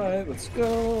 Alright, let's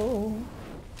go.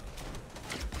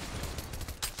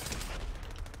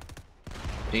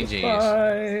 GG's.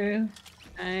 Bye.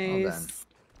 Well done. Nice.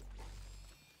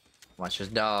 Watch his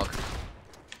dog.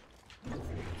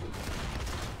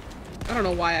 I don't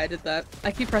know why I did that.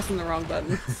 I keep pressing the wrong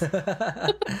buttons.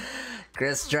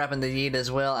 Chris dropping the yeet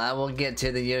as well. I will get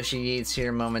to the Yoshi yeets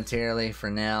here momentarily. For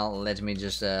now, let me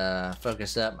just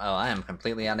focus up. Oh, I am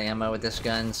completely out of ammo with this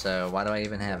gun, so why do I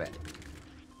even have it?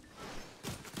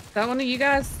 Is that one of you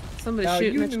guys? Somebody Now,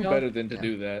 shooting you at knew y'all? better than to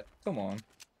do that. Come on. Did you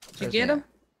Where's get that? him?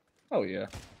 Oh yeah.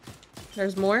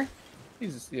 There's more?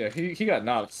 He got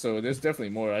knocked, so there's definitely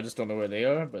more. I just don't know where they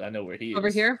are, but I know where he is. Over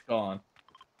here? Gone.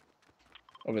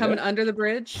 Over Coming there? under the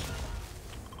bridge.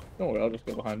 Don't worry, I'll just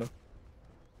go behind him.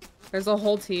 There's a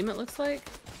whole team, it looks like.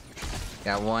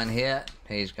 Got one hit.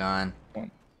 He's gone.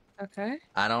 Okay.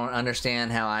 I don't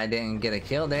understand how I didn't get a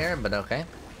kill there, but okay.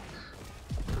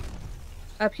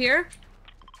 Up here.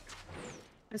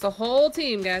 There's a whole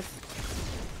team, guys.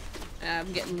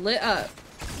 I'm getting lit up.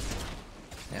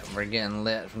 Yeah, we're getting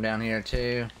lit from down here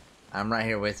too. I'm right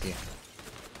here with you.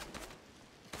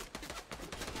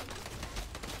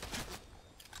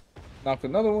 Knocked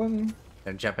another one.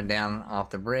 They're jumping down off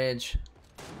the bridge.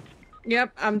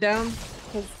 Yep, I'm down.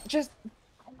 Just,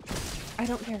 I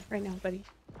don't care right now, buddy.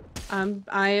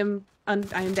 I am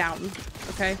down.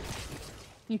 Okay.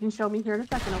 You can show me here in a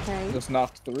second, okay? Just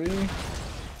knocked 3.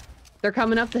 They're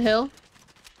coming up the hill.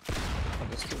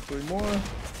 I just killed 3 more.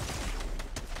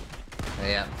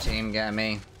 Yeah, team got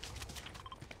me.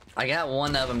 I got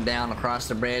one of them down across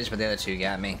the bridge, but the other two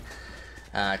got me.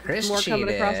 Chris More cheated.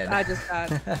 coming across. I just got.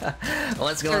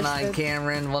 What's going on, Thirsted.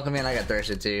 Cameron? Welcome in. I got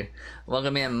thirsted too.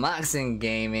 Welcome in, Moxon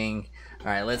Gaming. All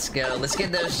right, let's go. Let's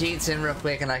get those yeets in real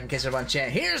quick, and I can catch up on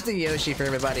chat. Here's the Yoshi for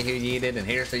everybody who yeeted, and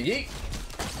here's the yeet.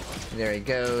 There he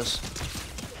goes.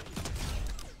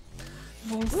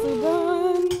 Nicely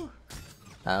done.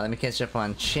 Let me catch up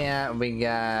on chat. We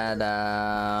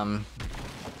got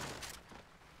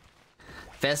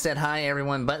Fest said hi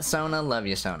everyone but Sona. Love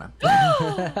you, Sona.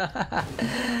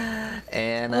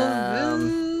 And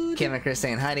Kim and Chris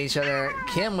saying hi to each other.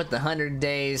 Kim with the 100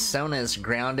 days. Sona is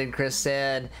grounded, Chris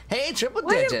said. Hey, triple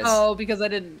digits. Oh, because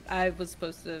I was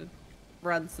supposed to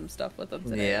run some stuff with them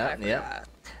today. Yeah, I forgot. yep.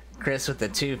 Chris with the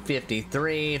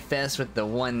 253. Fest with the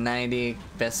 190.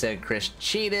 Fest said Chris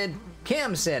cheated.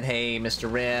 Kim said, hey,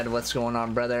 Mr. Red, what's going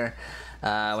on, brother?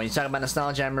 When you talk about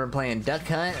nostalgia, I remember playing Duck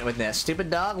Hunt with that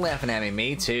stupid dog laughing at me.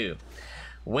 Me too.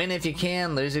 Win if you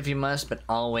can, lose if you must, but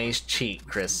always cheat,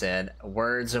 Chris said.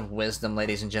 Words of wisdom,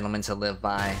 ladies and gentlemen, to live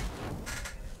by.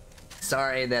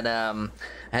 Sorry that I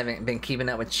haven't been keeping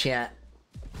up with chat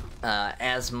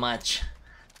as much,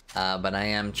 but I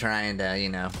am trying to, you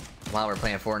know, while we're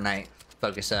playing Fortnite,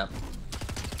 focus up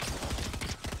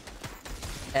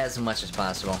as much as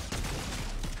possible.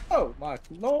 Oh my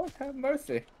Lord, have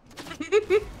mercy.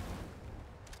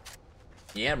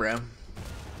 Yeah, bro.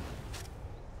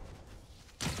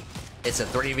 It's a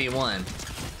 3v1.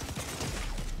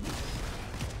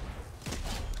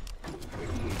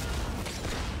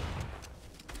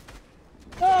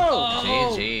 Oh,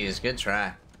 GG's, good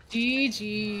try.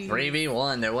 GG.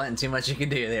 3v1, there wasn't too much you could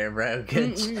do there, bro.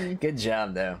 Good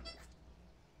job, though.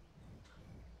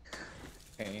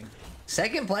 Okay.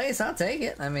 Second place, I'll take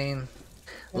it. I mean,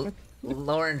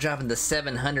 Lauren dropping the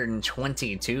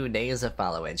 722 days of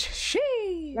followage.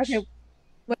 Sheesh. Okay.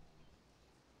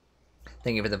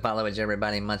 Thank you for the followage,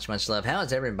 everybody. Much, much love. How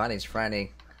is everybody's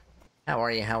Friday? How are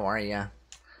you? How are you?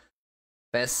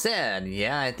 Beth said,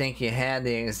 yeah, I think you had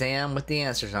the exam with the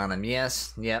answers on them.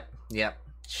 Yes, yep.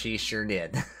 She sure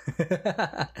did.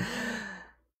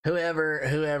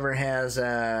 Whoever has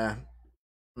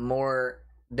more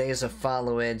days of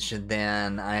followage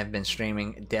than I have been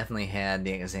streaming definitely had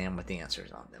the exam with the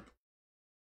answers on them.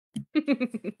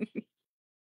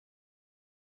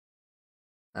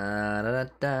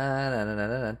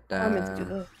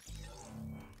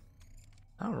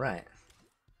 All right.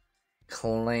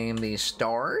 Claim these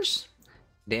stars.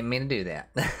 Didn't mean to do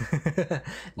that.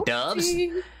 Dubs?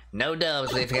 No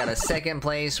dubs. We've got a second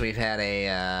place. We've had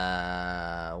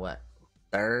a, what?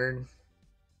 Third?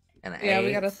 And an eighth?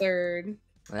 We got a third.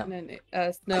 Yep. And then,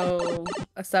 a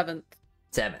seventh.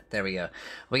 Seventh. There we go.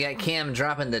 We got Kim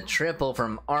dropping the triple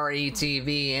from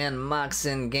RETV and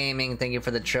Moxin Gaming. Thank you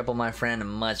for the triple, my friend.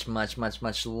 Much, much, much,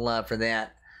 much love for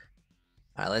that.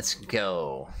 All right, let's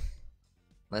go.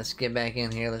 Let's get back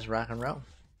in here. Let's rock and roll.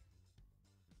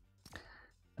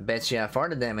 I bet you I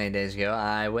farted that many days ago.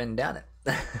 I wouldn't doubt it.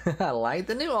 I like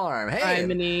the new arm. Hey, Hi,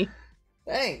 Minnie.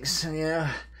 Thanks. You know,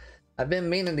 I've been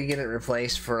meaning to get it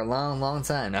replaced for a long, long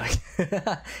time. No,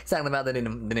 talking about the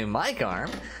new mic arm.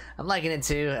 I'm liking it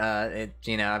too.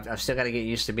 You know, I've still got to get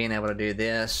used to being able to do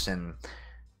this and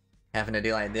having to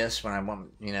do like this when I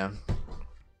want. You know,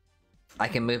 I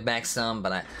can move back some,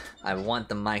 but I want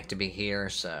the mic to be here.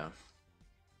 So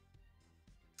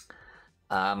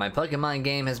my Pokemon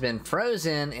game has been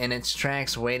frozen in its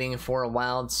tracks, waiting for a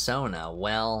wild Sona.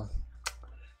 Well,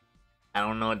 I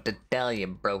don't know what to tell you,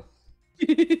 bro.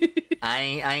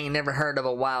 I ain't never heard of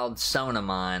a wild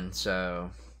Sonamon,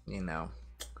 so you know.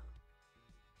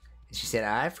 She said,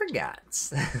 I forgot.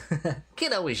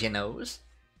 Kid always knows.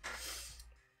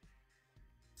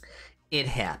 It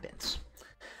happens.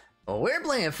 Well, we're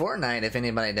playing Fortnite. If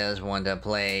anybody does want to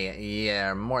play,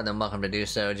 you're more than welcome to do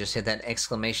so. Just hit that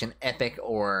exclamation epic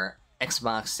or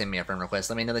Xbox, send me a friend request.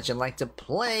 Let me know that you'd like to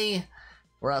play.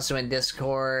 We're also in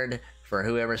Discord for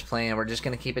whoever's playing. We're just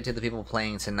going to keep it to the people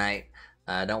playing tonight.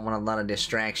 I don't want a lot of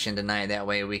distraction tonight. That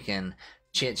way we can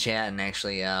chit chat and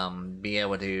actually be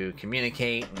able to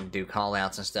communicate and do call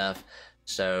outs and stuff.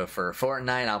 So for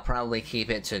Fortnite, I'll probably keep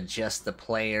it to just the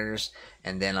players,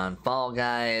 and then on Fall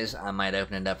Guys, I might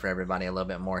open it up for everybody a little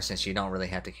bit more, since you don't really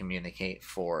have to communicate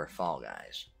for Fall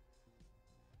Guys.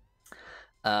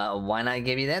 Why not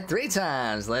give you that 3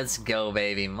 times? Let's go,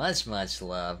 baby. Much, much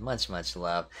love. Much, much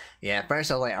love. Yeah, at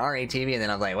first I was like RETV, and then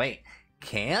I was like, wait,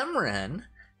 Cameron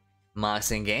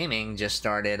Moxin Gaming just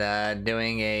started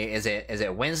doing a, is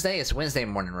it Wednesday? It's Wednesday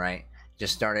morning, right?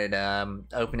 Just started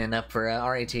opening up for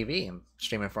RETV and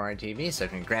streaming for RETV, so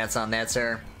congrats on that,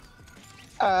 sir.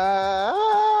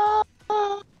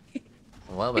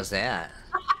 What was that?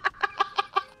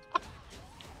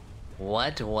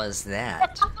 What was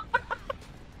that?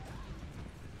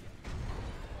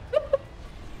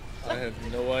 I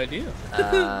have no idea.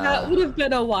 That would have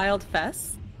been a wild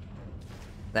fest.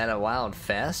 That a wild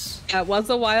fest? That was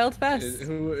a wild fest.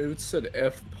 It said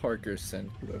F. Parker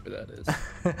sent whoever that is.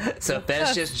 So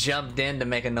Fest just jumped in to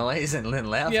make a noise and then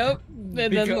left? Yep.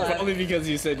 Only because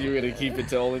you said you were going to keep it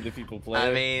to only the people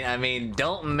playing. I mean,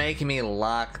 don't make me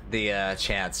lock the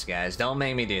chats, guys. Don't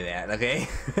make me do that, okay?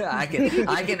 I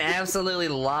can absolutely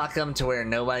lock them to where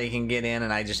nobody can get in,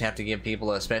 and I just have to give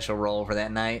people a special role for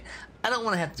that night. I don't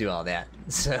want to have to do all that.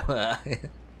 So,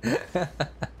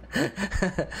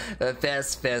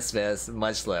 Fest.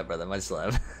 Much love, brother. Much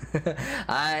love.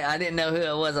 I didn't know who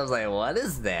it was. I was like, what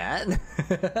is that?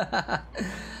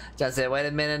 John said, wait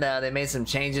a minute. They made some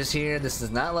changes here. This is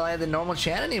not like the normal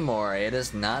chat anymore. It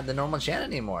is not the normal chat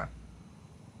anymore.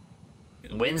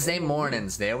 Wednesday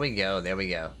mornings. There we go. There we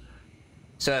go.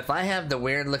 So if I have the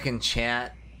weird looking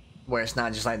chat where it's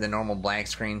not just like the normal black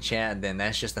screen chat, then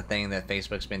that's just the thing that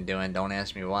Facebook's been doing. Don't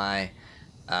ask me why.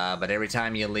 But every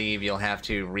time you leave, you'll have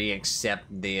to re-accept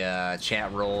the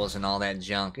chat rules and all that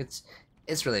junk.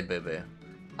 It's really boo-boo.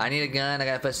 I need a gun. I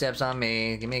got footsteps on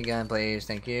me. Give me a gun, please.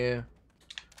 Thank you.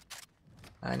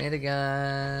 I need a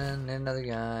gun. Need another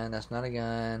gun. That's not a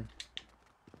gun.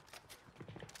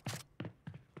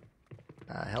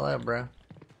 Hello, bro.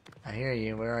 I hear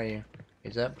you. Where are you?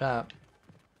 He's up top.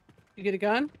 You get a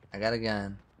gun? I got a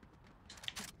gun.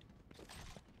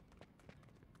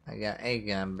 I got a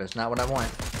gun, but it's not what I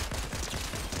want.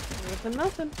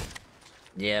 Nothing.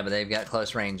 Yeah, but they've got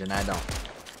close range and I don't.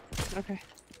 Okay.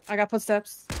 I got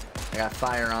footsteps. I got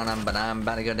fire on them, but I'm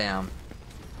about to go down.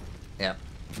 Yep.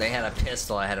 They had a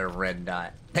pistol, I had a red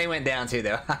dot. They went down too,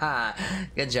 though. Haha.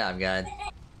 Good job, God.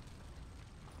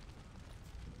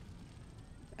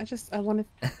 I wanted...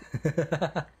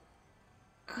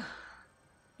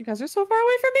 You guys are so far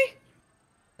away from me.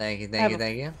 Thank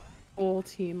you. Full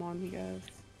team on you guys.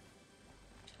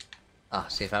 Oh,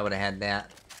 see if I would have had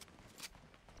that.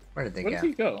 Where did they Where go? did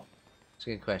he go? It's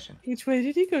a good question. Which way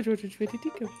did he go, George? Which way did he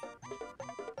go?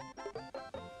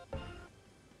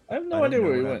 I have no idea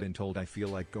where he I've went. been told I feel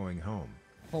like going home.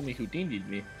 Homie Houdini'd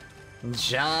me.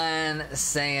 John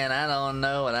saying, I don't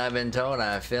know what I've been told.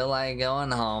 I feel like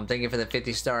going home. Thank you for the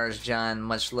 50 stars, John.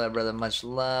 Much love, brother. Much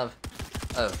love.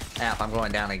 Oh, app, I'm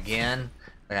going down again.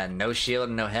 I got no shield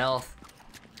and no health.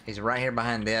 He's right here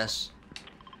behind this.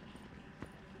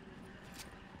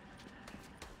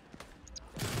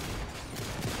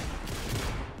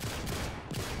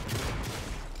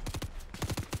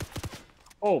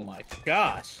 Oh my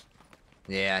gosh.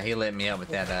 Yeah, he lit me up with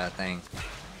that thing.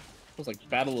 It was like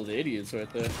Battle of the Idiots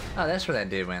right there. Oh, that's where that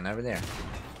dude went, over there.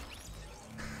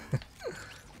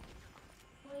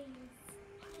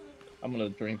 I'm gonna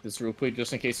drink this real quick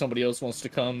just in case somebody else wants to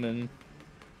come and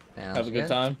have a good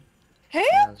time. Hey.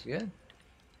 Sounds good.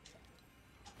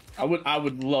 I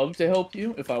would love to help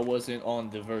you if I wasn't on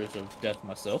the verge of death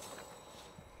myself.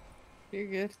 You're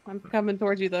good. I'm coming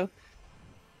towards you though.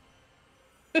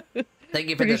 Thank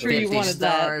you for Pretty the sure 50 you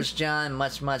stars, John.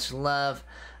 Much love.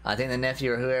 I think the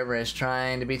nephew or whoever is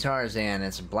trying to be Tarzan.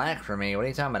 It's black for me. What are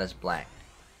you talking about? It's black.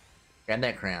 Grab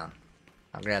that crown.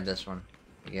 I'll grab this one.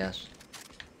 Yes.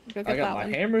 Go I got my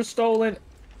one. hammer stolen,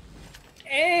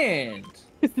 and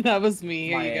that was me.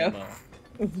 Here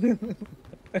you go.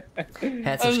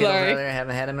 Had some Skittles earlier.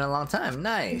 Haven't had them in a long time.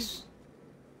 Nice.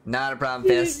 Not a problem,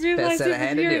 Fest. Fest said I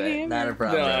had to do it. Not a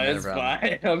problem. No, not it's a problem.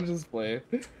 fine. I'm just playing.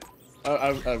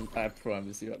 I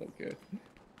promise you, I don't care.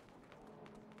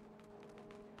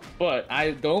 But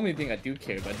the only thing I do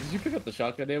care about. Did you pick up the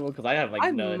shotgun ammo? Because I have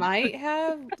like none. I might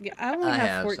have. Yeah, I only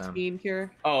have 14 some.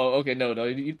 Here. Oh, okay. No,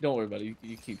 you don't worry about it.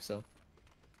 You keep some.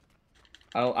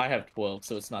 I have 12,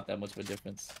 so it's not that much of a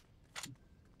difference.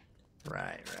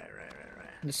 Right.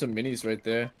 There's some minis right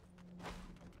there.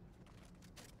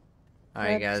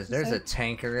 Alright guys, there's a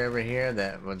tanker over here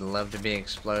that would love to be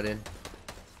exploded.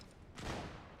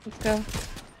 Let's go.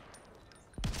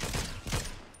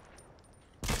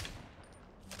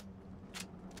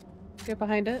 Get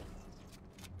behind it.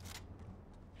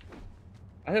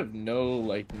 I have no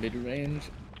like mid-range.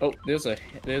 Oh, there's a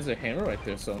hammer right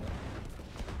there, so.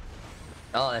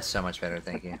 Oh, that's so much better,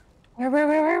 thank you.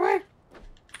 Where?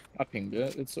 I pinged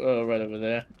it. It's right over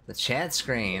there. The chat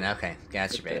screen. Okay,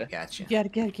 gotcha, babe. Gotcha. Get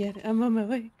it. I'm on my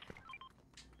way.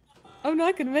 I'm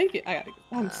not gonna make it.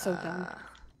 I'm so done.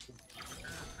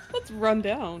 Let's run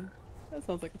down. That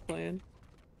sounds like a plan.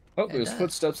 Oh, there's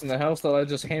footsteps in the house that I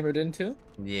just hammered into.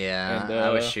 Yeah, and, I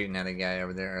was shooting at a guy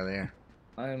over there earlier.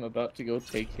 I am about to go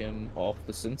take him off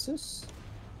the census.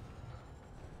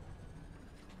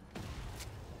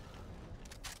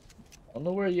 I don't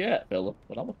know where you at, fella,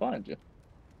 but I'm gonna find you.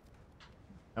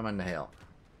 I'm in the hell.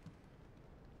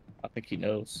 I think he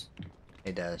knows.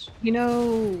 He does. He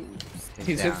knows.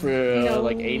 He's hit for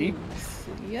like 80.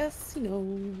 Yes, he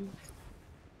knows.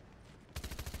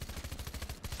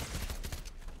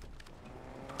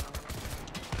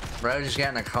 Bro just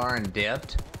got in a car and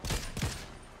dipped.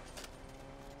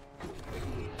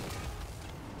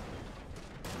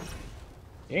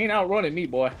 He ain't outrunning me,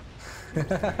 boy.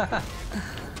 Well,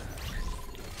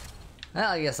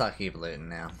 I guess I'll keep looting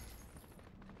now.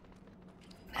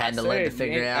 Had to look to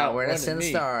figure out where to send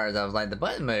stars. I was like, the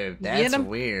button moved. That's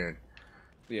weird.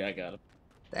 Yeah, I got him.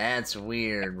 That's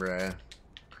weird, bro.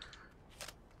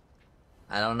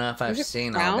 I don't know if I've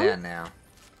seen all that now.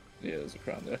 Yeah, there's a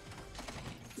crown there.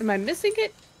 Am I missing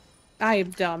it? I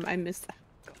am dumb. I missed that.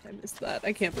 I missed that.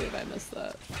 I can't believe I missed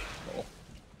that.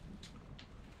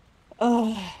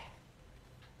 Oh.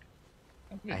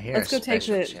 I hear Let's go take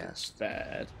it. Chest.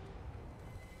 Bad.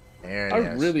 There it I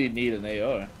is. really need an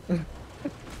AR.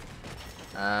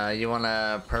 You want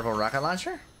a purple rocket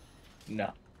launcher?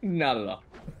 No, not at all.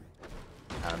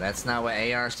 Oh, that's not what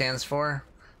AR stands for?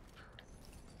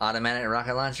 Automatic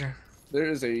rocket launcher? There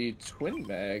is a twin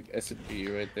mag S&B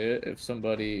right there if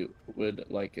somebody would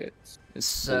like it.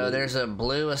 So there's a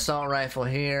blue assault rifle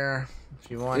here if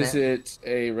you want it. Is it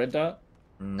a red dot?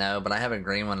 No, but I have a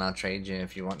green one. I'll trade you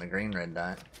if you want the green red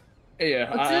dot. Yeah,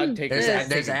 I'd take it.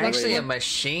 There's actually a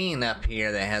machine up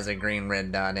here that has a green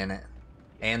red dot in it.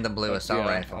 And the blue assault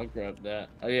rifle. I'll grab that.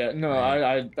 Yeah, no,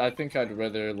 I think I'd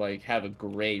rather like have a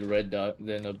gray red dot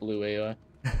than a blue AR.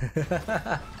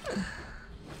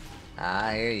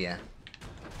 I hear ya.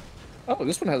 Oh,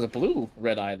 this one has a blue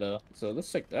red eye though, so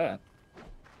let's take that.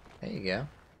 There you go.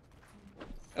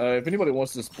 If anybody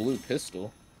wants this blue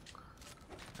pistol,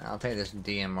 I'll take this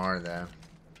DMR though.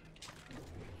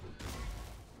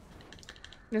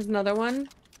 There's another one.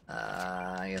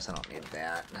 I guess I don't need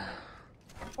that.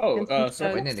 Oh,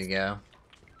 so we need to go.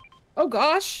 Oh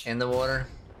gosh! In the water.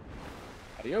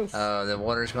 Adios. Oh, the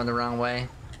water's going the wrong way.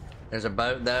 There's a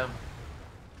boat though.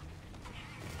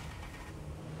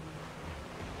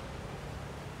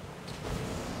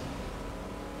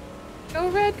 Go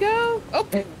red, go! Oh,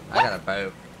 I got a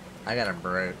boat. I got a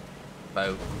boat.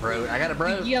 I got a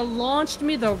boat. You launched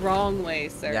me the wrong way,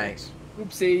 sir. Yikes.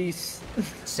 Oopsies.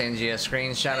 Send you a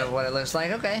screenshot of what it looks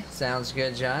like. Okay, sounds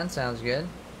good, John. Sounds good.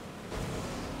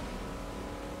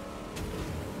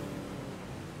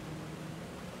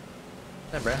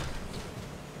 Hey, bro.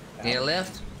 Need a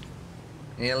lift?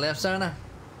 Need a lift, Sona?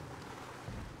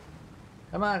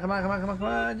 Come on, come on, come on, come on, come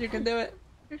on. You can do it.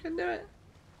 You can do it.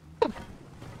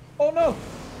 Oh no!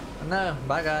 No,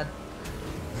 by God.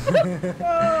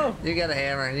 No! You got a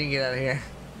hammer. You can get out of here.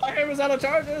 My hammer's out of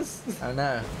charges! Oh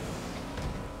no.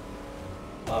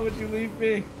 Why would you leave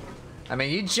me? I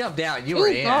mean, you jumped out. You were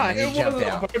in, God. and you It jumped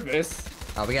wasn't out. on purpose.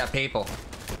 Oh, we got people.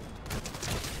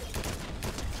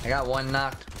 I got one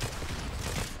knocked.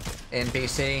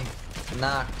 NPC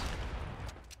knocked.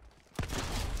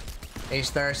 He's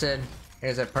thirsted.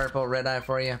 Here's a purple red eye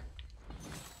for you.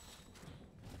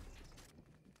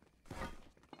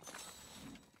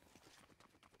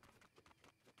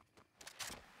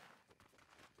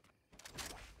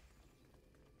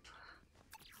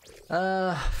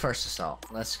 First assault.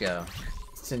 Let's go.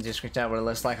 Since you screenshot what it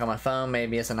looks like on my phone,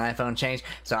 maybe it's an iPhone change.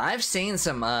 So I've seen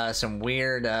some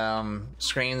weird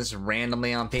screens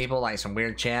randomly on people, like some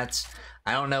weird chats.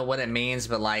 I don't know what it means,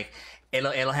 but like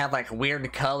it'll have like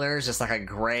weird colors. It's like a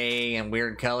gray and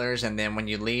weird colors, and then when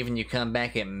you leave and you come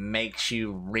back, it makes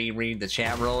you reread the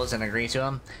chat rules and agree to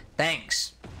them.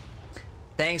 Thanks.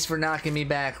 Thanks for knocking me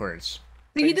backwards.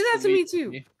 See, he did that to me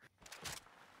too.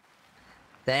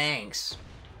 Thanks.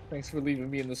 Thanks for leaving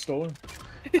me in the storm.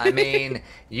 I mean,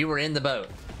 you were in the boat.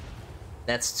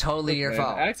 That's totally your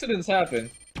fault. Accidents happen.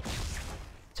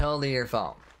 Totally your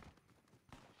fault.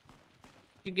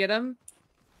 You get him?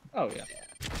 Oh yeah.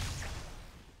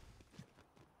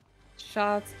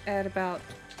 Shots at about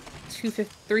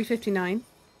 359.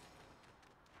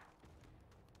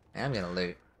 I'm gonna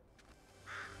loot.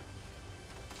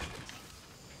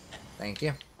 Thank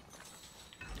you.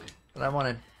 What I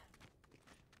wanted.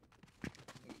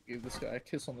 Give this guy a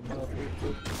kiss on the mouth real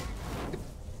quick.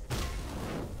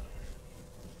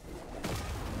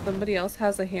 Somebody else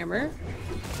has a hammer.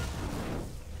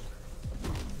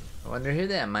 I wonder who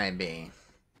that might be.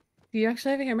 Do you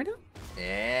actually have a hammer now?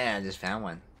 Yeah, I just found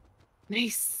one.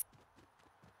 Nice.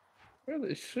 Where are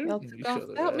they shooting each Help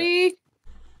other? me.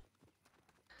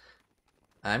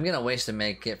 I'm gonna waste a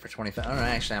med kit for 25. Oh no,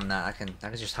 actually I'm not. I can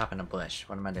just hop in a bush.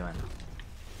 What am I doing?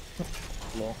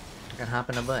 Lol. I can hop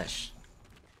in a bush.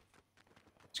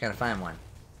 Just gotta find one.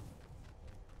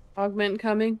 Augment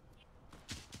coming.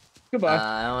 Goodbye.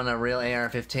 I own a real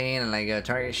AR-15 and I go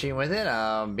target shoot with it.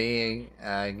 I'll be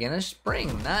again a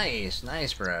spring. Nice,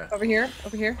 nice, bro. Over here.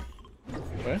 Over here.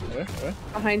 Where?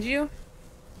 Behind you.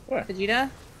 Where? Vegeta.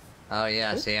 Oh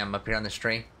yeah, see, I'm up here on this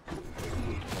tree.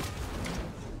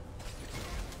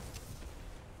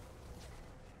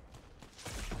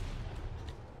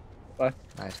 Bye.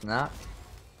 Nice knock.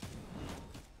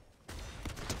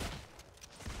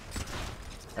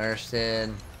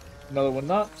 Thirsted. Another one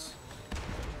knocks.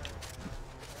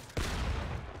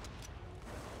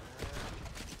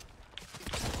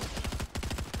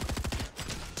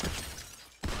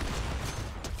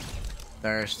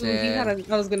 Thirsted. Ooh, he had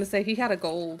a. I was gonna say he had a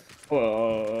gold.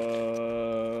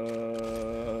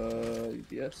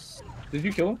 Yes. Did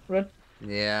you kill him, Red?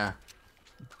 Yeah.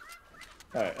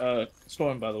 Alright,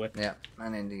 Storm, by the way. Yep, I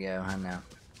need to go. I know.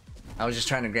 I was just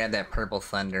trying to grab that purple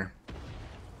thunder.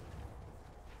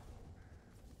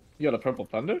 You got a purple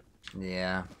thunder?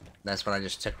 Yeah, that's what I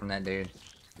just took from that dude.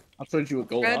 I'll trade you a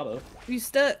gold Red, auto. you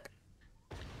stuck.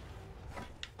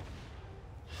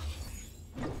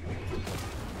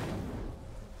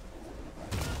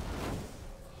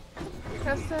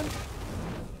 Preston,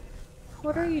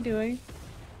 what are you doing?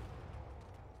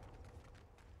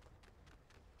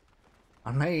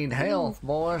 I need health,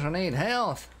 boys. I need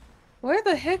health. Where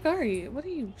the heck are you? What are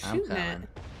you I'm shooting at? coming.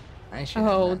 I ain't shooting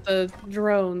Oh, at the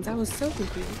drones. I was so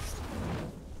confused.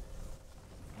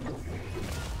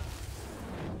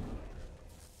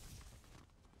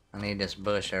 I need this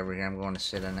bush over here. I'm going to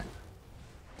sit in it.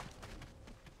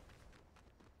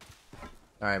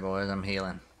 Alright, boys. I'm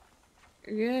healing.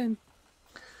 You're good.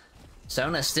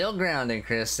 Sona's still grounded,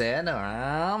 Chris said.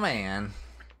 Oh, man.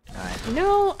 Alright.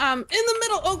 No, I'm in the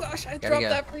middle. Oh gosh, I dropped go.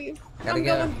 that for you. Gotta I'm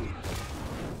go. going.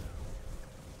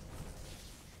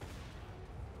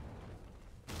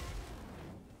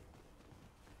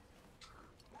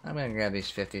 I'm gonna grab these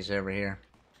 50s over here.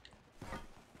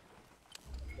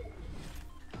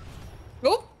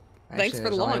 Oh, Actually, thanks for the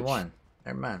there's launch. only one.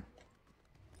 Never mind.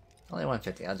 Only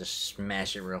 150. I'll just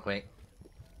smash it real quick.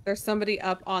 There's somebody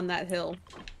up on that hill.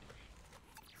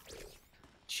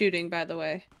 Shooting, by the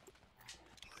way.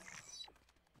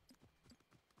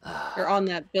 They're on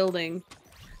that building.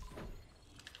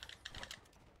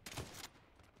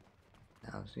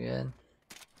 That was good.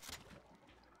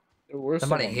 There were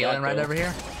Somebody someone healing back right there. over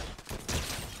here?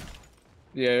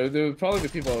 Yeah, they were probably the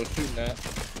people I was shooting at.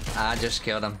 I just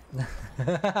killed him. He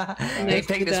Nicely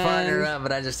picked his partner done. up,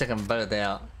 but I just took them both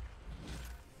out.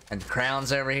 And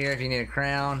crowns over here if you need a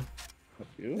crown.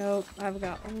 You? Nope, I've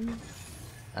got one.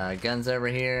 Guns over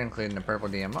here, including the purple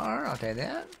DMR. I'll take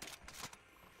that.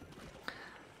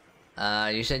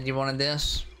 You said you wanted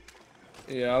this?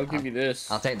 Yeah, I'll give you this.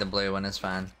 I'll take the blue one. It's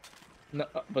fine. No,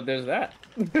 but there's that.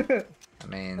 I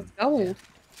mean, It's gold.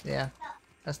 yeah,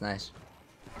 that's nice.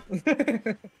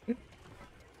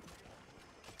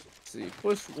 See,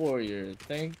 bush warrior.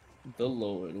 Thank the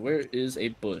Lord. Where is a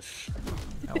bush?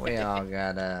 We all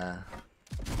got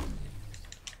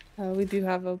We do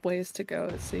have a ways to go,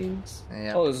 it seems.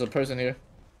 yeah. Oh, there's a person here.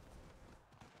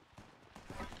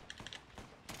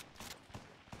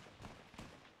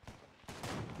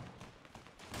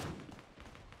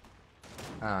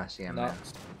 Oh, I see him now.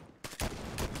 Knocked.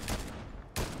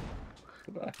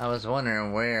 Goodbye. I was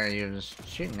wondering where you was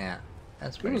shooting at.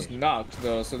 That's It pretty. was knocked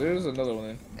though, so there's another one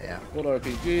in. Yeah. Gold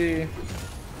RPG.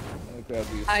 I'll grab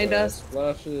these Behind us.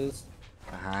 splashes.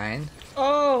 Behind.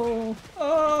 Oh!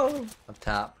 Oh! Up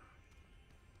top.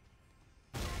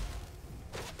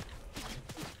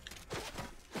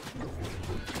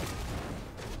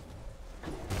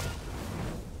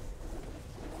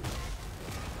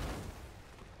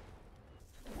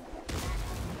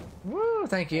 Woo!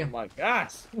 Thank you. Oh my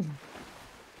gosh! Guys,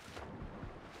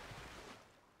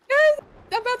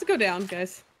 I'm about to go down,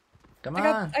 guys. Come I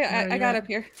on. got up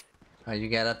here. Oh, you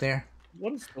got up there?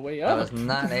 What is the way I up? was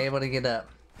not able to get up.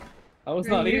 I was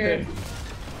Right not here. either.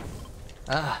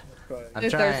 Ah, I'm They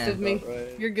trying. thirsted me.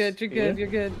 Right. You're good, you're good, Yeah? you're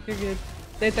good, you're good.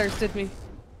 They thirsted me.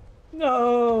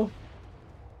 No!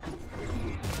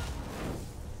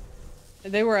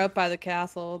 They were up by the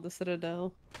castle, the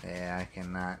citadel. Yeah, I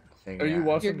cannot figure Are you out.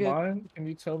 watching good. mine? Can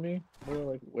you tell me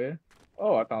where?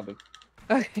 Oh, I found it.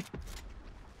 Okay.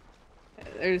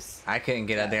 There's I couldn't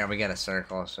get up there. We got a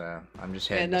circle, so I'm just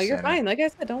heading. no, to you're center. fine. Like I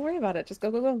said, don't worry about it. Just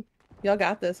go, go, go. Y'all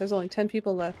got this. There's only 10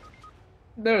 people left.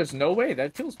 There's no way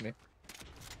that kills me.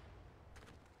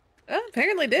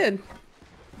 Apparently did.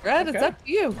 Red, it's Okay. up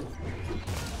to you.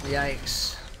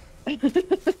 Yikes!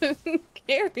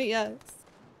 Carry us.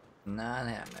 Not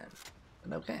happening.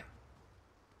 But okay.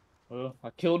 Well, I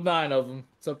killed 9 of them.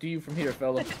 It's up to you from here,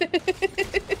 fella.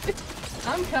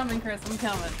 I'm coming, Chris. I'm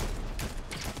coming.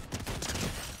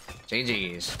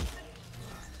 GG's.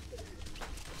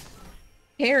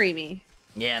 Carry me.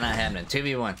 Yeah, not happening.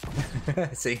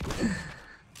 2v1. See?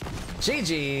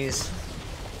 GG's.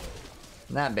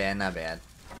 Not bad, not bad.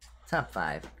 Top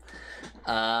 5.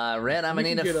 Red, I'm gonna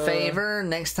You need can a get, favor.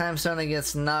 Next time Sona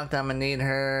gets knocked, I'm gonna need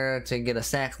her to get a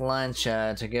sack lunch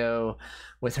to go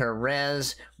with her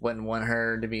res. Wouldn't want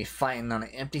her to be fighting on an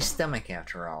empty stomach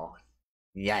after all.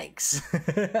 Yikes.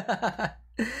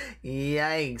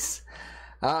 Yikes.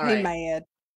 All Hey, right. mad.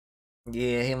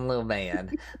 Yeah, him a little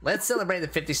mad. Let's celebrate the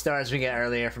 50 stars we got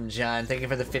earlier from John. Thank you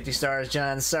for the 50 stars,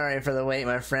 John. Sorry for the wait,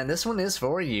 my friend. This one is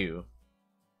for you.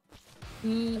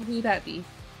 Who that be?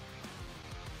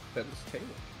 That is Taylor.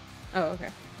 Oh, okay.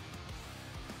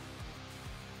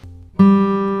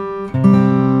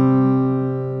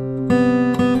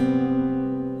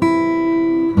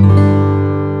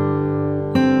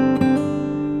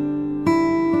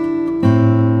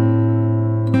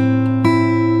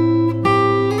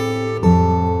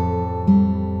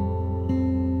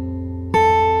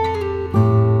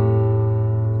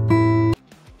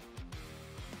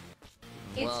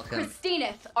 It's Welcome.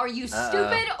 Christina. Are you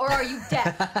stupid or are you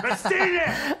deaf?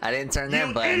 Christina! I didn't turn that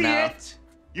You button idiot! off.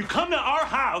 You come to our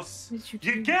house, Did you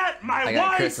you do? get my I got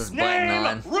wife's Chris's button name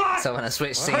on. right! So when I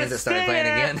switched scenes, it started playing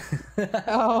again.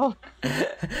 Oh.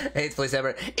 Hey, it's police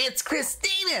ever. It's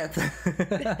Christina!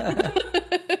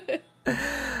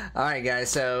 Alright, guys,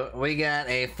 so we got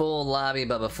a full lobby,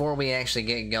 but before we actually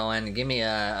get going, give me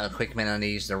a quick minute to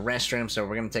use the restroom. So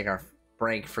we're going to take our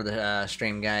break for the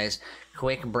stream, guys.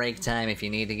 Quick break time. If you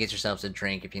need to get yourselves a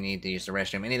drink, if you need to use the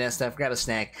restroom, any of that stuff, grab a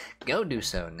snack, go do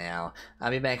so now. I'll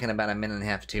be back in about a minute and a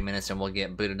half to 2 minutes, and we'll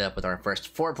get booted up with our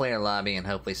first 4-player lobby and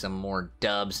hopefully some more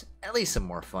dubs, at least some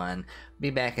more fun. Be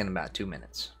back in about 2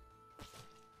 minutes.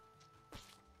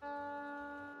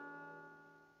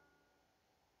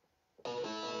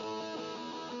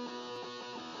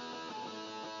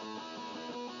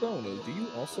 Sona, do you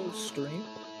also stream?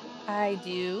 I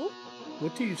do.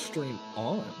 What do you stream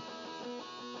on?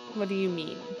 What do you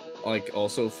mean? Like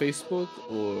also Facebook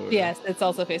or? Yes, it's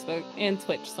also Facebook and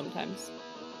Twitch sometimes.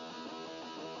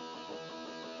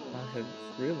 I have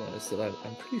realized that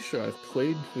I'm pretty sure I've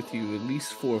played with you at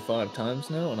least 4 or 5 times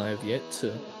now, and I have yet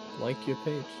to like your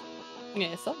page. Yeah,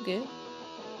 it's all good.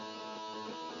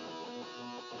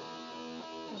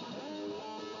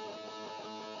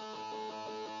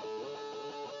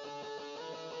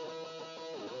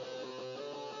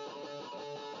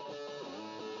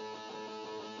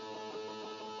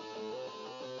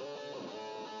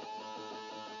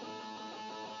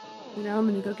 You know, I'm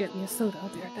gonna go get me a soda. I'll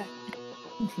be right back.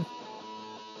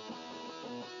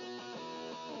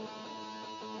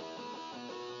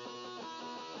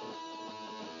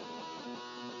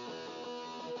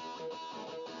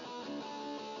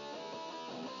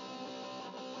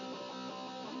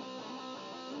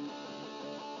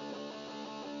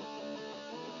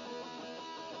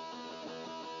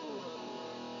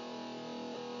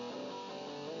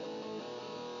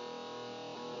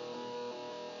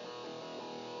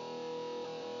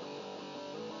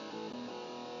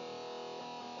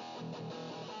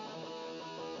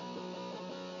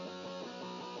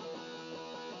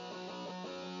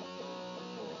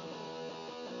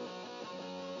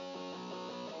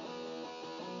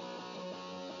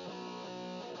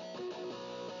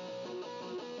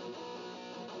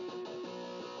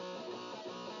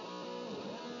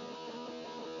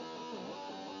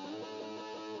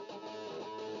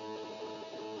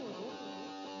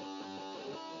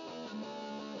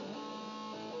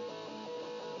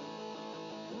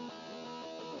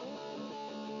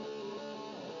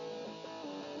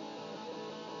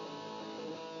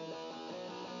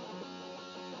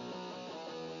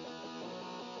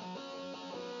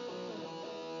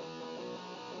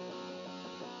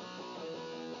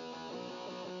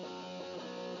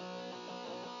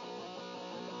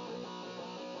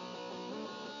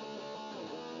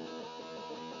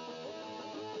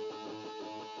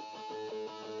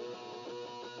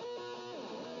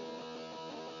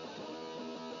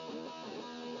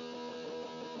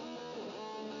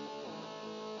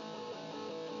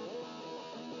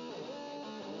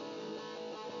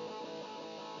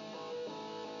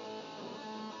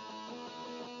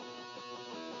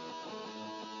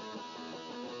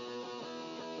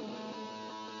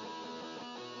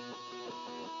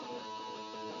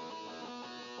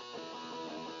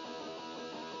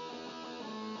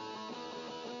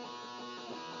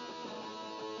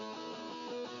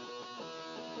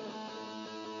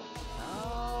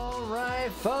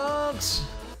 Alright, folks.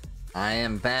 I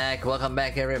am back. Welcome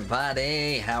back,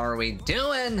 everybody. How are we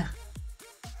doing?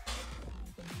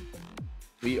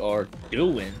 We are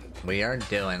doing. We are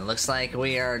doing. Looks like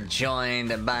we are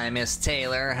joined by Miss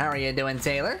Taylor. How are you doing,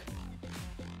 Taylor?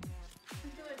 I'm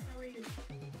good. How are you?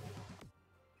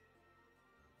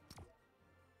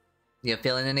 You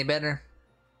feeling any better?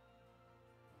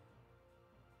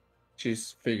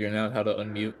 She's figuring out how to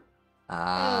unmute.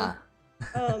 Ah.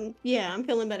 Yeah, I'm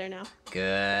feeling better now.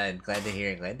 Good. Glad to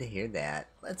hear. Glad to hear that.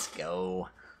 Let's go.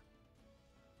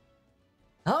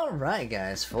 Alright,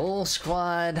 guys. Full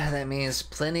squad. That means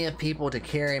plenty of people to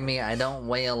carry me. I don't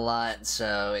weigh a lot,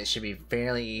 so it should be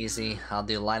fairly easy. I'll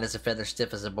do light as a feather,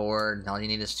 stiff as a board. All you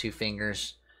need is 2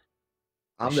 fingers.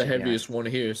 I'm the heaviest one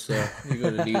here, so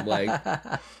you're gonna need like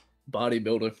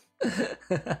bodybuilder.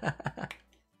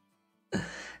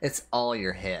 It's all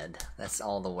your head. That's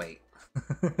all the weight.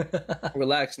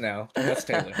 Relax now. That's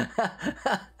Taylor.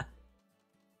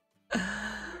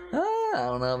 I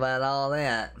don't know about all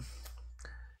that.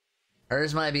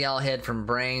 Hers might be all head from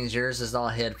brains. Yours is all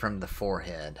head from the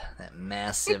forehead. That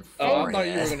massive forehead. Oh, I thought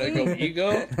you were gonna go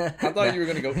ego. I thought you were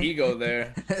gonna go ego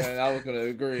there, and I was gonna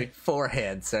agree.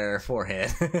 Forehead, sir.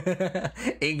 Forehead.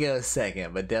 Ego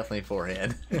second, but definitely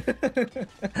forehead.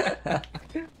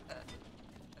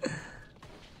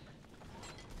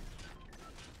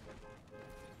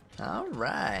 All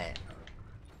right.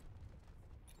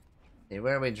 See,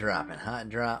 where are we dropping? Hot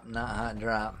drop, not hot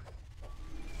drop.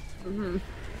 I'm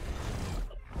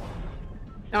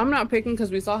not picking because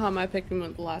we saw how my picking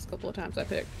went the last couple of times I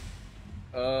picked.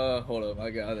 Hold up, I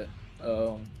got it.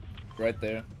 Right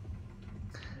there.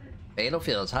 Fatal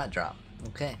Fields, hot drop.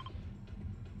 Okay.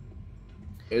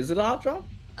 Is it a hot drop?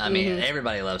 I mean,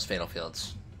 everybody loves Fatal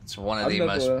Fields. It's one of the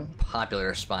most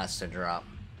popular spots to drop.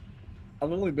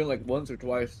 I've only been like once or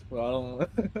twice, so I don't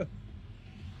know.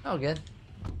 Oh, good.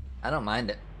 I don't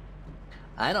mind it.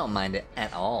 I don't mind it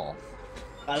at all.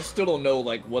 I still don't know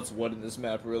like what's what in this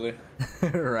map, really.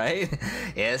 Right?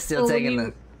 Yeah, it's still taking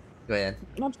the... Go ahead.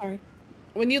 I'm sorry.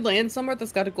 When you land somewhere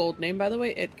that's got a gold name, by the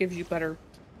way, it gives you better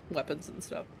weapons and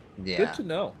stuff. Yeah. Good to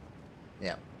know.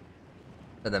 Yeah.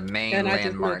 For the main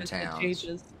landmark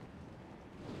towns.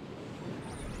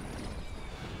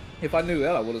 If I knew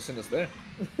that, I would have sent us there.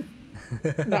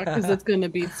 Not because it's gonna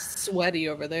be sweaty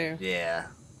over there. Yeah.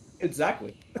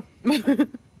 Exactly. Alright,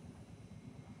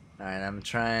 I'm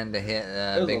trying to hit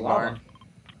Big Barn.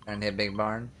 Trying to hit Big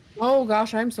Barn. Oh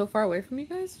gosh, I'm so far away from you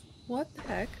guys. What the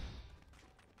heck?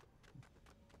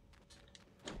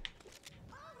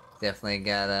 Definitely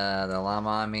got the llama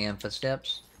on me and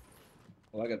footsteps.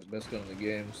 Well, I got the best gun in the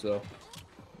game, so...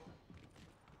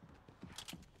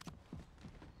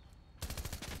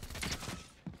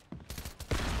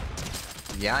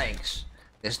 Yikes.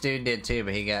 This dude did too,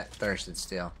 but he got thirsted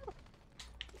still.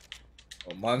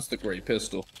 Oh, mine's the great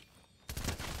pistol.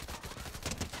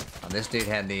 Oh, this dude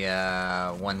had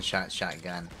the one-shot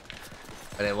shotgun.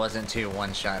 But it wasn't too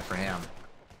one-shot for him.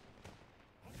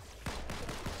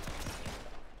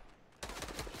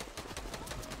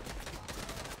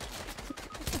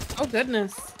 Oh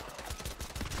goodness.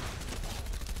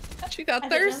 She got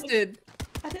thirsted.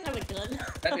 I didn't have a gun.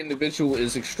 That individual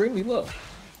is extremely low.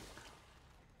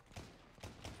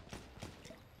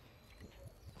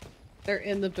 They're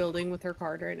in the building with her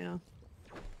card right now.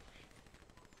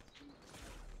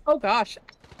 Oh gosh.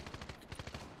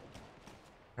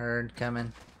 Herd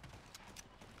coming.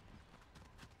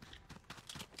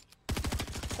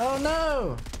 Oh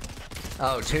no!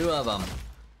 Oh, two of them.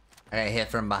 I got hit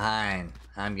from behind.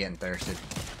 I'm getting thirsted.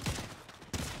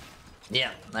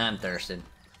 Yeah, I'm thirsted.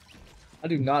 I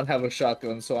do not have a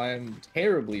shotgun, so I am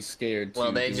terribly scared.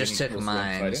 Well, they just took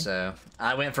mine, so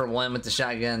I went for one with the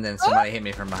shotgun, then somebody hit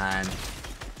me from behind.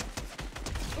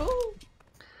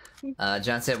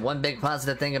 John said, one big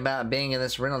positive thing about being in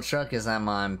this rental truck is I'm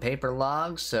on paper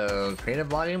logs, so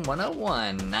creative logging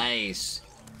 101. Nice.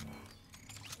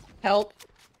 Help.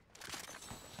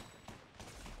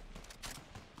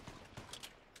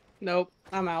 Nope,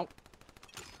 I'm out.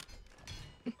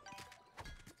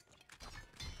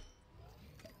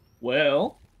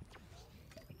 Well,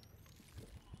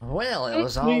 it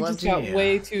was all we up just to got you.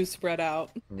 way too spread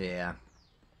out. Yeah.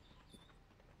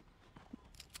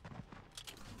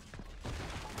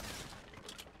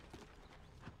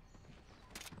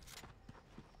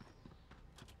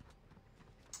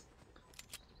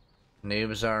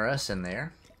 Noobs are us in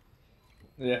there.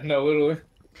 yeah, no, literally.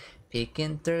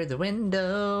 Peeking through the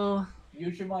window.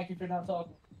 Use your mic if you're not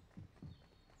talking.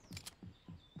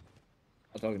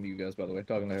 I'm talking to you guys, by the way.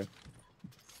 Talking to her.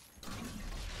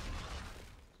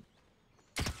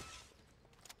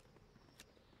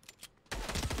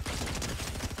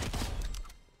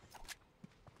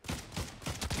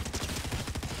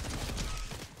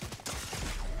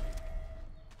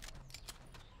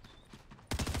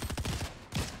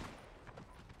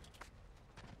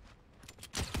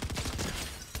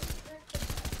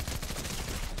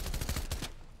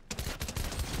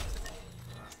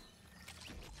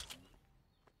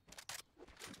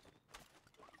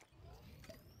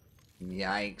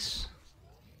 Yikes.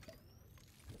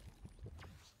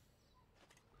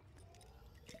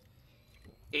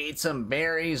 Eat some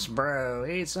berries, bro.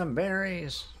 Eat some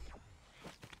berries.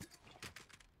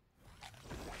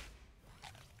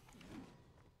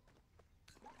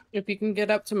 If you can get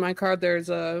up to my card, there's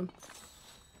a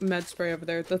med spray over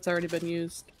there that's already been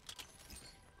used.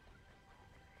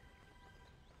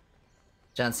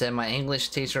 John said, my English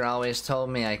teacher always told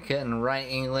me I couldn't write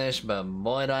English, but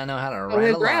boy, do I know how to Oh, write he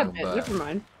a grabbed it. logbook. Never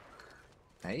mind.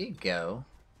 There you go.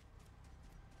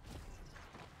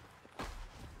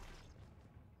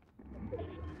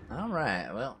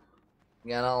 Alright, well,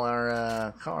 we got all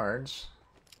our cards.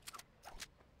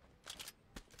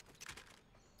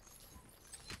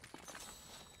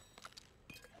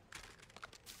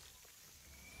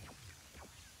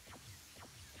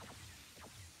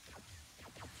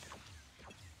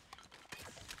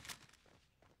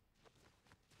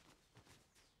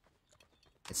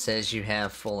 It says you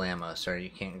have full ammo, sir. You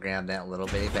can't grab that little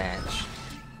bitty batch.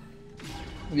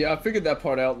 Yeah, I figured that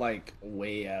part out, like,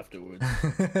 way afterwards.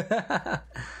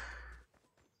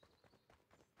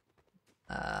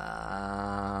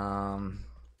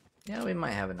 Yeah, we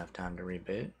might have enough time to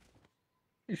reboot.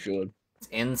 You should. It's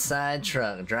inside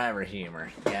truck, driver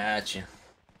humor. Gotcha.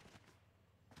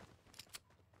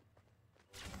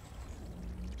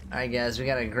 Alright guys, we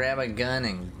gotta grab a gun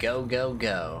and go, go,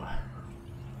 go.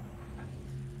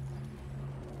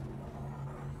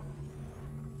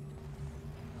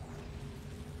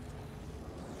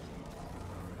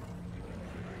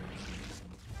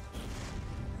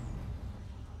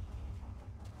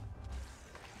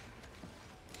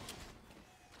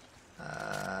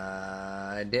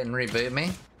 It didn't reboot me.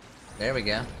 There we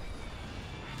go.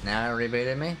 Now it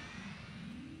rebooted me.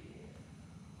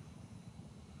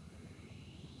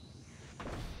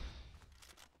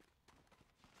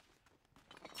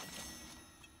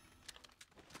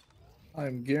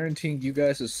 I'm guaranteeing you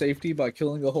guys' safety by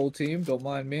killing the whole team. Don't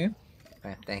mind me.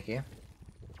 Okay, thank you.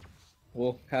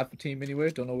 Well, half the team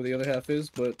anyway. Don't know where the other half is,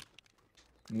 but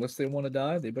unless they want to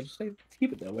die, they better stay.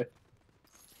 Keep it that way.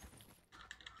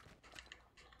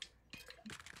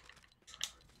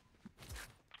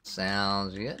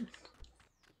 Sounds good.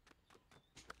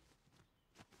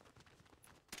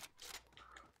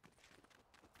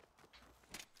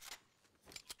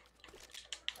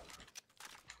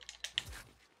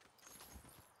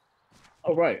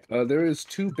 All right. There is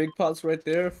 2 big pots right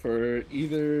there for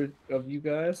either of you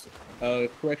guys.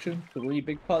 Correction, 3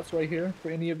 big pots right here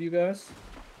for any of you guys.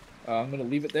 I'm gonna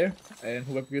leave it there, and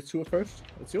whoever gets to it first,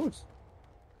 it's yours.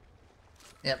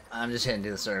 Yep, I'm just heading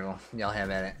to the circle. Y'all have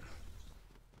at it.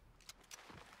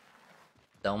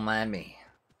 Don't mind me.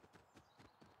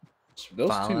 Just Those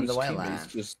following 2's the white teammates line.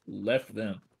 just left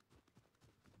them.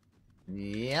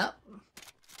 Yep.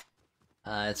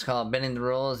 It's called bending the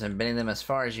rules and bending them as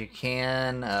far as you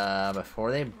can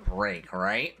before they break,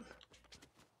 right?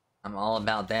 I'm all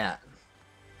about that.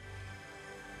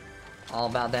 All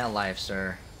about that life,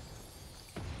 sir.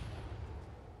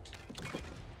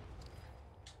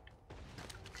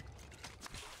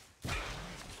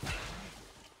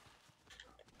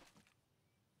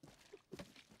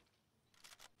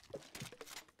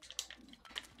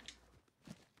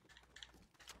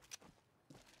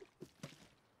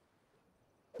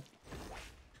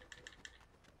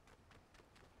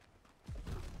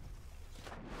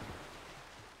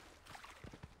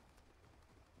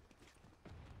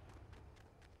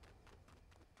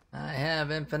 I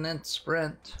have infinite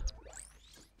sprint.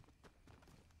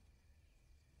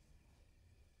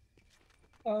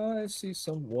 I see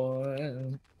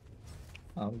someone.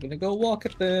 I'm gonna go walk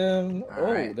at them. All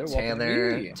right, They're walking at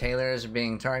me. Taylor is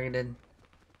being targeted.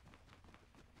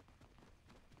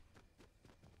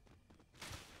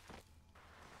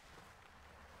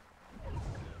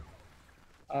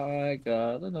 I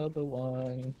got another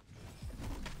one.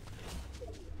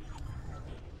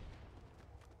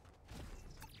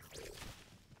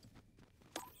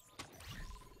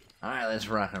 Alright, let's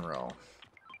rock and roll.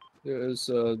 There's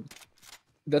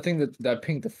that thing that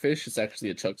pinged the fish is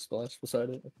actually a chug splash beside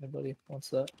it, if anybody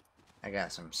wants that. I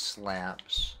got some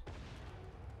slaps.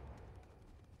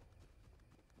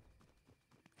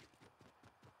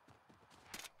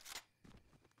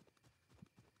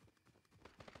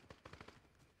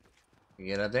 You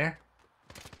get up there?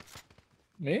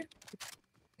 Me?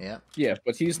 Yep. Yeah,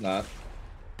 but he's not.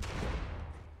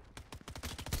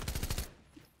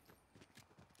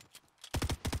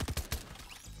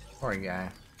 Poor guy.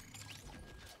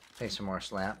 Take some more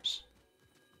slaps.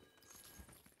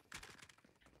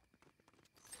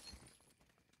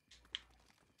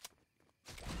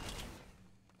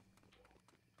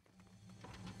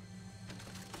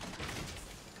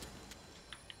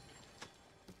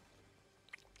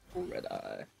 Red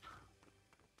eye.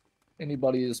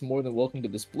 Anybody is more than welcome to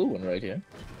this blue one right here.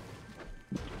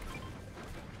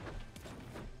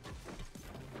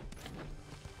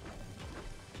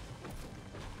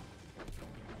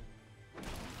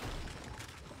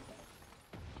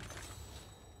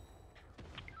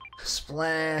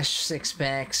 Splash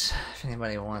 6-packs. If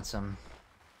anybody wants them.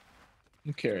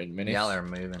 I'm carrying minis. Y'all are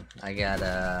moving. I got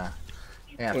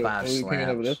 5 Are we picking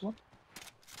over this slaps. one?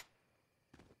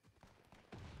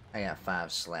 I got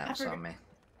 5 slaps on me.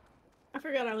 I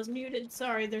forgot I was muted.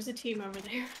 Sorry, there's a team over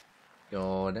there.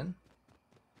 Golden.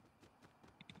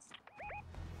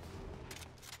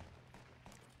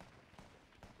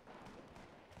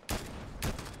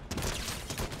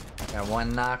 Got 1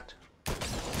 knocked.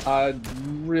 I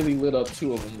really lit up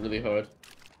 2 of them really hard.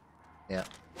 Yep.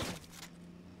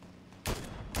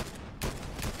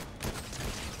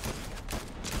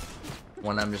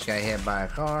 One of them just got hit by a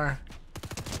car.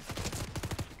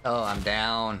 Oh, I'm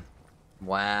down.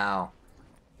 Wow.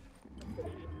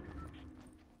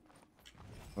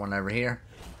 One over here.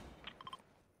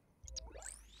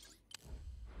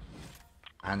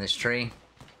 Behind this tree.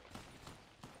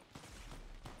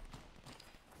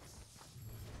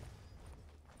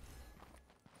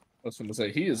 I was gonna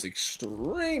say, he is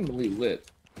extremely lit.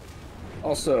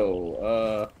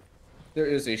 Also, there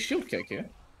is a shield kick here.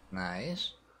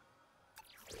 Nice.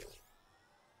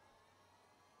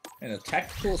 And a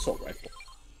tactical assault rifle.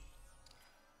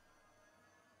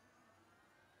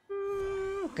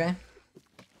 Okay.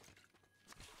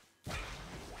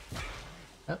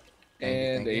 Oh,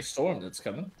 And a storm that's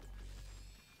coming.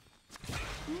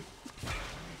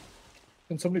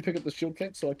 Can somebody pick up the shield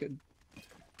kick so I can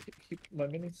keep my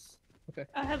minis? Okay.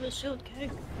 I have a shield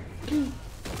keg.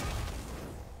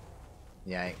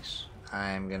 Yikes.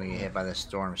 I'm gonna get hit by this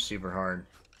storm super hard.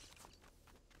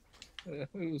 Yeah,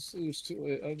 it was too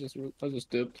late. I just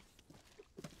dipped.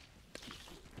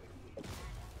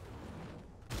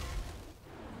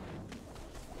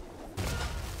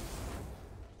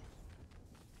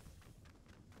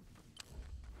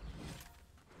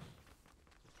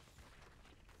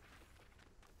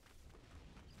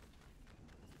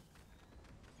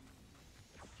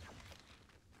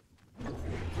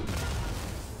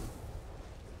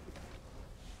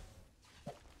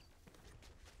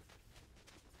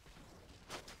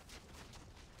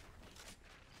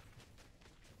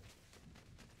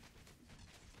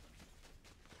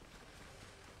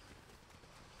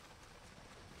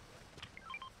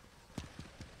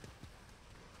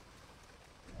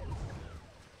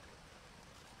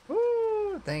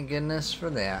 thank goodness for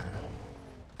that.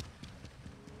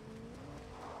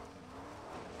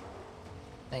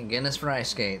 Thank goodness for ice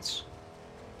skates.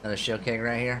 Another shield keg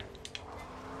right here.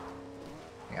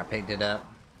 I picked it up.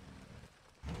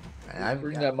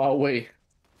 Bring that my way.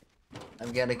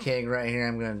 I've got a keg right here.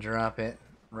 I'm gonna drop it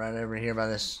right over here by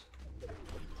this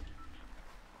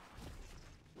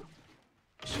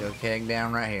shield keg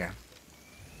down right here.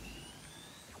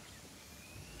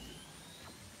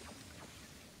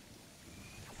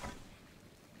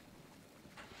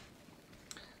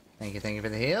 Thank you for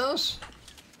the heals.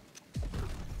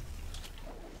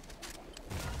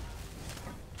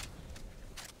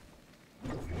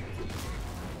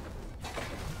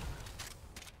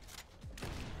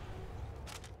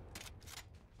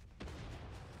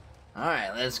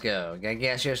 Alright, let's go. Got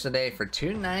gas yesterday for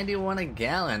 $2.91 a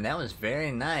gallon. That was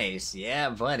very nice. Yeah,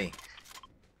 buddy.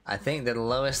 I think the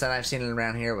lowest that I've seen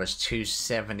around here was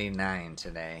 $2.79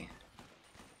 today.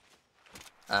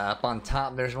 Up on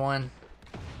top, there's one.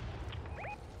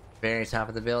 Very top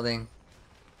of the building.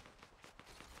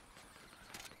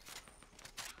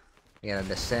 We got a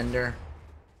descender.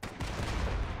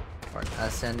 Or an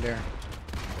ascender.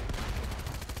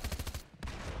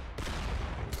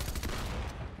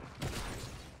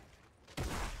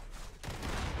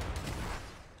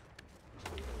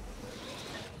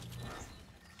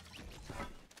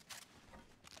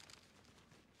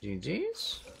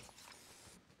 GG's.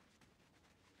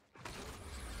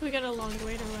 We got a long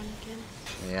way to run again.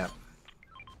 Yep.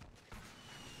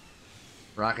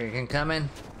 Rocket can come in.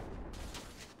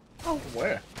 Oh,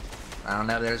 where? I don't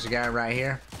know. There's a guy right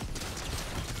here.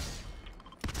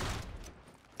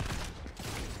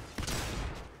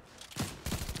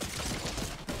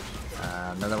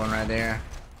 Another one right there.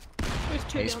 There's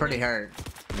two. He's pretty hurt.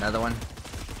 Another one.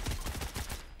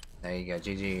 There you go.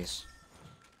 GG's.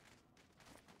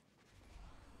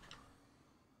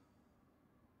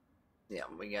 Yeah,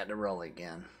 we got to roll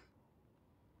again.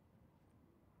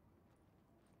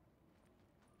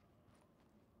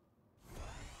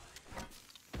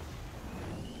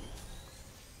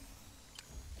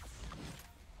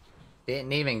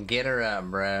 Didn't even get her up,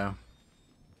 bro.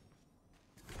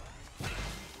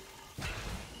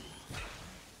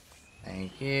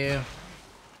 Thank you.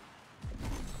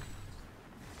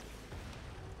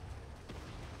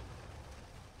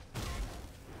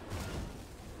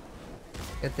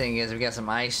 Good thing is we got some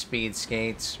ice speed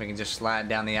skates. We can just slide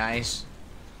down the ice.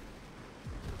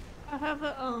 I have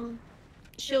a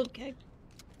shield keg.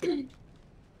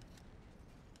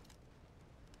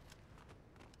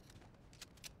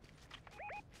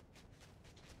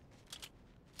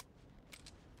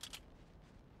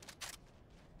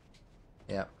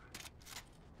 Yep.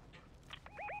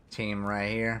 Team right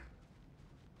here.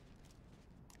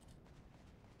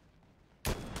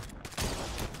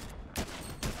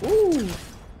 Ooh!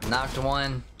 Knocked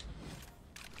one.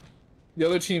 The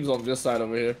other team's on this side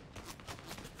over here.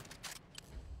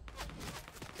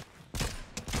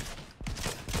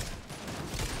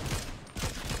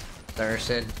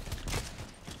 Thirsted.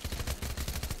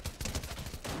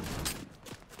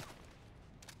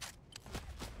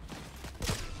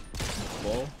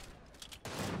 Whoa.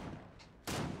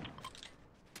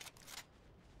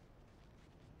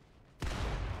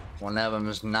 One of them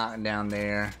is knocked down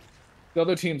there. The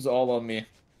other team's all on me.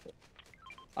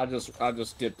 I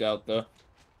just dipped out though.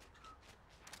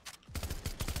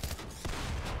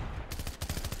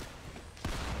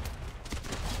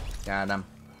 Got him.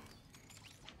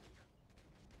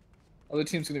 Other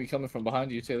team's gonna be coming from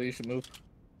behind you, Taylor. You should move.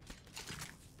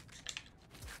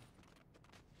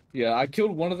 Yeah, I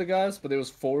killed one of the guys, but there was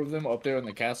 4 of them up there in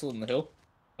the castle in the hill.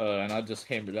 And I just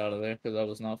hammered out of there because I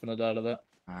was not gonna die to that.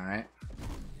 Alright.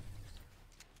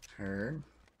 Heard.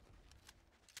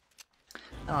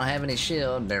 I don't have any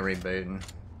shield. They're rebooting.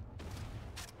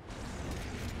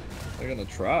 They're gonna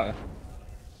try.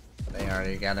 They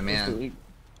already got him in.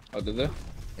 Oh, did they?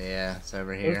 Yeah, it's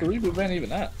over here. Where's the reboot van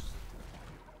even at?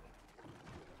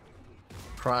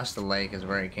 Across the lake is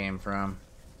where he came from.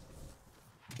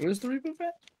 Where's the reboot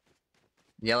van?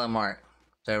 Yellow mark.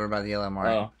 It's over by the yellow mark.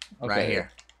 Oh, okay. Right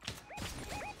here.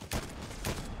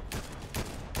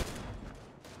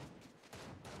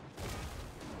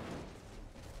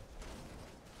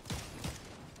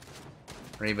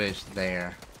 Reboot's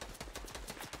there.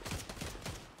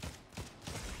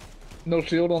 No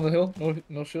shield on the hill?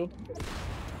 No shield?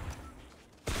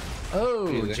 Oh,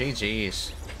 Easy.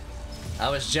 GG's. I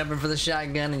was jumping for the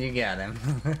shotgun and you got him.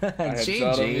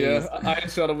 Shot him, yeah. I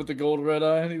had shot him with the gold red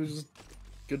eye and he was just...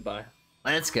 Goodbye.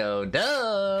 Let's go,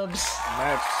 Dubs!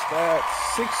 Match stat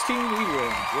 16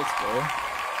 E-rings. Let's go.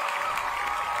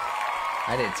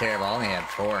 I did terrible. I only had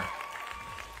 4.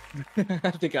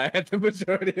 I think I had the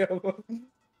majority of them.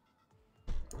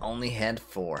 Only had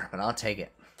 4, but I'll take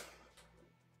it.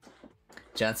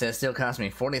 John says, still cost me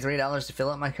 $43 to fill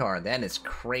up my car. That is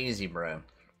crazy, bro.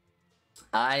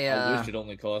 I wish it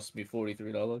only cost me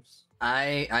 $43.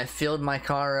 I filled my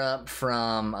car up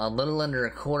from a little under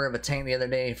a quarter of a tank the other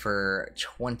day for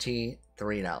 $23.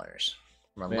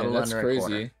 From a little that's under crazy. a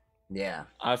quarter. Yeah.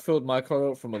 I filled my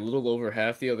car up from a little over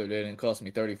half the other day and it cost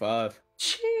me $35.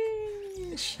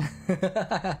 Sheesh.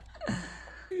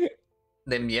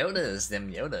 Them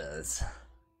Yodas.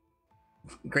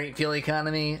 Great fuel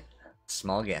economy,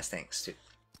 small gas tanks too.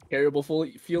 Terrible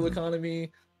fuel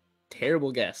economy,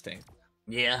 terrible gas tank.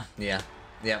 Yeah.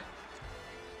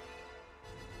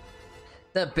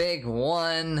 The big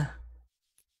one.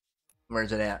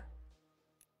 Where's it at?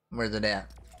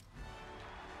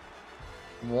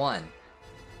 1,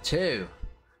 2.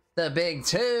 The big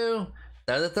 2.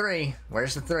 Throw the 3.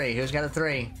 Where's the 3? Who's got a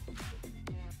 3?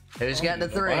 Who's got the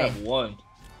 3? I have 1.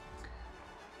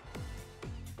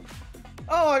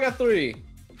 Oh, I got 3.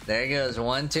 There goes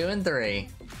 1, 2, and 3.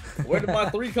 Where did my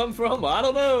 3 come from? I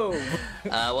don't know.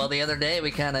 Well, the other day we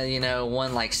kind of,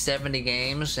 won like 70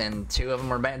 games, and 2 of them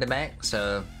were back to back.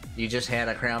 So you just had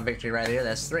a crown victory right here.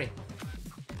 That's 3.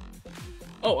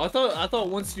 Oh, I thought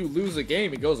once you lose a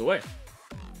game, it goes away.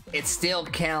 It still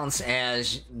counts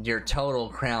as your total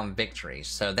crown victories.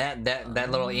 So that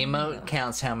little emote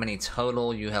counts how many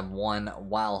total you have won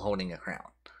while holding a crown.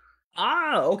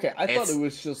 Ah, okay. I thought it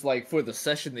was just like for the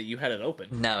session that you had it open.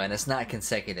 No, and it's not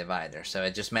consecutive either. So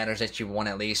it just matters that you won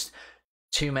at least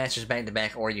 2 matches back to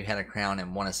back, or you had a crown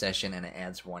and won a session, and it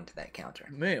adds 1 to that counter.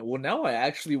 Man, well now I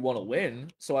actually want to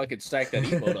win, so I could stack that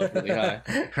emote up really high.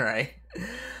 Right.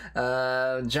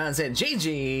 John said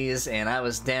GG's, and I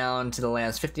was down to the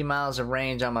last 50 miles of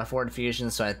range on my Ford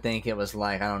Fusion, so I think it was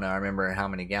like, I don't know, I remember how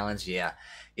many gallons. Yeah,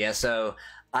 so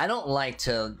I don't like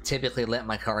to typically let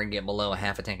my car get below a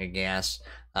half a tank of gas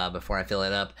before I fill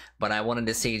it up, but I wanted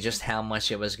to see just how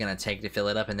much it was going to take to fill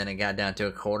it up, and then it got down to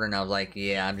a quarter, and I was like,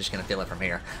 yeah, I'm just going to fill it from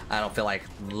here. I don't feel like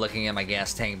looking at my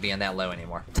gas tank being that low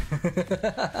anymore.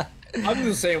 I'm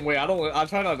the same way. I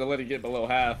try not to let it get below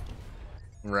half.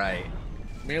 Right.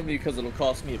 Mainly because it'll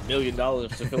cost me $1 million to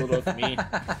fill it up for me.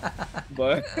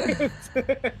 But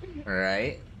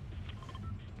right.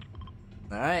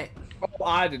 All right. Oh,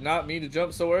 I did not mean to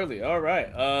jump so early. All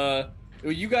right.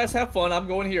 You guys have fun. I'm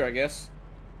going here, I guess.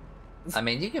 I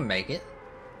mean, you can make it.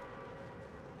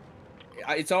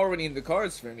 It's already in the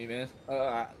cards for me, man.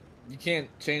 You can't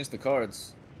change the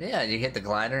cards. Yeah, you hit the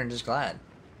glider and just glide.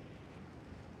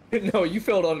 No, you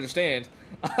fail to understand.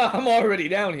 I'm already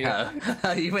down here.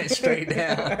 You went straight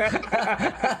down.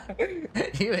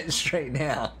 You went straight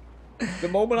down. The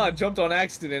moment I jumped on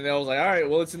accident, I was like, alright,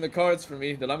 well, it's in the cards for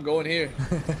me that I'm going here.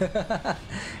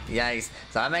 Yikes.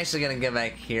 So I'm actually going to go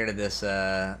back here to this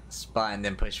spot and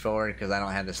then push forward because I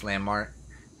don't have this landmark.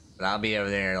 But I'll be over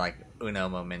there like uno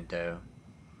momento.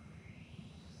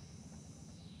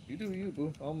 You do you,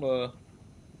 boo. I'm going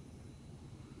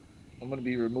to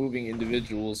be removing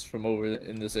individuals from over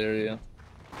in this area.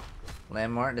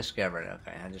 Landmark discovered.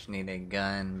 Okay, I just need a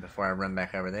gun before I run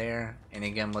back over there.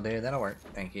 Any gun will do. That'll work.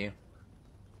 Thank you.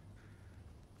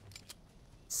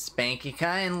 Spank you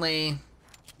kindly.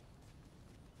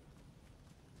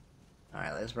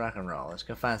 Alright, let's rock and roll. Let's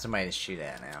go find somebody to shoot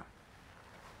at now.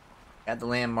 Got the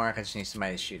landmark. I just need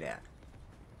somebody to shoot at.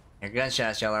 Your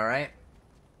gunshots, y'all alright?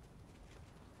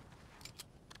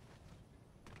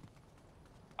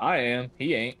 I am.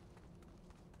 He ain't.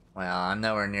 Well, I'm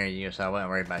nowhere near you, so I wasn't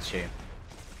worried about you.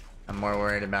 I'm more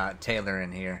worried about Taylor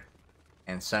in here.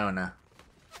 And Sona.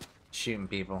 Shooting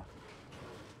people.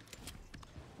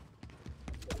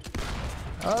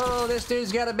 Oh, this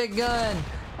dude's got a big gun!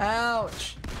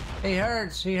 Ouch! He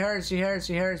hurts, he hurts.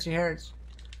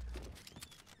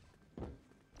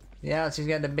 Yeah, he's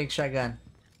got the big shotgun.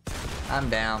 I'm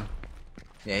down.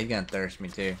 Yeah, he's gonna thirst me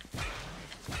too.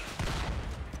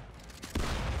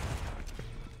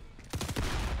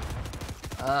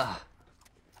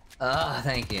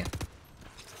 Thank you.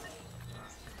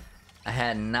 I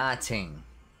had nothing.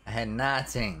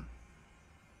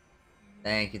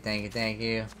 Thank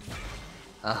you.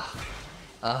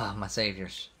 My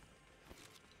saviors.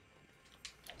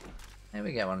 Hey,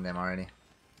 we got one of them already.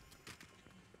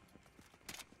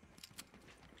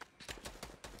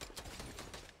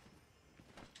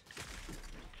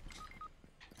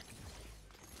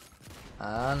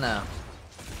 Oh no.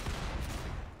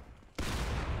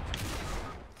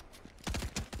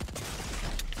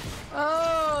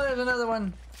 Oh, there's another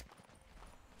one.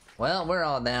 Well, we're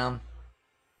all down.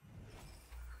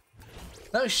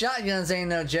 Those shotguns ain't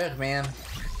no joke, man.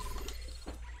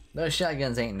 Those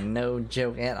shotguns ain't no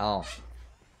joke at all.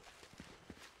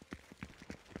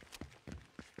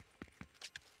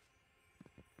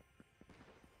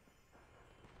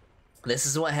 This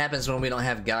is what happens when we don't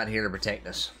have God here to protect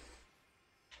us.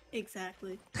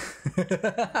 Exactly.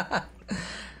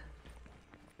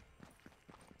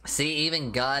 See,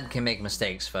 even God can make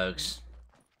mistakes, folks.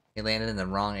 He landed in the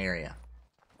wrong area.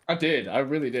 I did. I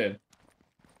really did.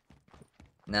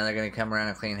 Now they're gonna come around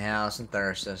and clean house and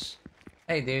thirst us.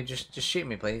 Hey, dude, just shoot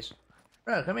me, please.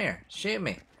 Bro, come here. Shoot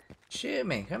me. Shoot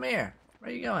me. Come here.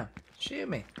 Where are you going? Shoot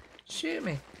me. Shoot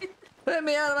me. Put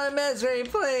me out of my misery,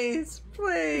 please.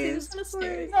 Please.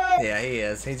 Please. Yeah, he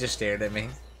is. He just stared at me.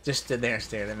 Just stood there and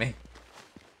stared at me.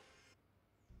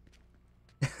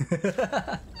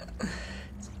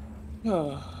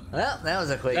 Well, that was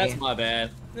a quickie. That's my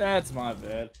bad. That's my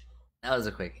bad. That was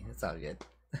a quickie. It's all good.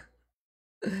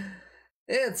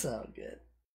 It's all good.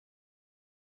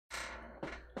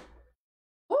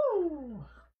 Woo!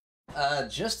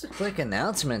 Just a quick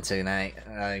announcement tonight,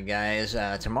 guys.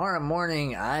 Tomorrow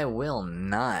morning, I will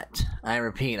not. I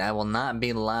repeat, I will not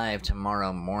be live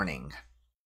tomorrow morning.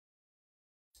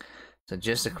 So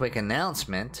just a quick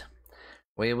announcement.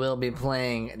 We will be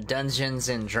playing Dungeons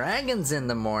and Dragons in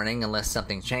the morning unless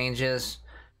something changes.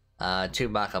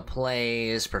 Chewbacca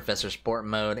Plays, Professor Sport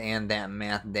Mode, and that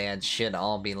Math Dad should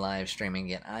all be live streaming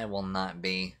it. I will not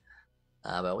be.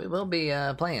 But we will be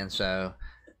playing, so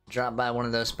drop by one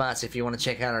of those spots if you want to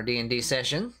check out our D&D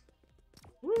session.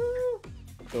 Woo!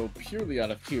 So purely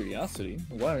out of curiosity,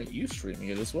 why aren't you streaming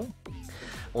it as well?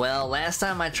 Well, last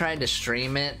time I tried to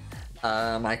stream it,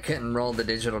 I couldn't roll the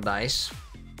digital dice.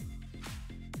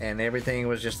 And everything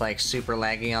was just like super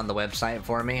laggy on the website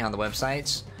for me, on the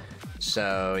websites.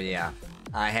 So yeah,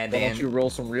 I had to. Why don't you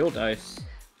roll some real dice?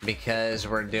 Because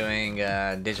we're doing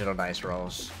digital dice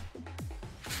rolls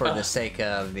for the sake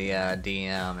of the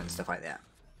DM and stuff like that.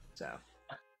 So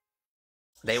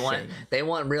they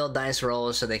want real dice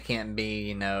rolls, so they can't be,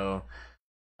 you know,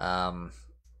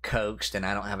 coaxed. And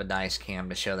I don't have a dice cam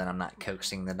to show that I'm not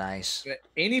coaxing the dice.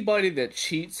 Anybody that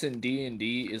cheats in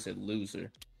D&D is a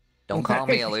loser. Don't call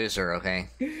me a loser, okay?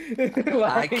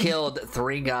 I killed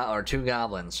two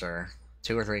goblins, sir.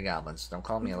 2 or 3 goblins. Don't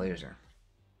call me a loser.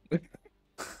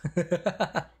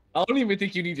 I don't even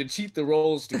think you need to cheat the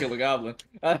rolls to kill a goblin.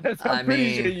 I'm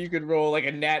pretty sure you could roll like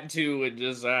a nat 2 and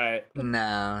just, alright.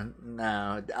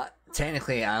 No.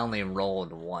 Technically, I only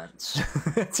rolled once.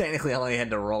 Technically, I only had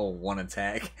to roll 1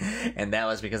 attack, and that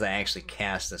was because I actually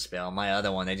cast a spell. My other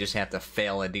one, they just have to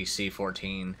fail a DC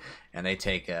 14, and they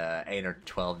take 8 or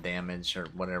 12 damage, or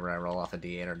whatever I roll off a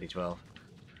D8 or D12.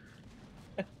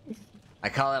 I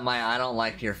call it my I don't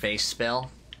like your face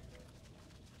spell.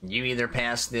 You either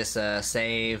pass this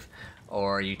save,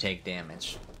 or you take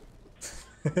damage.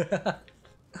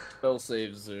 Spell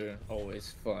saves are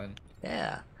always fun.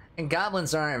 Yeah. And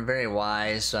goblins aren't very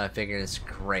wise, so I figured it's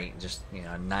great. Just, you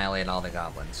know, annihilate all the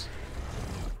goblins.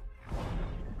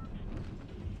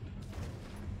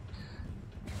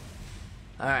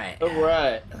 Alright.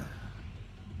 Alright.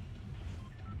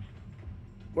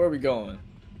 Where are we going?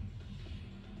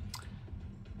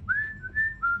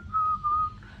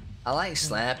 I like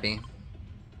Slappy.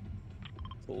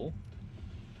 Cool.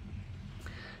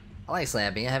 I like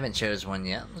Slappy. I haven't chose one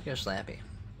yet. Let's go Slappy.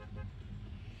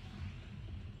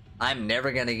 I'm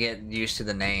never gonna get used to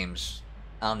the names.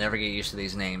 I'll never get used to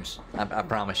these names. I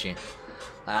promise you.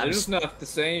 They're just not the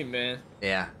same, man.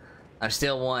 Yeah. I'm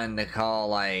still wanting to call,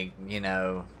 like, you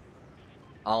know,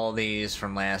 all these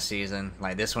from last season.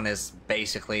 Like, this one is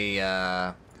basically,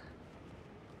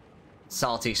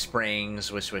 Salty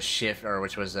Springs, which was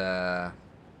I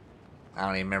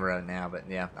don't even remember it now, but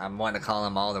yeah. I'm wanting to call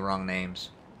them all the wrong names.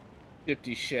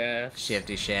 Shifty Shafts.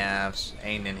 Shifty Shafts.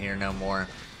 Ain't in here no more.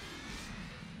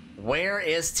 Where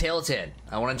is Tilted?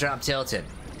 I want to drop Tilted.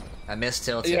 I miss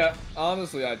Tilted. Yeah,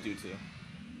 honestly, I do too.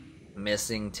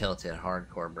 Missing Tilted.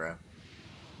 Hardcore, bro.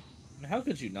 How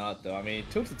could you not, though? I mean,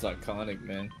 Tilted's iconic,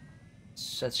 man.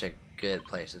 Such a good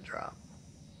place to drop.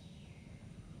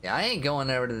 Yeah, I ain't going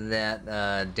over to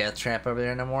that death trap over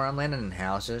there no more. I'm landing in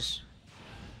houses.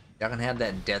 Y'all can have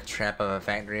that death trap of a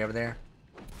factory over there.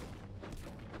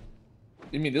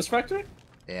 You mean this factory?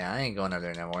 Yeah, I ain't going over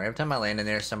there no more. Every time I land in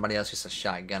there, somebody else gets a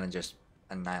shotgun and just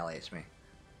annihilates me.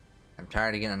 I'm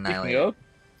tired of getting annihilated.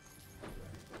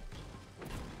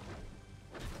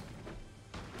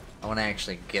 I want to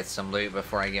actually get some loot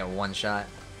before I get one shot.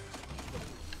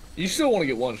 You still want to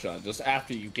get one shot, just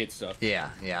after you get stuff. Yeah.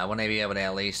 I want to be able to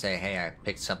at least say, hey, I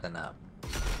picked something up.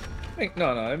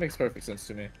 No, that makes perfect sense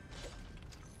to me.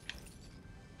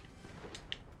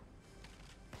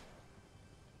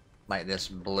 Like this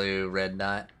blue red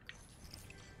dot.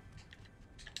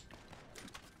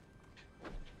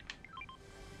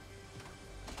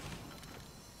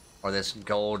 Or this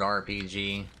gold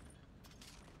RPG.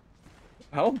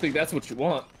 I don't think that's what you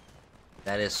want.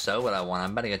 That is so what I want.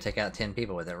 I'm about to go take out 10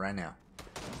 people with it right now.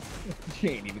 You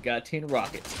ain't even got 10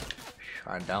 rockets.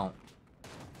 I don't.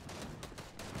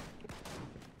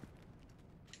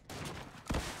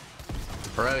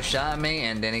 Bro shot me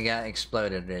and then he got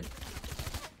exploded, dude.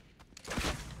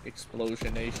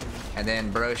 Explosionation. And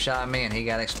then bro shot me and he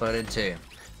got exploded too.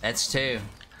 That's 2.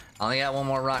 Only got 1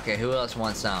 more rocket. Who else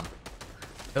wants some?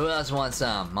 Who else wants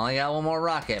some? Only got 1 more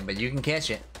rocket, but you can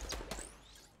catch it.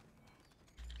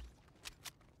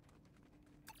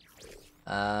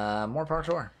 More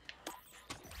parkour.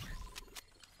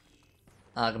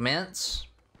 Augments.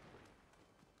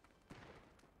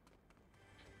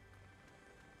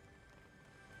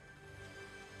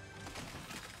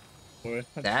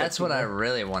 That's what I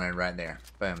really wanted right there.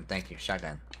 Boom, thank you.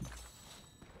 Shotgun.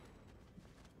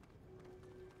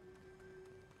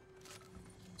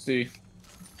 See,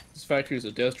 this factory is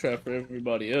a death trap for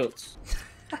everybody else.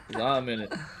 'Cause I'm in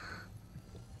it.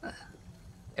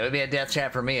 It would be a death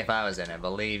trap for me if I was in it,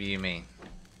 believe you me.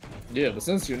 Yeah, but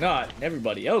since you're not, and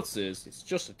everybody else is, it's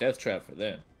just a death trap for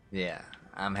them. Yeah,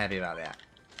 I'm happy about that.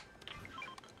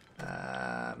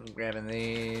 I'm grabbing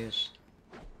these.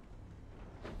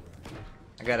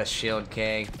 I got a shield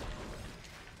keg.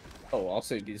 Oh, I'll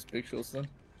save these big shields then.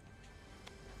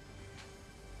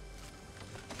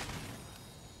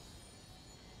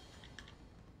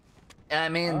 I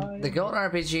mean, the gold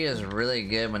RPG is really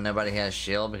good when nobody has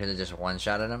shield because it just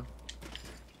one-shotted them.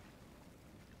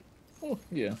 Oh,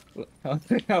 yeah.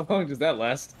 How long does that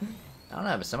last? I don't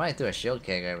know, but somebody threw a shield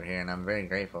keg over here, and I'm very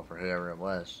grateful for whoever it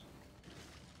was.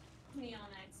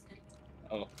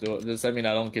 Oh, does that mean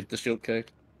I don't get the shield keg?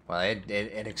 Well,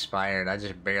 it expired. I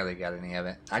just barely got any of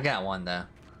it. I got one, though.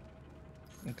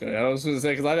 Okay, I was gonna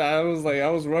say, because I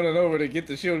was running over to get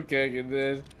the shield keg, and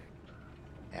then...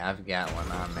 Yeah, I've got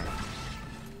one on me.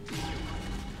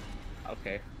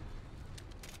 Okay.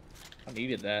 I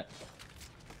needed that.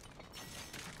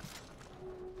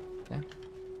 Okay.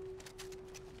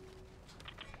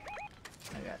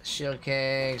 I got shield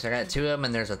kegs. I got 2 of them,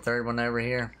 and there's a 3rd one over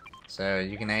here. So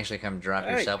you can actually come drop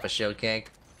yourself a shield keg.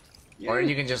 Or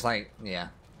you can just like, yeah.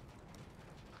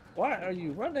 Why are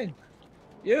you running?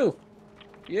 You!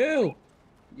 You!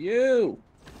 You!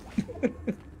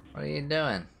 What are you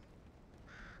doing?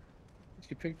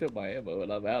 She picked up my ammo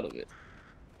and I'm out of it.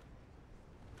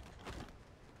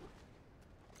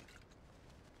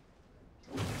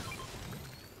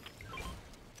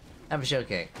 Have a shield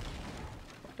keg.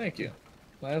 Thank you.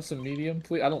 Can I have some medium,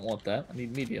 please? I don't want that. I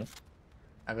need medium.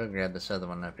 I'll go grab this other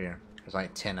one up here. There's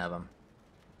like 10 of them.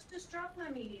 Just drop my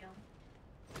medium.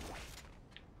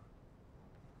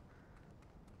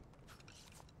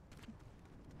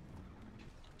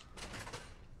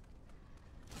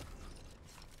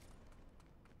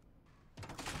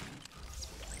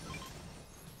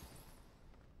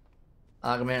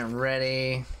 Augment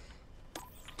ready.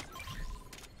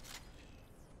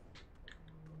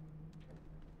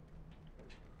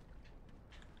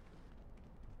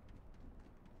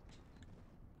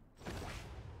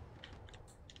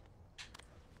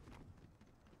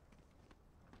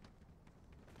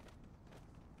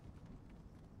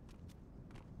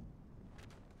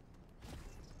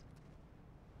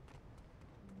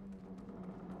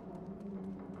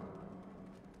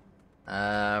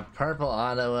 Purple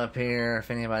auto up here,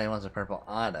 if anybody wants a purple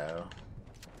auto.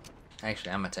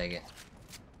 Actually, I'm gonna take it.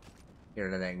 Get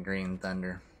rid of that green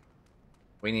thunder.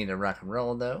 We need to rock and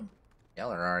roll, though.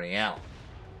 Y'all are already out.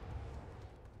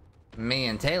 Me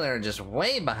and Taylor are just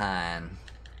way behind.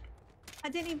 I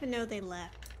didn't even know they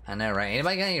left. I know, right?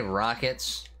 Anybody got any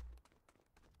rockets?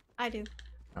 I do.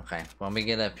 Okay, when we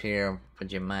get up here,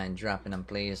 would you mind dropping them,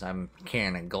 please? I'm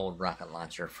carrying a gold rocket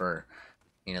launcher for,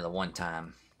 you know, the one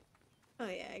time. Oh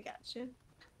yeah, I got you.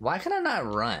 Why can I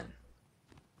not run?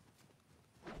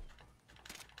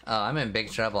 Oh, I'm in big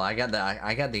trouble. I got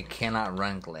the cannot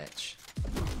run glitch.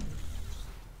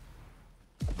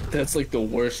 That's like the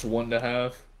worst one to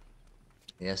have.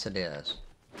 Yes, it is.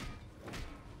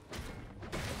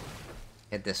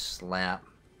 Hit this slap.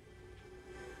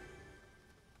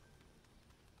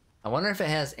 I wonder if it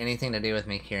has anything to do with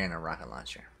me carrying a rocket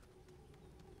launcher.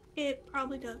 It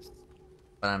probably does.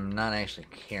 But I'm not actually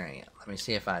carrying it. Let me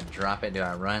see if I drop it. Do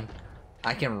I run?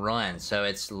 I can run, so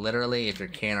it's literally if you're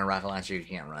carrying a rocket launcher, you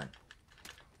can't run.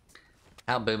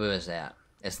 How boo-boo is that?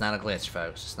 It's not a glitch,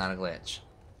 folks. It's not a glitch.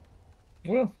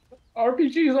 Well,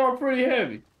 RPGs are pretty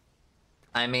heavy.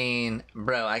 I mean,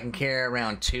 bro, I can carry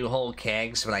around 2 whole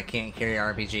kegs, but I can't carry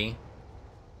RPG.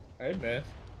 Hey, man.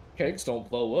 Kegs don't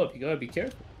blow up. You gotta be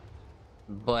careful.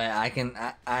 but I can.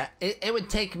 It would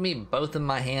take me both of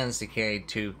my hands to carry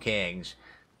 2 kegs,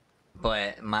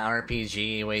 but my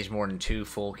RPG weighs more than 2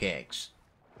 full kegs.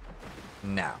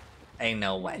 No, ain't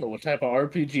no way. I don't know what type of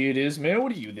RPG it is, man.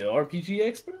 What are you, the RPG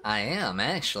expert? I am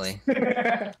actually.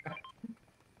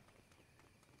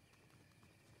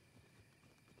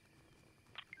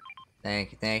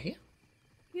 Thank you, thank you.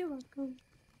 You're welcome.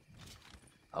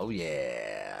 Oh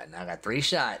yeah, now I got 3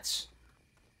 shots.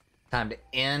 Time to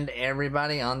end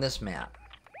everybody on this map.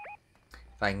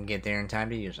 If I can get there in time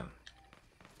to use them.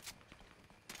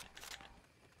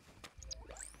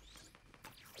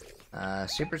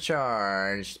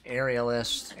 Supercharged,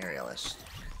 aerialist, aerialist.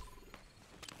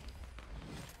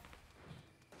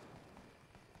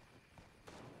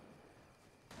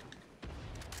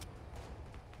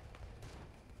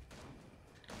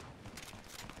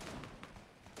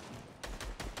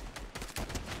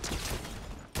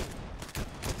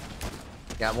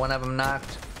 Got one of them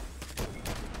knocked.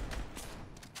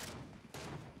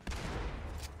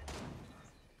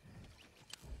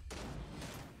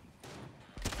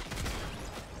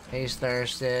 He's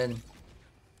thirsted.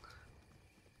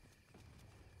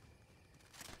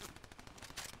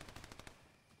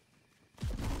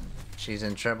 She's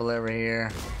in trouble over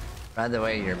here. By the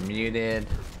way, you're muted.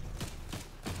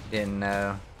 Didn't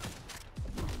know.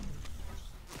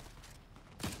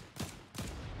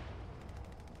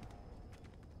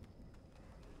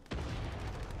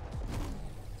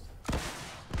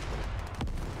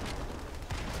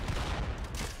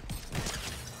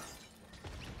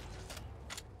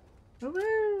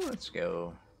 Let's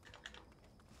go.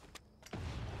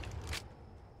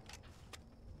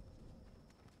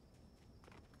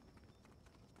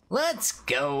 Let's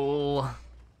go.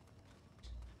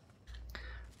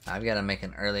 I've got to make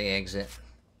an early exit.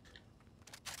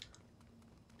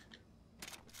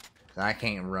 I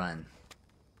can't run.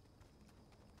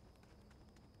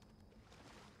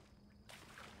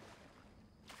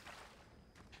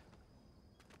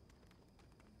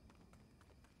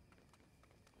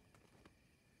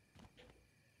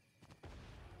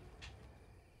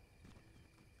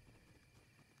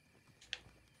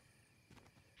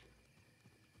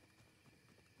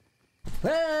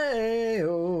 Hey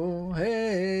oh,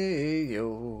 hey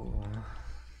yo.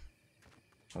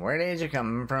 Where did you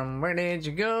come from? Where did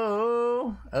you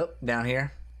go? Oh, down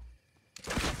here.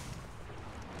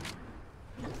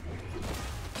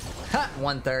 Ha!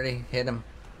 130. Hit him.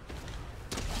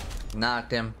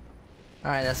 Knocked him.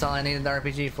 Alright, that's all I needed the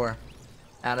RPG for.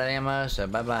 Out of ammo, so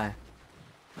bye-bye.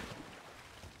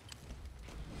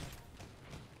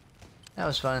 That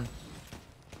was fun.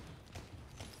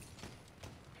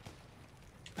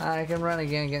 I can run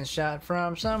again, getting shot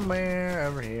from somewhere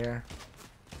over here.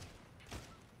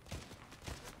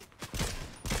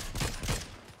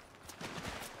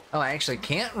 Oh, I actually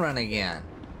can't run again.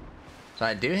 So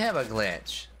I do have a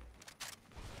glitch.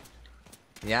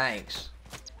 Yikes.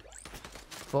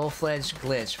 Full-fledged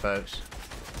glitch, folks.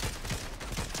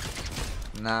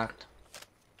 Knocked.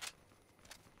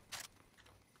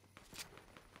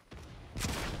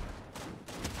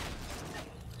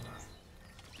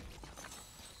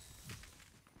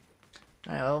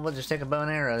 Alright, well, we'll just take a bow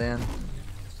and arrow then.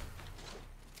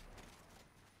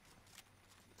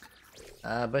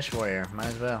 Bush warrior, might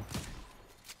as well.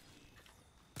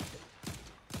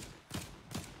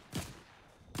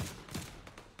 I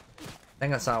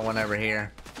think I saw one over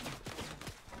here.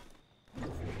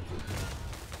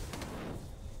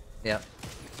 Yep.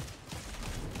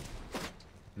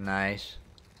 Nice.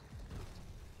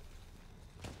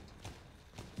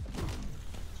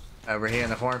 Over here in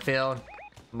the cornfield.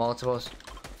 Multiples.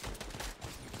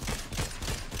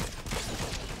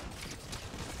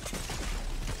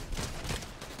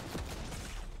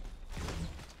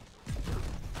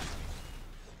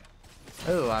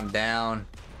 Oh, I'm down.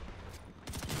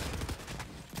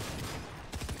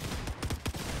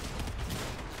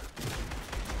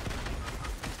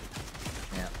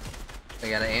 Yeah. They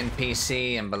got an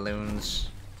NPC and balloons.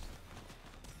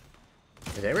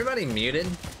 Is everybody muted?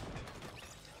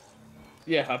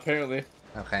 Yeah, apparently.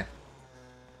 Okay.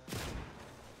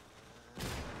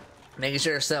 Making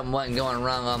sure something wasn't going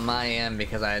wrong on my end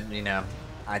because I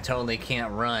totally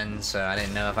can't run, so I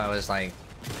didn't know if I was like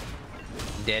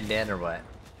dead or what.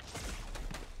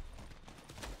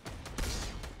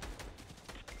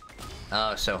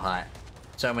 Oh, so hot.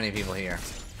 So many people here.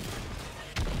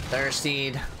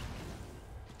 Thirsty.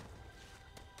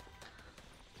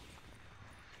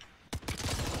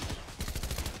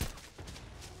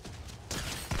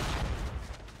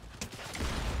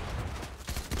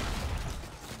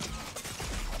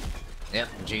 Yep,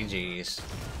 GG's.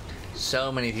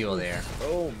 So many people there.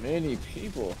 So many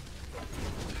people.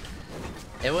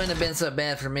 It wouldn't have been so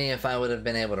bad for me if I would have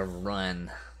been able to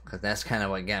run, because that's kind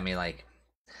of what got me like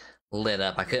lit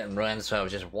up. I couldn't run, so I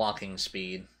was just walking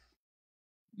speed.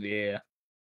 Yeah.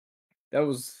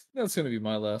 That's gonna be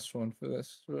my last one for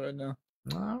this right now.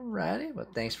 Alrighty, well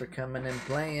thanks for coming and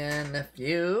playing a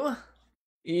few.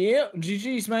 Yep,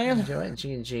 GG's, man. Enjoy it,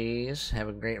 GG's. Have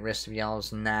a great rest of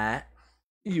y'all's night.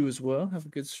 You as well. Have a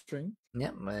good stream.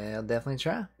 Yep, I'll definitely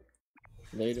try.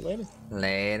 Later, later.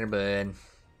 Later, bud.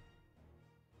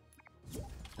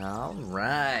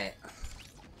 Alright.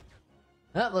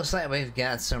 Well, looks like we've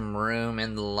got some room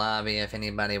in the lobby if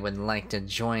anybody would like to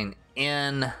join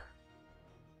in.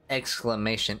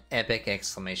 Exclamation epic,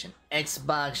 exclamation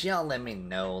Xbox. Y'all let me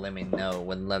know,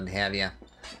 would love to have you.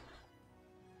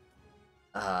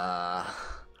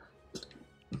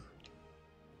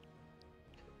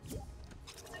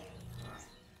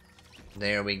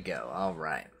 There we go.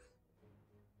 Alright.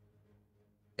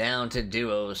 Down to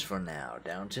duos for now.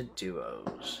 Down to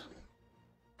duos.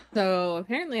 So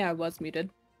apparently I was muted.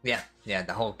 Yeah,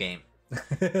 the whole game.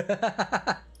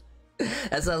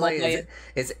 That's what I was like,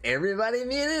 is everybody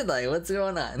muted? Like, what's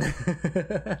going on?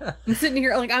 I'm sitting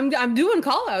here like I'm doing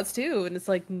call outs too, and it's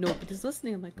like nobody's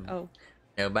listening. I'm like, oh.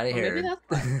 Nobody heard.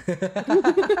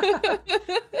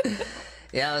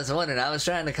 Yeah, I was wondering. I was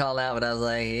trying to call out, but I was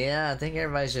like, yeah, I think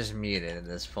everybody's just muted at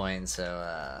this point,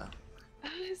 so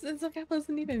It's like I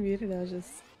wasn't even muted,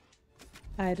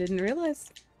 I didn't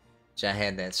realize. I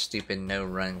had that stupid no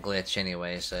run glitch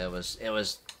anyway, so it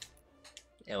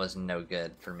was no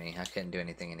good for me. I couldn't do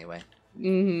anything anyway.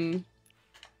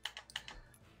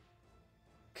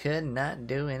 Could not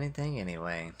do anything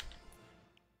anyway.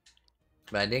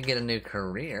 But I did get a new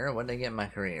career. What did I get in my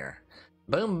career?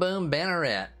 Boom Boom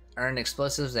Banneret. Earn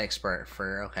explosives expert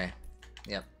for, okay.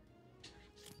 Yep.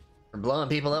 For blowing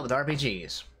people up with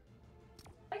RPGs.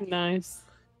 Nice.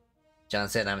 John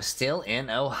said, I'm still in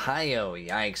Ohio.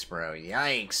 Yikes, bro.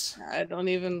 Yikes.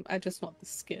 I just want the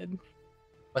skin.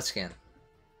 What skin?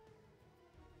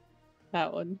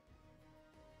 That one.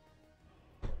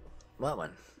 What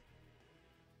one?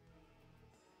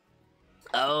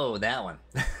 Oh, that one.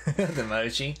 The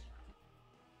mochi.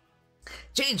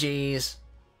 GG's.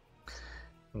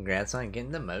 Congrats on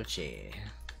getting the mochi.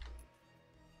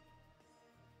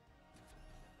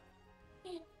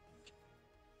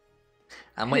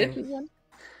 I'm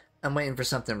waiting for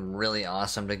something really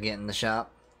awesome to get in the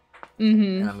shop.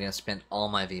 And I'm gonna spend all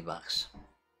my V-Bucks.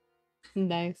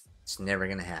 Nice. It's never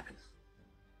gonna happen.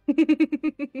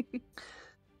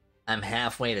 I'm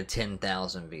halfway to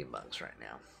 10,000 V-Bucks right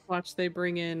now. Watch they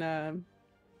bring in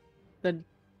the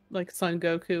like Son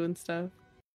Goku and stuff.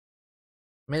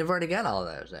 I mean, I've already got all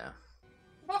of those though.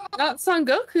 Not Son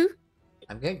Goku.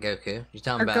 I've got Goku. You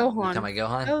talking Or about Gohan. You talking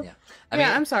about Gohan? Oh,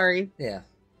 Yeah. I'm sorry. Yeah.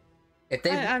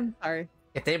 I'm sorry.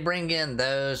 If they bring in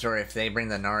those, or if they bring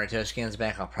the Naruto skins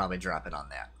back, I'll probably drop it on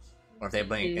that. Or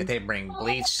if they bring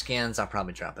Bleach skins, I'll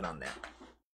probably drop it on that,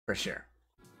 for sure.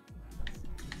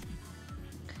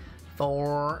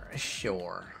 For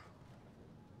sure.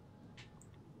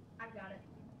 I got it.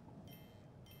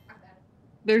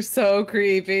 They're so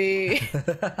creepy.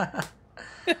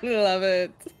 Love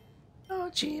it.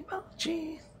 Mochi,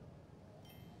 mochi.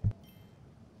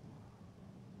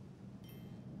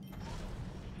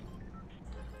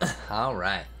 All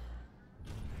right.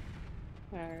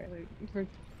 All right.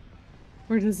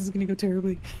 Where this is gonna go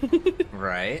terribly.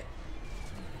 Right.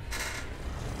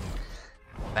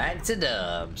 Back to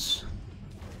dubs.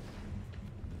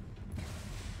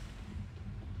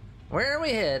 Where are we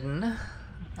heading?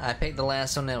 I picked the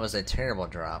last one that was a terrible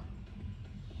drop.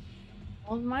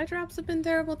 All of my drops have been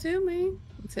terrible too, me.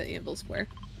 Let's hit Anvil Square.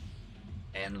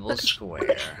 Anvil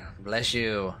Square. Bless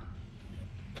you.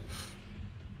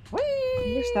 Whee!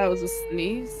 I wish that was a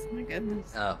sneeze. My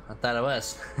goodness. Oh, I thought it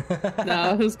was.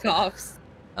 No, it was coughs.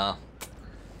 Oh.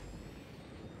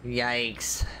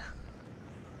 Yikes.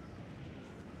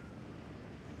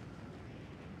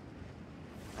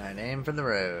 Alright, aim for the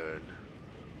road.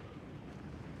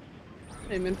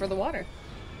 Aiming for the water.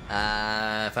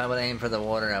 If I would aim for the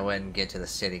water, I wouldn't get to the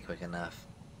city quick enough.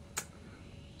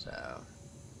 So.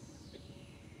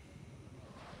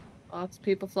 Lots of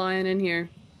people flying in here.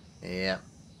 Yep.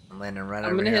 I'm landing right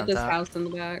I'm over gonna here hit on this top. house in the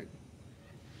back.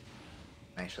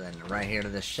 Actually, landing right here to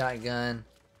this shotgun.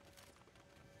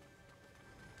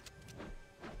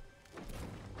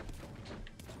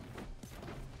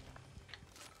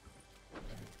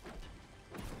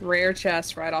 Rare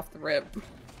chest right off the rip.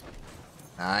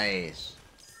 Nice.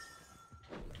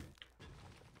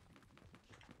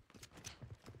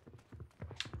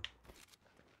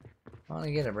 I want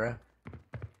to get it, bro.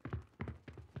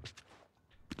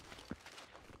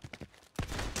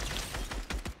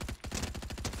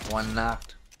 One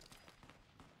knocked.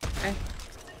 Okay.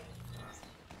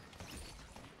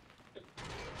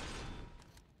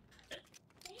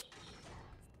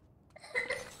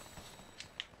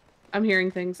 I'm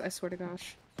hearing things, I swear to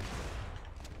gosh.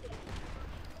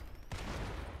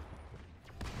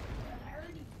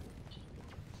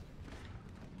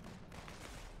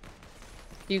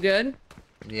 You good?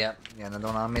 Yep. Yeah, another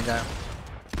one on me though.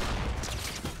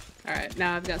 Alright,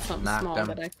 now I've got something Knocked small him.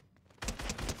 that I...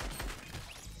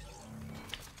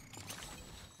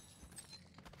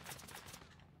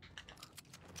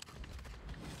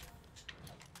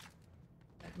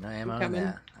 No ammo on coming.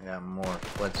 that. I got more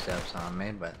footsteps on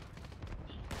me, but...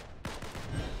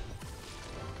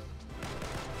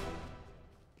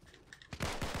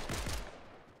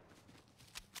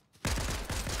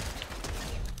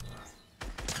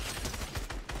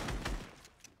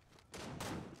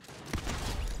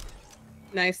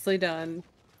 Nicely done.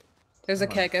 There's a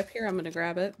keg up here, I'm gonna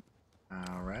grab it.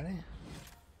 Alrighty.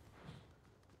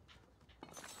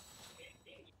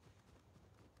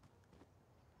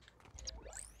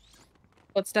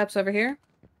 Footsteps over here.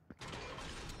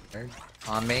 Third.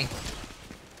 On me.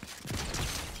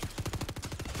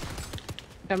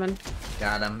 Coming.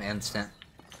 Got him. Instant.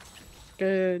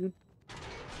 Good.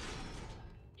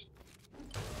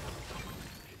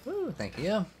 Ooh, thank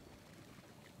you.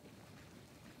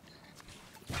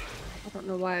 I don't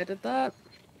know why I did that.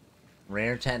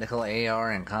 Rare tactical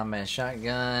AR and combat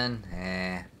shotgun.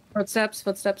 Eh. Footsteps,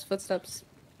 footsteps, footsteps.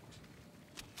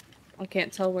 I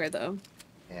can't tell where though.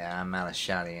 Yeah, I'm out of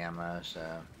shotty ammo, so...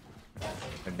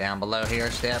 They're down below here,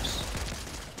 steps.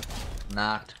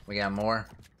 Knocked. We got more.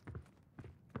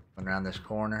 Went around this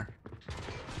corner.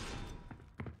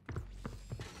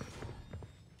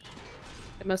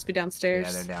 It must be downstairs.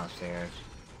 Yeah, they're downstairs.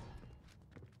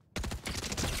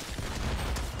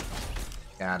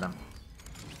 Got him.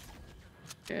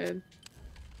 Good.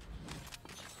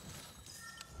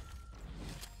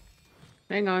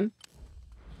 Hang on.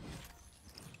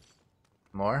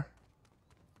 More?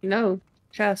 No.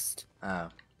 Chest. Oh.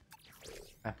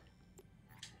 Okay.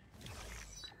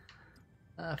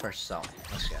 First assault.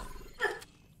 Let's go.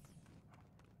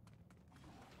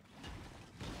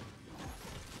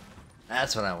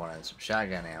 That's what I wanted. Some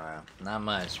shotgun ammo. Not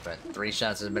much, but 3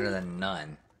 shots is better than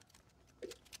none.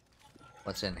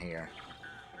 What's in here?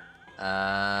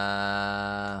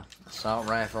 Assault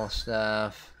rifle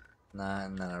stuff.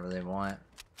 Nothing that I really want.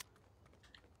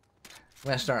 I'm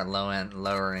gonna start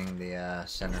lowering the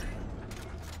center.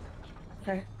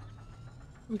 Okay.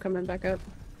 I'm coming back up.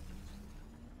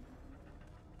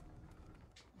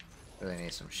 Really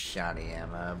need some shoddy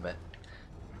ammo, but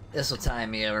this will tie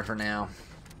me over for now.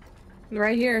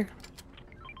 Right here.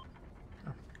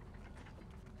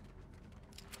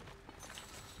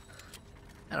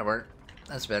 That'll work.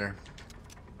 That's better.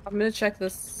 I'm gonna check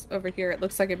this over here. It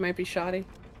looks like it might be shoddy.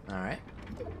 Alright.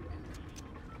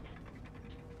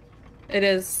 It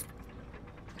is.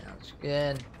 Sounds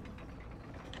good.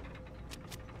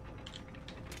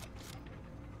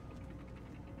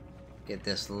 Get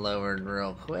this lowered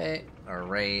real quick, or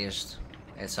raised.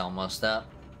 It's almost up.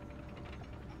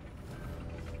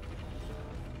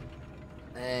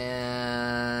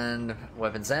 And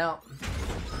weapons out.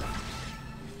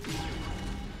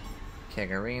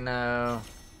 Kegarino.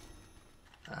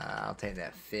 I'll take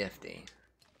that 50.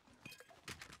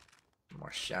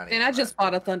 More shoddy. And I just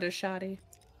bought a thunder shoddy.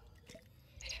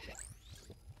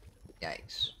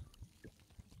 Yikes.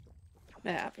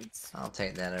 That happens. I'll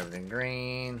take that over to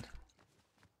green.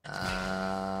 What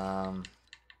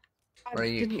are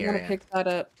you didn't want to carrying? pick that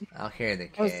up. I'll carry the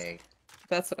keg.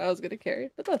 That's what I was gonna carry,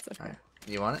 but that's okay. Right.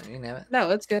 You want it? You can have it. No,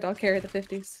 it's good. I'll carry the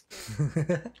 50s.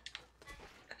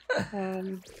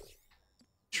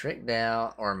 Tricked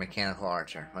out or mechanical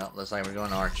archer. Well, looks like we're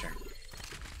going archer.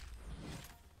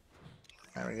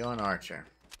 There we go, an archer.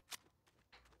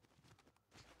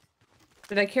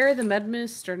 Did I carry the med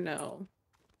mist or no?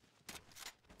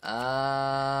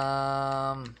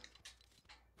 I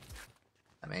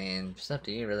mean, it's up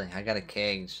to you, really. I got a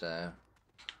keg, so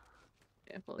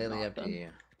Yeah, completely up to you.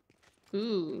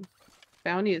 Ooh,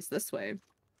 bounty is this way.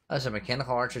 Oh, so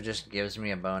mechanical archer just gives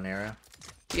me a bow and arrow?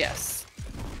 Yes.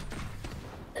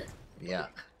 Yuck.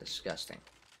 Disgusting.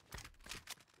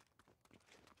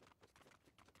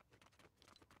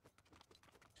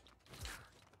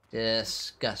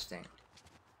 Disgusting.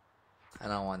 I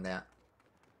don't want that.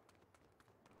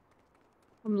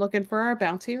 I'm looking for our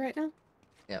bounty right now.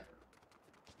 Yep.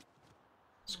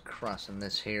 It's crossing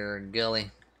this here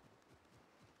gully.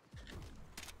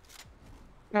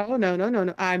 Oh, no, no, no,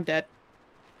 no. I'm dead.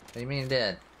 What do you mean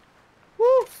dead?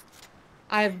 Woo!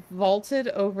 I've vaulted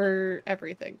over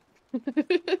everything.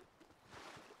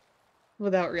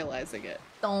 Without realizing it.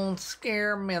 Don't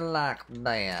scare me like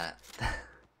that.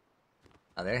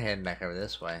 Oh, they're heading back over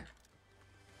this way.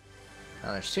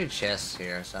 Oh, there's 2 chests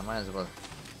here, so I might as well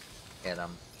get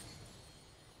them.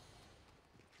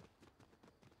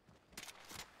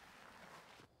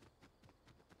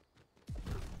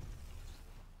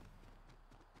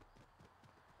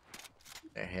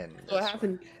 They're heading this What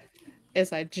happened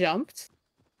is I jumped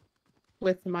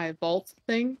with my vault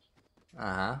thing.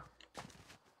 Uh-huh.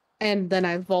 And then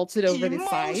I vaulted over the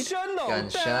side.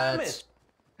 Gunshots.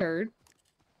 Heard.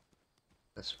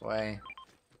 This way.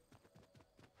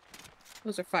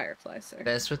 Those are fireflies, sir.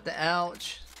 Best with the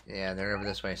ouch. Yeah, they're over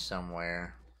this way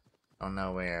somewhere. Don't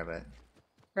know where, but...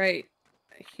 Right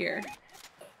here.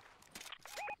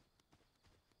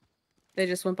 They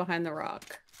just went behind the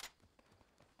rock.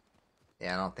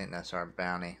 Yeah, I don't think that's our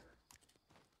bounty.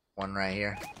 One right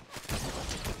here.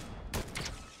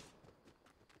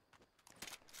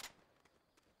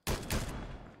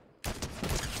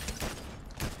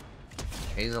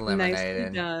 He's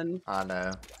eliminated. Nicely done. I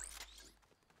know.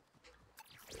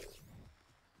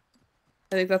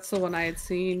 I think that's the one I had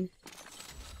seen.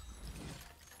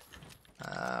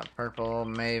 Purple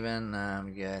Maven,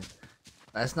 I'm good.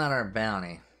 That's not our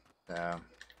bounty, so...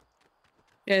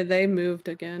 Yeah, they moved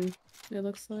again, it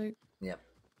looks like. Yep.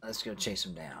 Let's go chase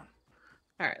them down.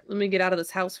 Alright, let me get out of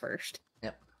this house first.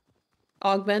 Yep.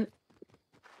 Augment.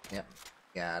 Yep.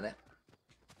 Got it.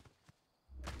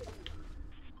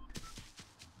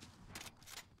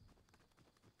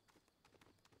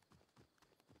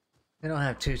 We don't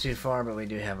have too far, but we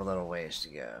do have a little ways to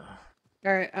go.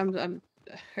 Alright,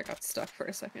 I got stuck for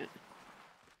a second.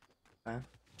 Huh?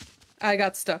 I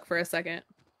got stuck for a second.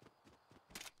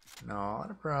 Not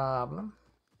a problem.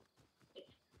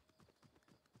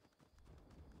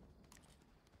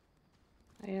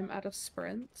 I am out of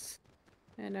sprints.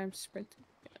 And I'm sprinting.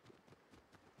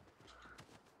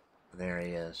 There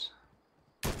he is.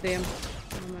 Damn,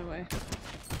 I'm on my way.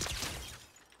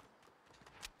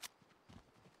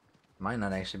 Might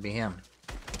not actually be him.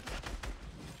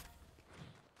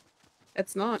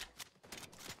 It's not.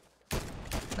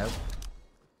 Nope.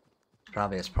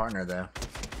 Probably his partner, though.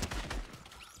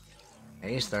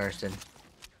 He's thirsted.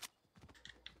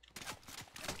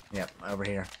 Yep, over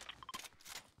here.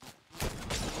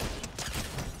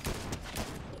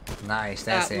 Nice,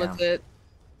 that's that him. was it.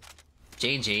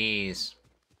 GG's.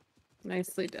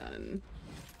 Nicely done.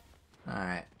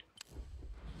 Alright.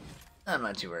 I'm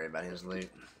not too worried about his loot.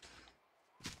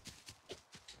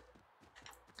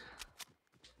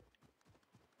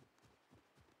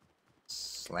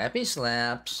 Slappy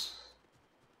slaps.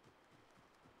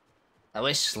 I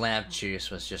wish slap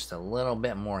juice was just a little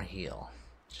bit more heal.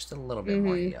 Just a little bit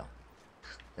more heal.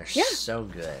 They're so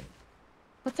good.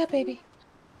 What's up, baby?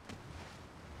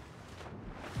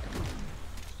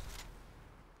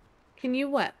 Can you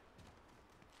what?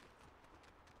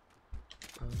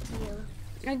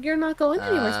 You're not going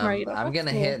anywhere, smart. You don't I'm have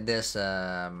gonna to. hit this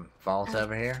vault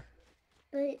over here.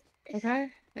 Okay.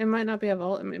 It might not be a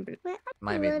vault. It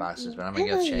Might be boxes, but I'm gonna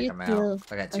go check them out.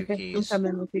 I got 2 keys. I'm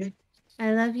coming with you.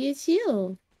 I love you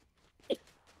too.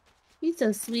 You're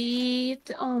so sweet.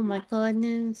 Oh my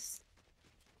goodness.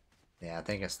 Yeah, I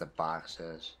think it's the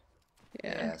boxes.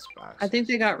 Yeah, it's boxes. I think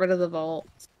they got rid of the vault.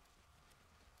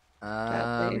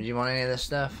 Do you want any of this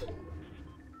stuff?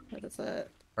 What is that?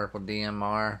 Purple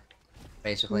DMR,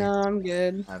 basically. No, I'm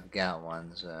good. I've got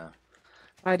one, so.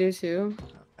 I do too.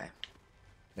 Okay.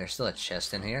 There's still a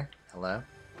chest in here. Hello?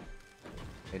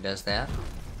 Who does that?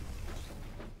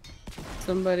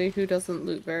 Somebody who doesn't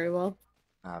loot very well.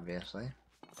 Obviously.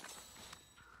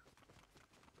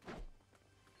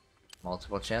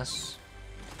 Multiple chests.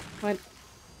 What?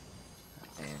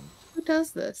 And Who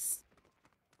does this?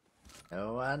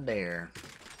 no idea.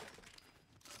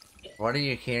 What are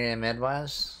you carrying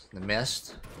med-wise? The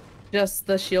mist? Just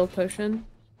the shield potion.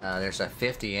 There's a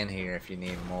 50 in here if you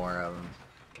need more of them.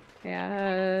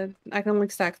 Yeah, I can only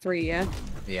stack 3, yeah?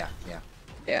 Yeah.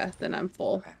 Yeah, then I'm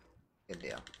full. Okay. Good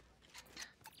deal.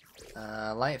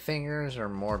 Light fingers or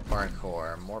more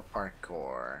parkour? More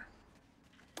parkour.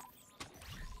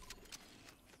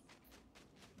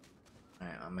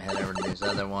 Alright, I'm gonna head over to these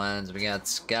other ones. We got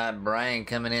Scott Bryan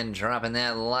coming in, dropping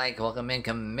that like. Welcome in,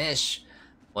 Commish.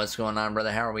 What's going on,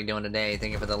 brother? How are we doing today?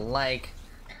 Thank you for the like.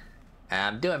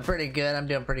 I'm doing pretty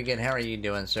good. How are you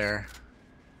doing, sir?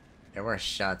 There were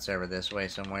shots over this way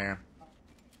somewhere.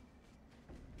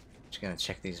 Just gonna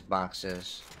check these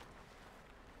boxes.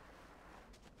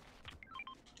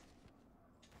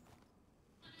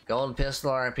 Gold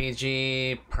pistol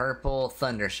RPG, purple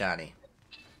thunder shotty.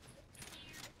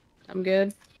 I'm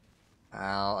good.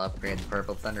 I'll upgrade the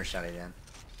purple thunder shotty then.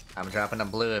 I'm dropping a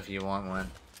blue if you want one.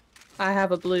 I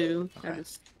have a blue. Okay. I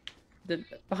just did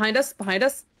behind us. Behind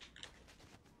us.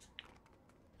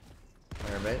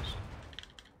 Whereabouts?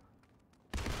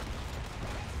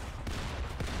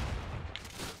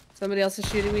 Somebody else is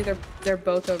shooting me. They're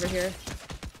both over here.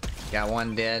 Got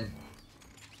one dead.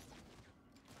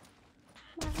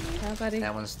 Yeah, buddy.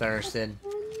 That one's thirsted.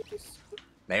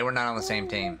 They were not on the same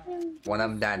team. One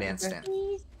of them died instant.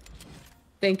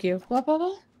 Thank you. What,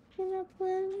 Bubba? Yeah,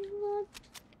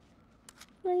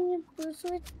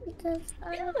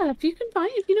 if you can find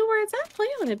it, if you know where it's at, play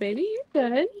on it, baby. You're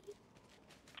good.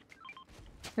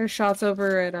 There's shots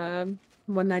over at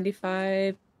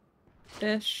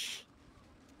 195-ish.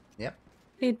 Yep.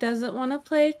 He doesn't want to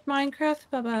play Minecraft,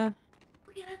 Bubba.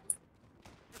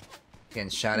 Getting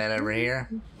shot at over here.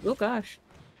 Oh gosh.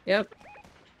 Yep.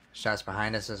 Shots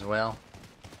behind us as well.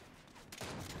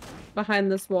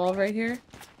 Behind this wall right here.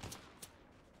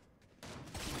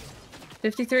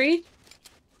 53.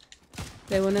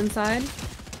 They went inside.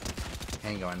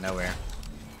 Ain't going nowhere.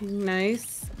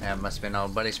 Nice. That must have been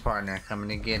old buddy's partner coming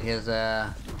to get his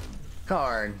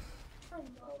card.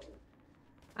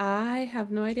 I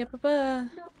have no idea, Bubba.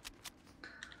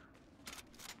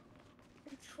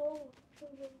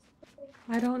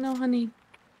 I don't know, honey.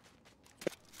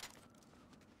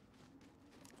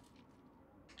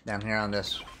 Down here on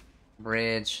this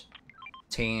bridge.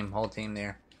 Whole team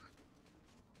there.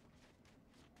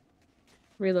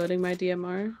 Reloading my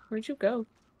DMR. Where'd you go?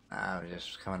 I was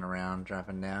just coming around,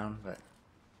 dropping down, but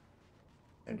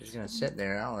they're just gonna sit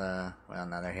there. Well,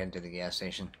 now they're heading to the gas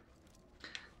station.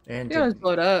 They're heading They always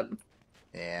blow it up.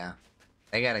 Yeah.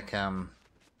 They gotta come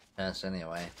to us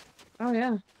anyway. Oh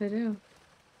yeah, they do.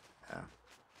 Oh.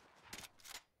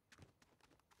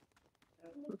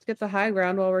 Let's get the high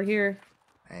ground while we're here.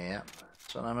 Yep.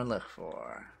 That's what I'm gonna look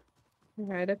for.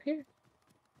 Right up here.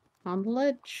 On the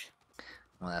ledge.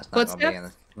 Well, that's not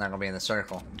Footsteps? gonna be in the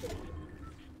circle.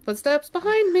 Footsteps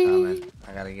behind me. Man.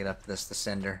 I gotta get up the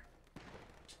cinder.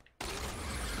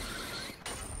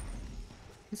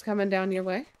 He's coming down your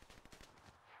way.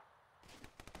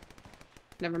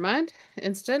 Never mind.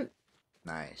 Instant.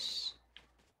 Nice.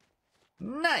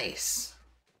 Nice!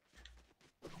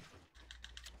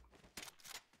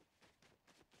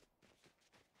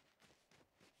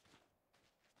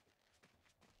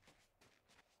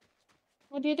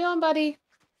 What are you doing, buddy?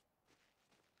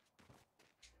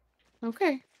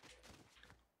 Okay.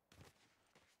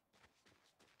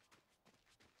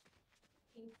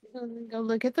 Go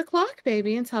look at the clock,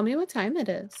 baby, and tell me what time it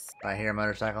is. Right here,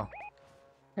 motorcycle.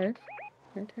 Heard.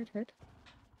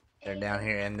 They're down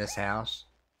here in this house.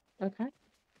 Okay.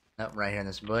 Nope, right here in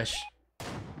this bush.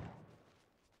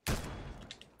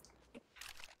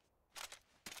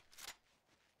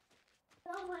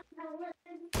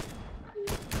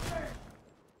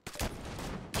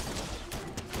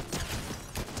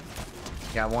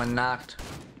 Got one knocked.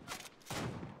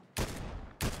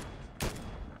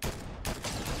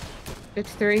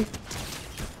 53.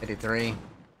 53.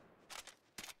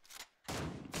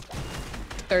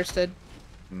 Thirsted.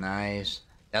 Nice.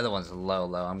 The other one's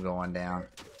low. I'm going down.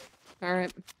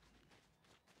 Alright.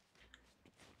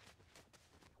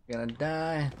 Gonna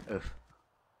die. Oof.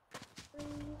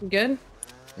 Good?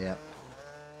 Yep.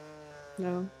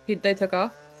 No. They took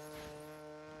off?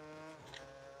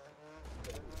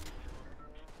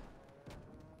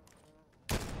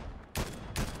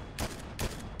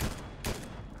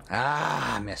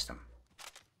 Ah, I missed them.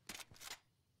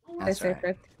 That's They right.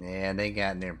 saved Yeah, they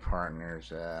got their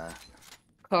partner's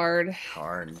Card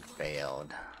and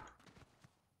failed.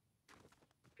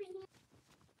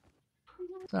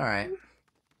 It's alright.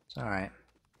 It's alright.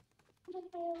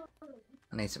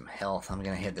 I need some health. I'm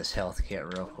gonna hit this health kit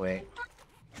real quick.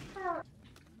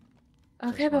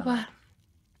 Okay, Bubba.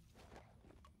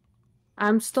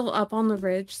 I'm still up on the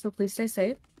ridge, so please stay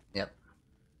safe. Yep.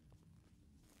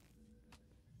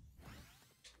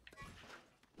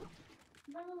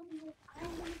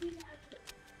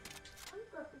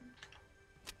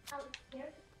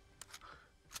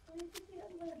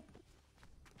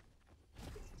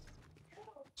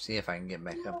 See if I can get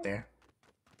back up there.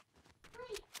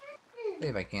 See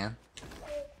if I can.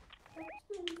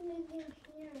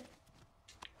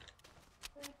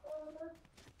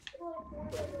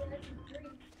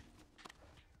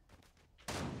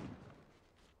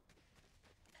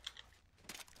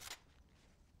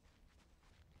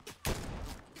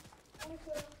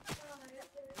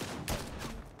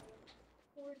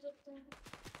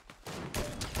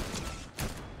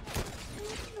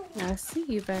 I see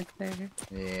you back there.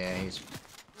 Yeah, he's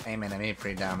aiming at me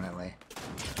predominantly.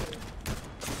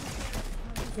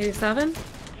 87?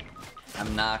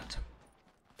 I'm knocked.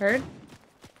 Heard?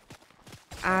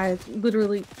 I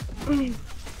literally...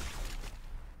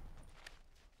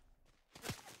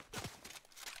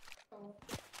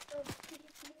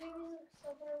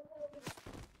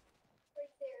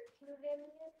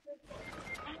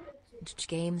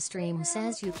 Game stream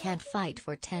says you can't fight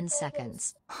for 10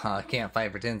 seconds. I can't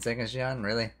fight for 10 seconds, John?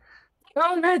 Really?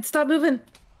 Oh, Red, stop moving.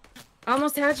 I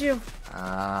almost had you.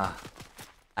 I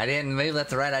didn't move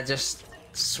left to right, I just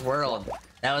swirled.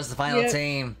 That was the final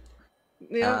team.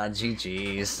 Yeah.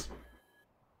 GG's.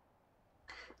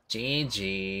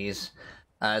 GG's.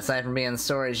 Aside from being in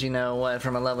storage, you know what,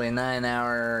 from a lovely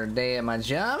 9-hour day at my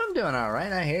job, I'm doing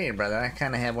alright. I hear you, brother. I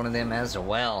kind of had one of them as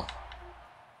well.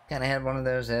 Kind of had one of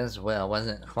those as well.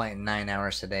 Wasn't quite 9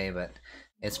 hours today, but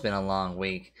it's been a long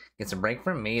week. Gets a break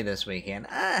from me this weekend.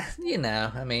 You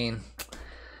know, I mean,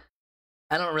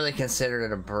 I don't really consider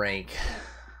it a break.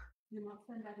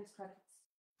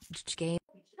 Game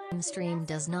stream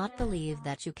does not believe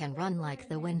that you can run like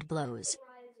the wind blows.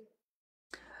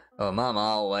 Well, Mama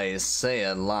always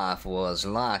said life was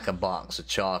like a box of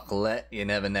chocolate. You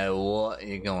never know what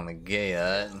you're gonna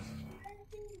get.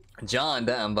 John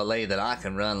doesn't believe that I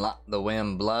can run like the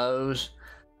wind blows,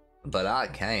 but I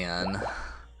can.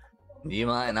 You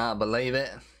might not believe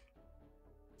it,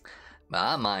 but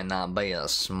I might not be a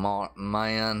smart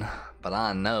man, but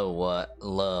I know what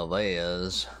love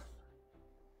is.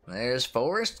 There's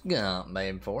Forrest Gump,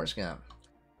 baby, Forrest Gump.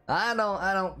 I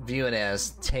don't view it as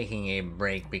taking a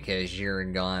break because you're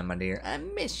gone, my dear. I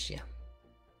miss you.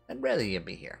 I'd rather you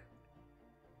be here.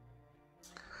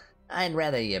 I'd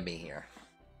rather you be here.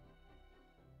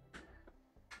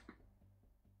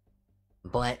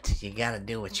 But you gotta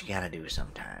do what you gotta do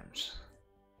sometimes.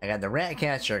 I got the rat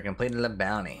catcher, completed the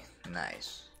bounty.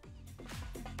 Nice.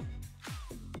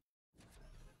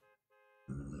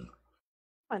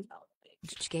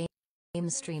 Game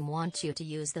stream wants you to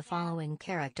use the following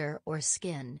character or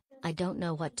skin. I don't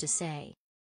know what to say.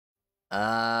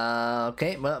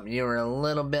 Okay, well, you were a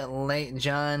little bit late,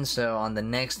 John, so on the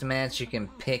next match you can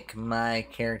pick my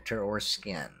character or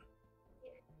skin.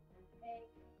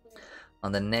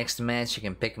 On the next match you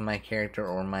can pick my character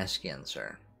or my skin,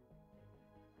 sir.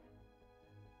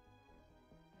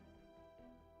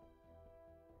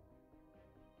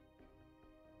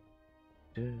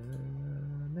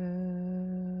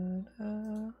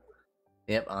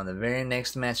 Yep, on the very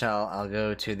next match I'll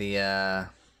go to the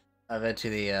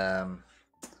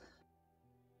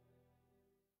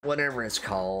whatever it's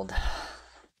called,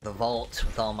 the vault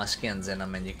with all my skins in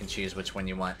them, and you can choose which one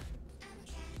you want.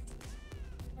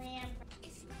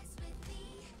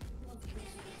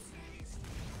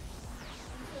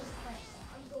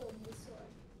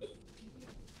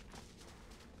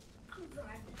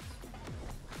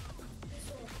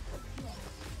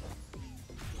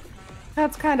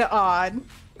 That's kind of odd.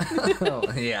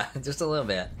 Oh, yeah, just a little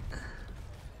bit.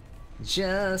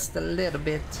 Just a little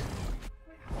bit.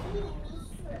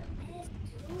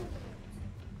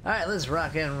 Alright, let's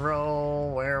rock and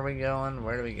roll. Where are we going?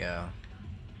 Where do we go?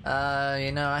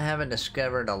 You know, I haven't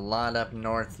discovered a lot up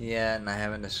north yet, and I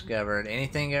haven't discovered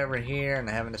anything over here, and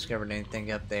I haven't discovered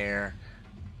anything up there.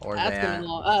 Or that's that. Gonna be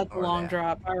long. That's a long that.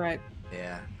 drop. Alright.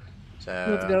 Yeah. So,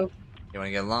 let's go. You want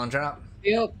to get a long drop?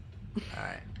 Yep.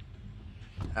 Alright.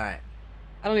 Alright.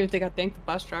 I don't even think I thanked the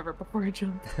bus driver before I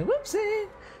jumped. Whoopsie!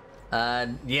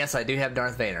 Yes, I do have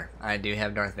Darth Vader. I do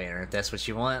have Darth Vader. If that's what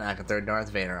you want, I can throw Darth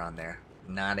Vader on there.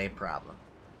 Not a problem.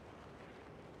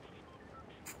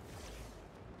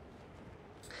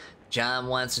 John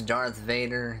wants Darth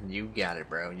Vader. You got it,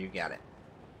 bro. You got it.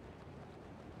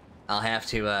 I'll have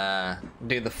to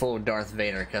do the full Darth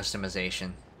Vader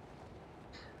customization.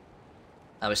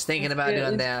 I was thinking about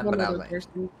doing that, but I was like...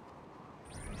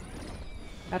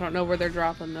 I don't know where they're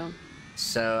dropping though.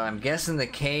 So I'm guessing the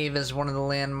cave is one of the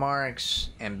landmarks,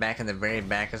 and back in the very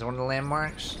back is one of the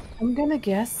landmarks. I'm gonna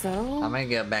guess so. I'm gonna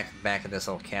go back of this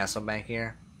little castle back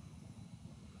here.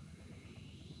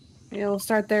 Yeah, we'll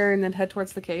start there and then head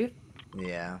towards the cave.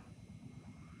 Yeah.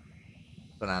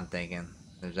 That's what I'm thinking.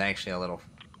 There's actually a little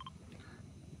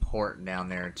port down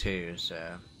there too,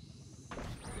 so...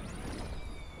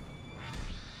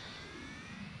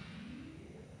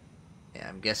 Yeah,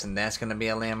 I'm guessing that's going to be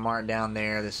a landmark down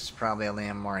there. This is probably a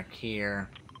landmark here.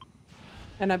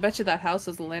 And I bet you that house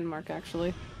is a landmark,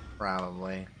 actually.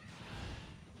 Probably.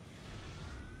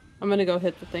 I'm going to go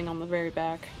hit the thing on the very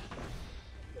back.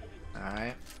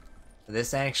 Alright.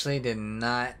 This actually did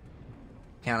not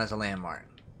count as a landmark.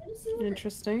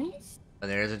 Interesting. But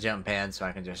there is a jump pad, so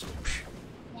I can just...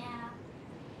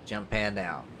 jump pad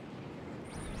out.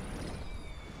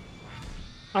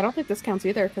 I don't think this counts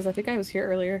either, because I think I was here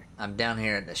earlier. I'm down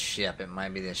here at the ship. It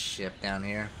might be this ship down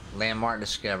here. Landmark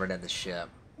discovered at the ship.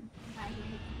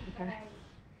 Okay.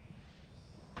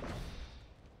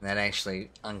 That actually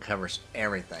uncovers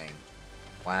everything.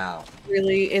 Wow.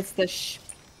 Really? It's the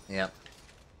Yep.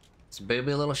 It's a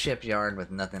booby little shipyard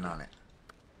with nothing on it.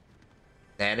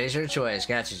 That is your choice.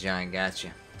 Gotcha, John.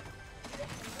 Gotcha.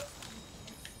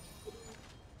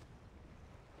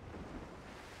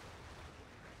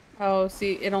 Oh,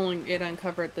 see, it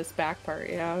uncovered this back part,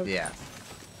 yeah. Yeah.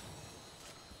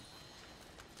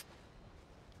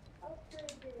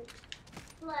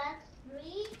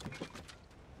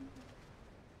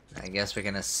 I guess we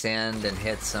can ascend and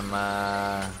hit some,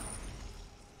 head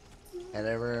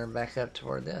over back up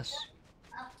toward this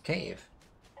cave.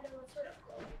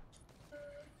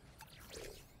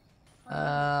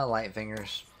 Light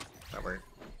fingers. Robert.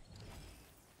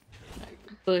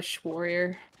 Bush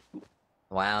warrior.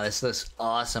 Wow, this looks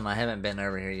awesome. I haven't been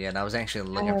over here yet. I was actually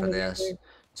looking for this.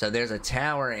 So there's a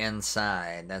tower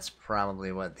inside. That's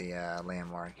probably what the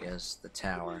landmark is, the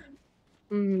tower.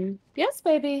 Mm-hmm. Yes,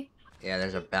 baby. Yeah,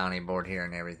 there's a bounty board here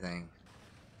and everything.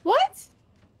 What?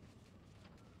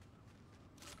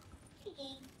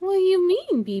 What do you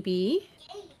mean, BB?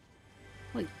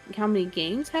 Like, how many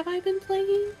games have I been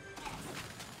playing?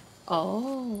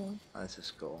 Oh. This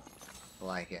is cool. I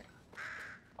like it.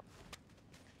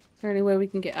 Is there any way we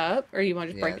can get up, or you want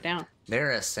to just break it down?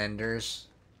 There are ascenders.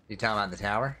 You talking about the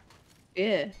tower?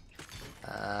 Yeah.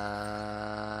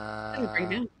 I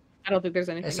don't think there's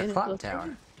anything it's in a it. clock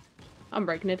tower. I'm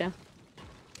breaking it down.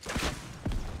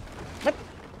 What?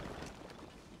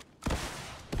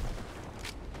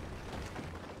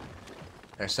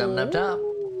 There's something up top.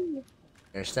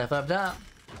 There's stuff up top.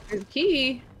 There's a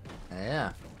key.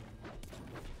 Yeah.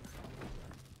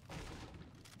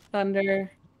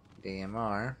 Thunder.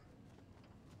 DMR.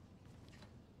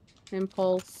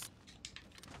 Impulse.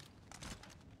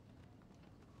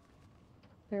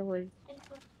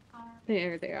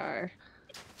 There they are.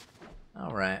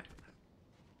 All right.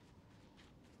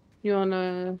 You want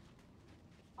a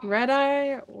red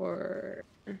eye or?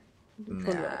 Nah,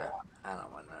 I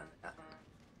don't want none.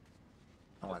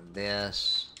 I want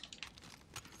this.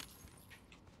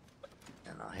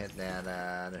 And I'll hit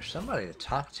that. There's somebody to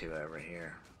talk to over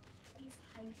here.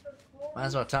 Might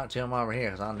as well talk to him over here,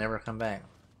 because I'll never come back.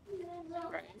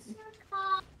 Right.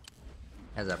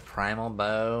 Has a primal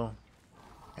bow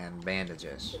and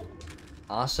bandages.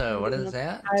 Also, what is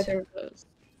that? Either of those.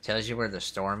 Tells you where the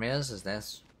storm is? Is that?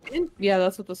 Yeah,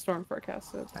 that's what the storm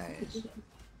forecast is. Nice.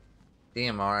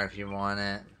 DMR if you want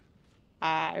it.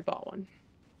 I bought one.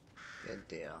 Good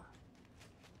deal.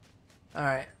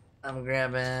 Alright, I'm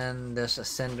grabbing this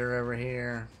ascender over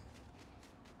here.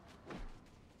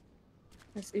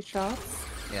 I see shots.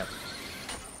 Yep.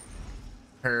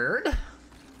 Heard.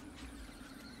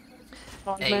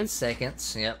 8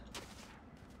 seconds, yep.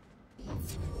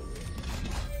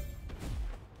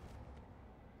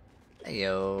 Hey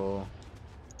yo.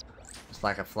 It's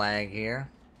like a flag here.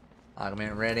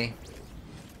 Augment ready.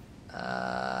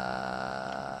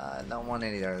 I don't want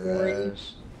any of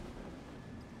those.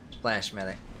 Splash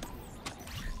medic.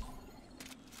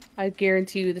 I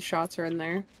guarantee you the shots are in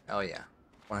there. Oh yeah,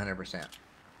 100%.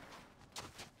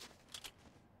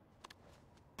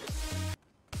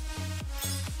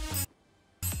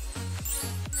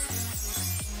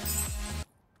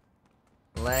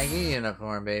 Laggy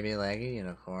unicorn, baby, laggy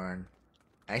unicorn.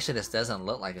 Actually, this doesn't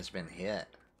look like it's been hit.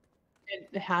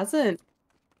 It hasn't.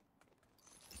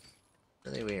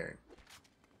 Really weird.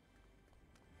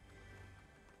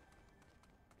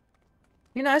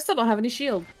 You know, I still don't have any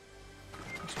shield.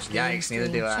 Yikes, neither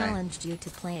do I. Challenged you to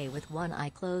play with one eye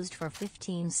closed for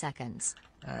 15 seconds.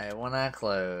 Alright, one eye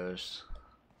closed.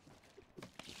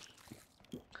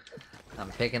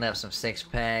 I'm picking up some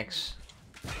 6-packs.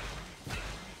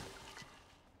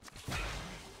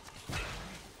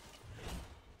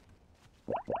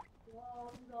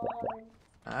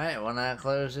 Alright, one eye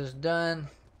closed is done.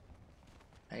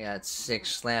 I got 6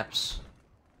 slaps.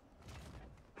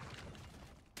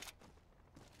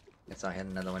 Guess I'll hit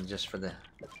another one just for the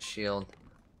shield.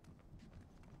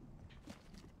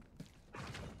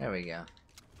 There we go.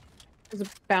 There's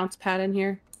a bounce pad in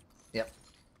here. Yep.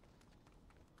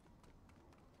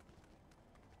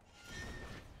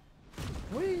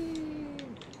 Whee!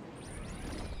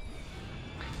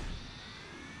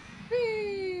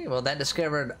 Whee! Well, that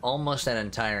discovered almost that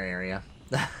entire area.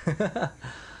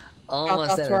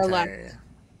 Almost that entire area.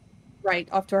 Right,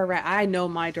 off to our right. I know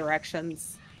my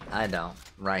directions. I don't.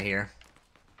 Right here.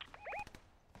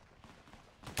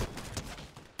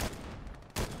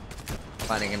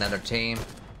 Fighting another team.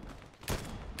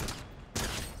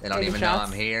 They don't Taking even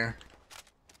shots. know I'm here.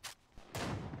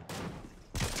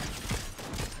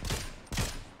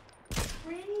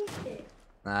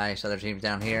 Nice, other team's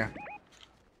down here.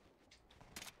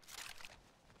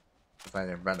 Looks like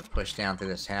they're about to push down through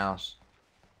this house.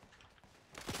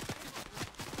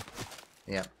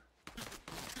 Yep.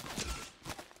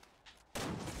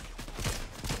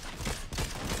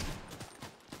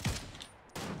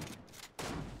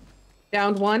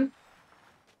 Downed one.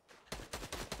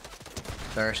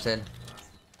 Thirsted.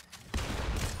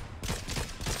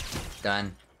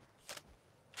 Done.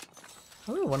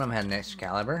 Ooh, one of them had an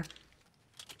Excalibur.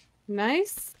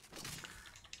 Nice.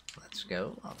 Let's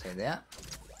go. I'll take that.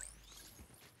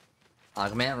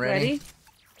 Augment ready?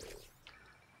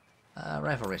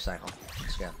 Rifle recycle.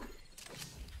 Let's go.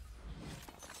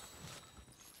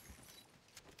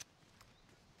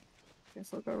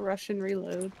 Guess I'll go rush and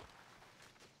reload.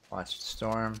 Watch the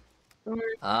storm. Storm.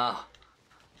 Ah.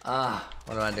 Ah.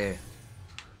 What do I do?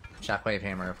 Shockwave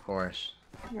hammer, of course.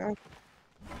 Yeah.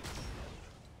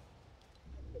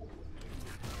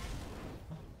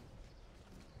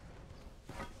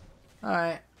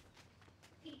 Alright.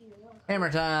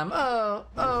 Hammer time. Oh,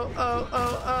 oh, oh,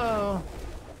 oh, oh.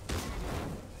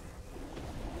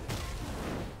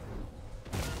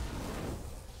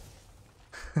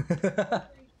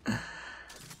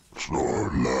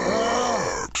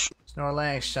 Snorlax.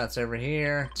 Snorlax shots over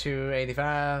here.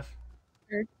 285.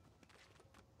 Sure.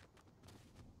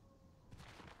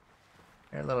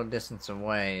 They're a little distance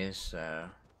away, so.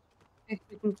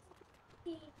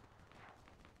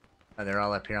 Oh, they're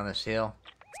all up here on this hill.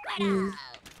 Squirtle!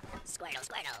 Squirtle,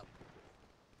 Squirtle.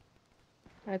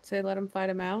 I'd say let him fight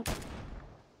him out.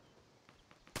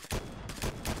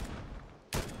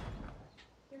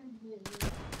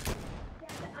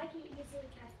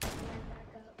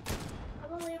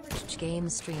 Game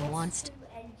stream wants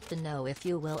to know if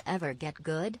you will ever get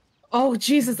good. Oh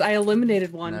Jesus! I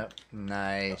eliminated one. Nope.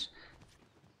 Nice.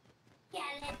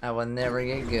 I will never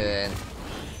get good.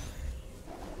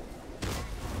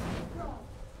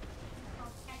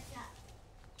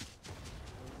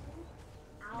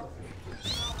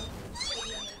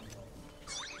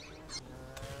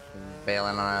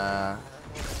 Bailing on a...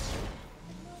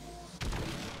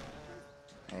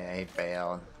 Yeah, he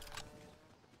failed.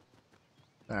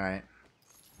 Alright.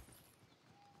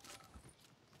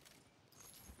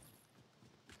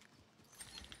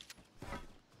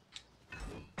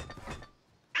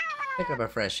 Pick up a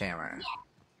fresh hammer.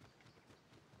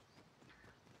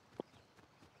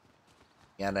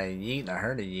 Got a yeet, I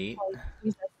heard a yeet. Oh,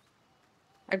 Jesus.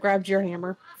 I grabbed your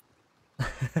hammer.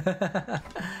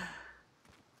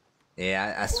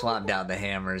 Yeah, I swapped out the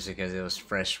hammers because it was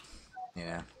fresh, you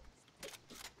know.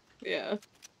 Yeah.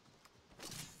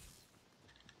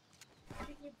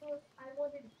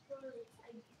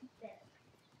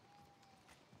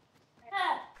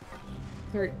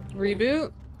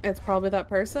 Reboot? It's probably that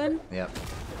person. Yep.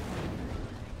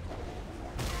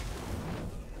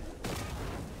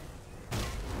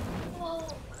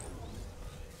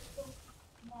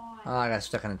 Oh, I got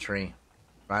stuck in a tree.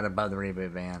 Right above the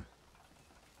reboot van.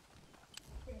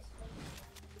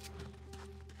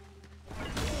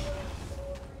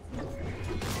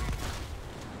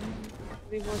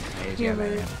 He's got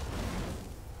man.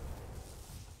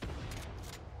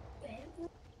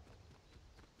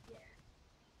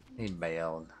 He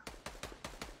bailed.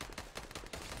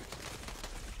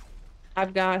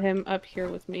 I've got him up here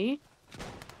with me.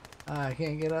 I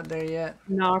can't get up there yet.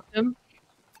 Knocked him.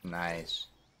 Nice.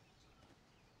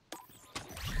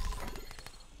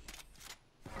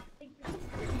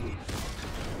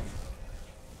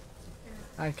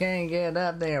 I can't get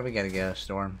up there. We gotta go,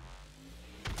 Storm.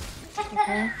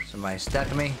 Okay. Somebody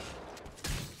stuck me.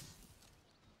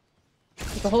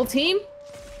 The whole team?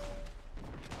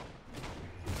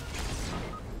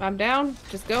 I'm down.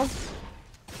 Just go.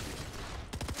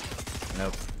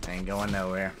 Nope. Ain't going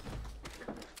nowhere.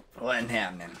 Wasn't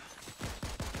happening.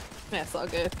 That's all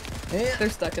good. Yeah. They're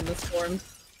stuck in the storm.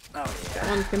 Oh, yeah.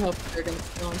 One can hope they're gonna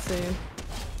spawn soon.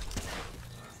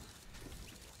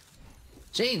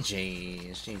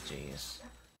 GG's. GG's.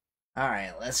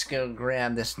 Alright, let's go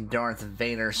grab this Darth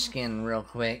Vader skin real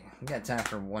quick. We got time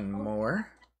for one more.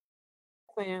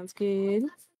 Sounds good.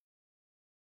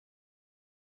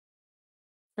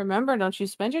 Remember, don't you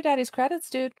spend your daddy's credits,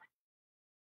 dude.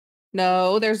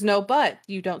 No, there's no but.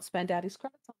 You don't spend daddy's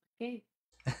credits on the game.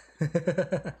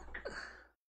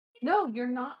 No, you're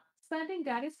not spending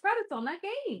daddy's credits on that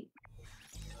game.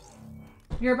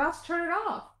 You're about to turn it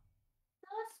off.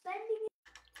 Not spending it.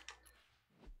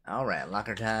 Alright,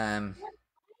 locker time.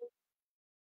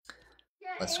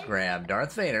 Let's grab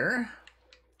Darth Vader.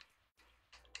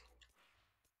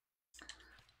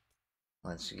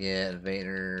 Let's get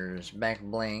Vader's back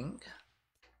bling.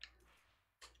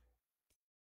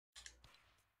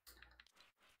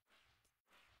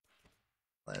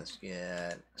 Let's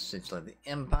get Sigil of the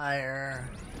Empire.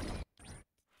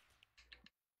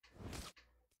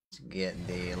 Let's get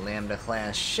the Lambda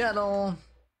class shuttle.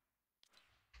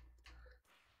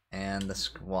 And the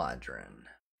squadron.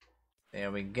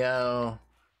 There we go.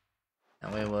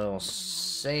 And we will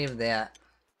save that.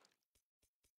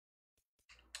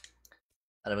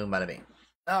 Bada boom, bada bing.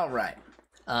 Alright.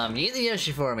 Yeet the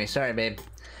Yoshi for me. Sorry, babe.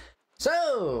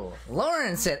 So,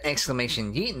 Lauren said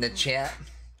exclamation yeet in the chat.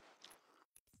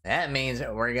 That means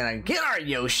that we're gonna get our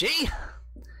Yoshi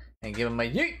and give him a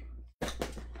yeet.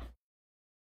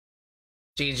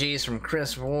 GG's from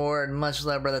Chris Ward. Much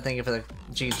love, brother. Thank you for the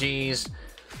GG's.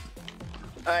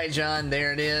 Alright, John,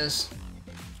 there it is.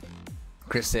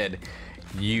 Chris said,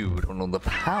 you don't know the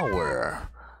power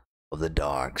of the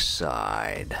dark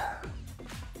side.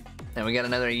 And we got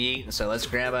another yeet, so let's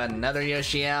grab another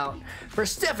Yoshi out for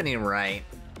Stephanie Wright.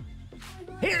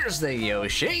 Here's the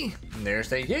Yoshi. And there's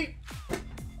the yeet.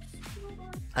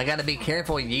 I gotta be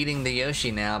careful yeeting the Yoshi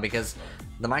now because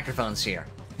the microphone's here.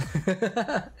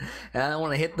 And I don't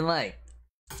want to hit the mic.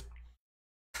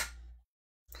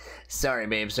 Sorry,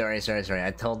 babe. Sorry.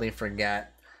 I totally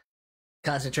forgot.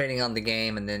 Concentrating on the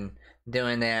game and then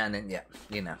doing that, and then, yeah,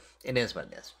 you know, it is what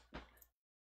it is.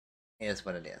 It is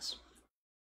what it is.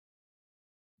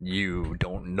 You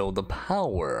don't know the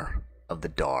power of the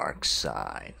dark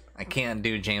side. I can't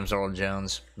do James Earl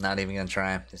Jones. Not even gonna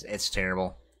try. It's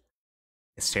terrible.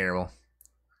 It's terrible.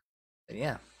 But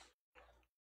yeah.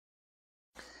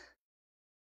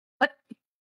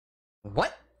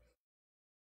 What?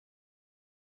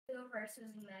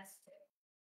 Versus Master.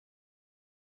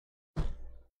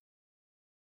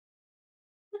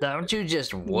 Don't you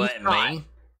just what me?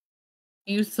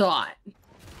 You thought.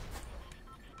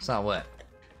 Saw what?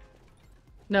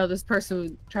 No, this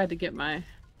person tried to get my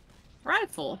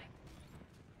rifle.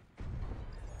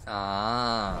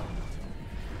 Ah.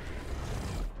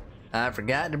 I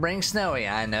forgot to bring Snowy.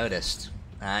 I noticed.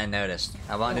 I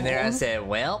walked in there, I said,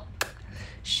 well,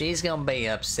 she's gonna be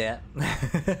upset.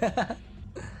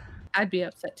 I'd be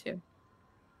upset too.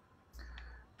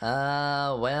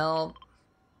 Well,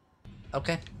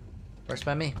 okay. Works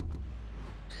by me.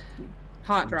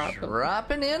 Hot drop.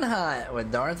 Dropping in hot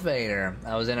with Darth Vader.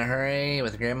 I was in a hurry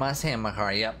with Grandma's hand in my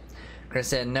car. Yep. Chris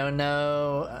said,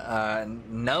 no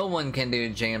one can do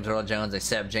James Earl Jones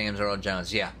except James Earl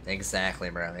Jones. Yeah, exactly,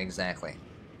 bro. Exactly.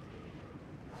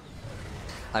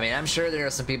 I mean, I'm sure there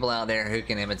are some people out there who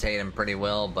can imitate him pretty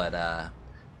well, but,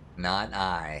 not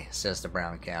I, says the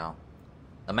brown cow.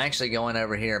 I'm actually going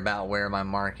over here about where my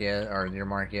mark is, or your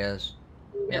mark is.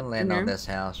 Yep, I'll land on this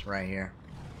house right here.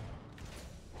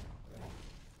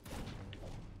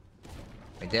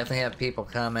 We definitely have people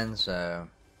coming, so...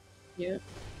 Yep.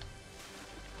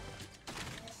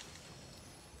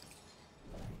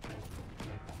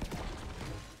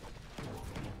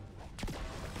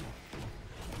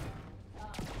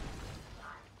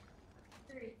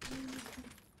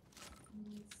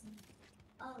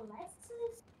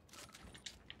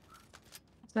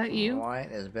 Is that you?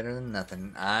 White is better than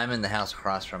nothing. I'm in the house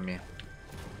across from you.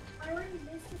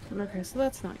 Okay, so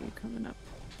that's not you coming up.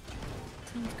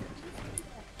 Sounds good.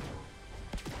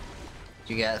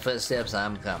 You got footsteps,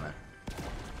 I'm coming.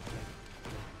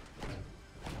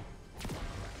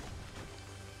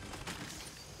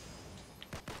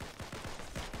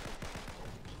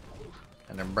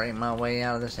 Gonna break my way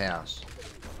out of this house.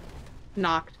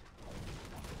 Knocked.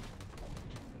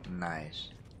 Nice.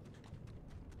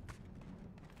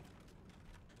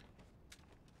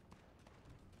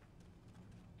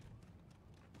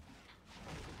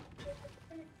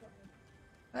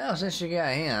 Well, since you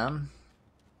got him,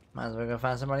 might as well go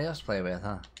find somebody else to play with,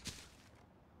 huh?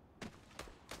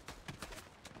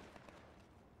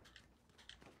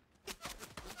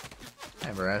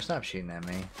 Hey, bro, stop shooting at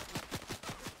me.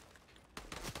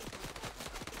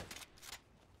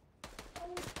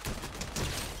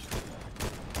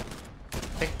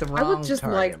 Pick the wrong I would just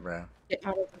target, bro. Get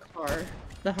out of the car.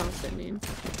 The house, I mean.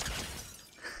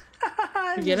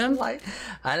 You get him? I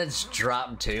just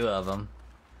dropped two of them.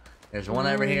 There's one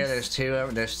over here. There's two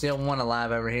over. There's still one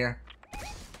alive over here.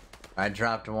 I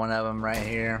dropped one of them right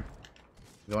here.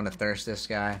 Going to thirst this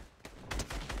guy.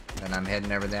 And I'm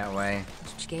heading over that way.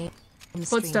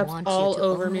 Footsteps all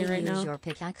over me right now. Use your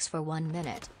pickaxe for 1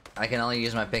 minute. I can only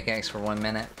use my pickaxe for 1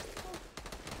 minute.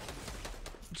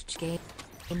 Game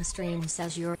stream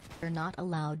says you're not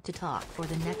allowed to talk for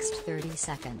the next 30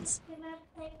 seconds.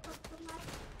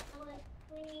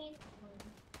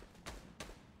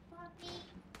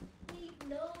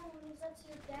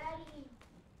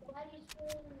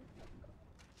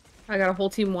 I got a whole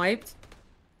team wiped.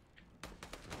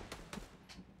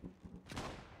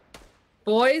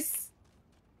 Boys.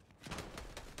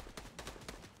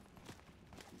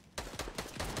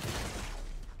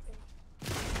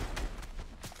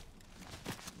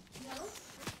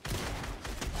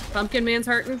 Pumpkin Man's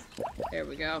hurting. There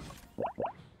we go.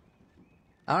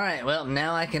 Alright, well,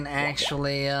 now I can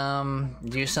actually,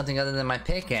 do something other than my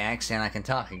pickaxe, and I can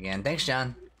talk again. Thanks,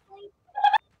 John.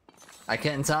 I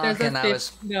couldn't talk, and I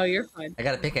was... No, you're fine. I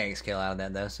got a pickaxe kill out of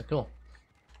that, though, so cool.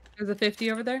 There's a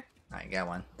 50 over there? Alright, got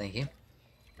one. Thank you.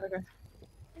 Okay.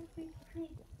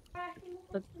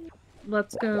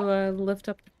 Let's go, lift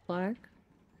up the flag.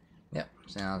 Yep,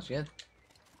 sounds good.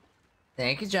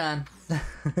 Thank you, John.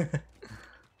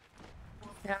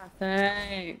 Yeah,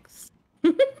 thanks.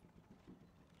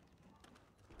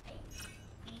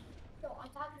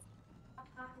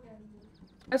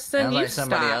 Sounds like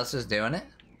somebody else is doing it.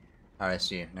 Oh,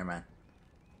 it's you. Never mind.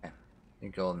 Okay.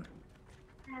 You're golden.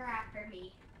 They're after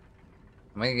me.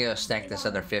 I'm gonna go stack this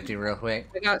other 50 real quick.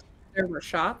 There were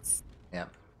shots.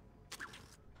 Yep.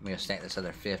 I'm gonna stack this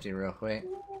other 50 real quick.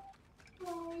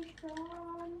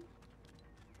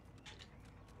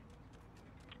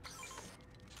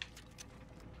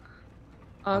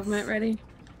 Augment ready?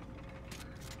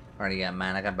 Already got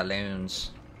mine. I got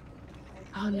balloons.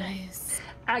 Oh, nice.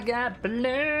 I got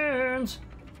balloons.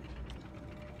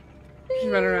 Just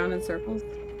run around in circles.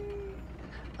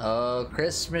 Oh,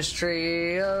 Christmas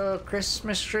tree, oh,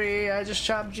 Christmas tree, I just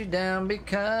chopped you down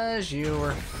because you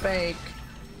were fake.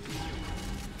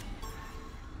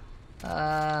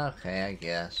 Okay, I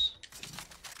guess.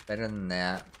 Better than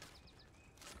that.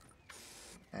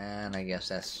 And I guess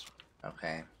that's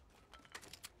okay.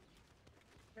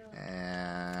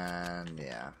 And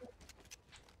yeah.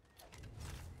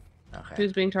 Okay.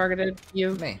 Who's being targeted?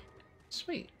 You? Me.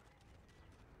 Sweet.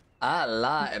 I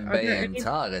like being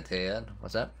targeted.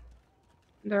 What's up?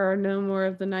 There are no more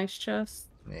of the nice chests.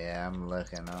 Yeah, I'm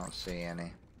looking. I don't see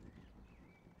any.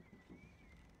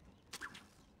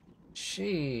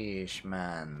 Sheesh,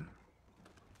 man.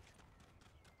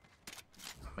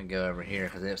 I'm gonna go over here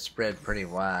because it's spread pretty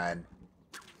wide.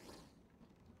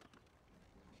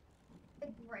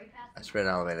 I spread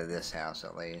all the way to this house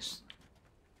at least.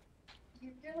 You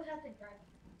still have to drive.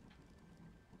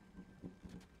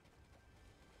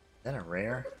 Is that a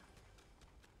rare?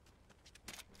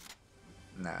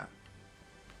 No.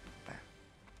 Okay.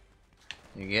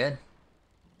 You good?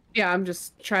 Yeah, I'm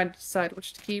just trying to decide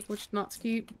which to keep, which not to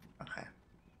keep. Okay.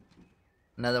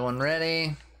 Another one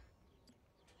ready.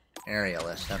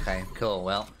 Aerialist. Okay, cool.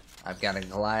 Well, I've got a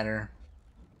glider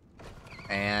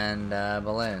and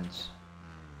balloons.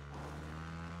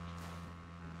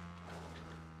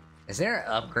 Is there an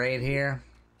upgrade here?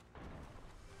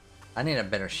 I need a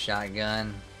better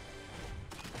shotgun.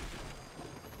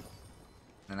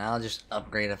 And I'll just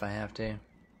upgrade if I have to. I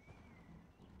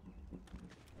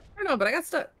don't know, but I got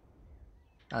stuck.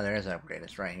 Oh, there is an upgrade.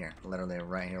 It's right here. Literally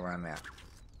right here where I'm at.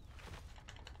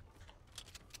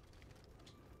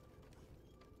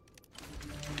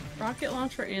 Rocket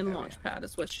launcher and launch pad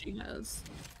is what she has.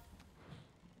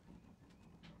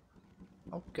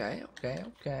 Okay, okay,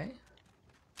 okay.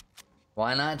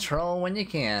 Why not troll when you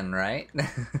can, right?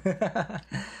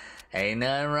 Ain't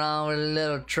nothing wrong with a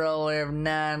little troll every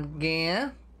now and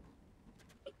again.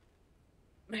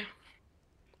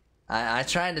 I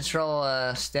tried to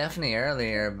troll Stephanie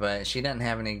earlier, but she doesn't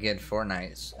have any good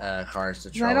Fortnite cards to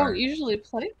troll. I don't usually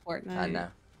play Fortnite. I know.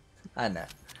 I know.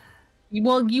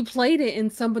 Well, you played it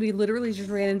and somebody literally just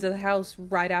ran into the house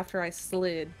right after I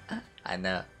slid. I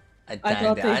know.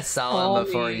 I saw him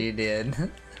before you did.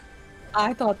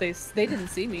 I thought they didn't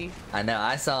see me. I know.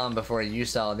 I saw him before you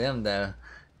saw them, though.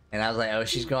 And I was like, oh,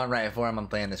 she's going right for him. I'm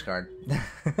playing this card.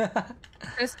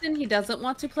 Kristen, he doesn't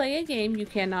want to play a game. You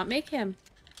cannot make him.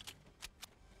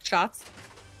 Shots.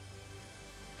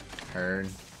 Heard.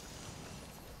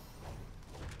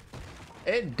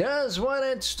 It does what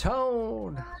it's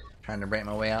told. Trying to break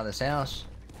my way out of this house.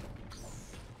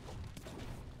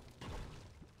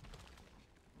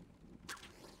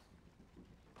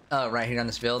 Oh, right here on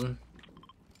this building.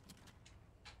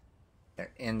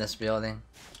 They're in this building.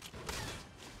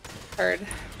 Heard.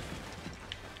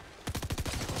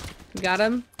 You got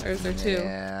him? Or is there two?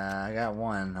 Yeah, I got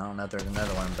one. I don't know if there's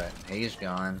another one, but he's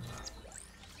gone.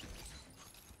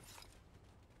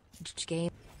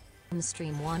 Game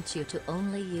stream wants you to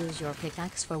only use your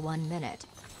pickaxe for 1 minute.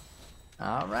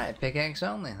 Alright, pickaxe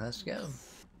only. Let's go.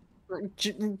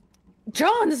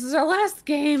 John, this is our last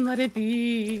game. Let it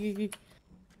be.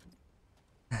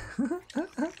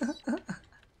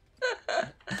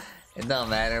 It don't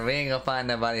matter. We ain't gonna find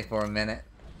nobody for a minute.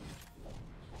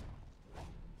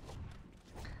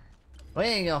 We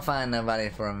ain't gonna find nobody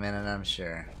for a minute, I'm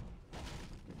sure.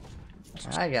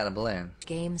 I got a balloon.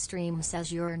 Game stream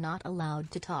says you're not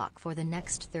allowed to talk for the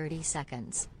next 30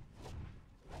 seconds.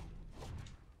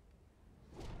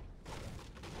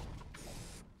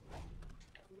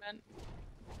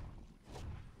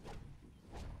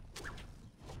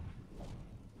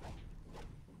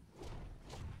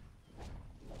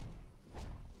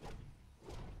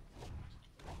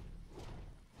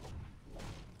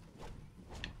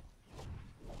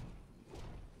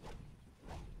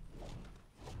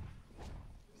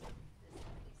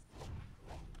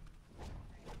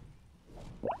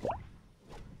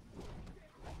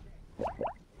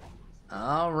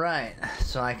 Alright,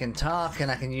 so I can talk and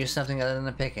I can use something other than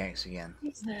a pickaxe again.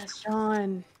 Jesus,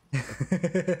 Sean.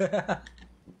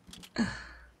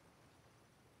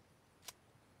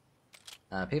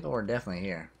 People were definitely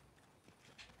here.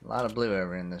 A lot of blue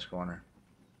over in this corner.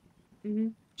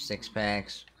 6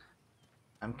 packs.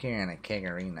 I'm carrying a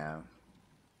kegerino.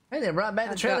 Hey, they brought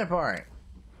back the trailer park.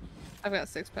 I've got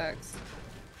 6 packs.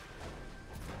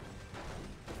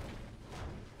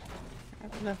 I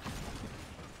have enough.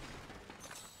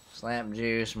 Slap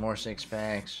juice, more 6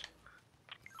 packs.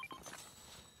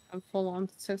 I'm full on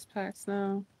 6 packs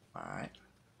now. Alright.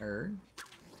 Heard.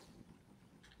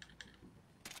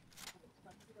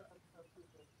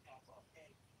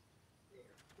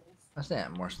 What's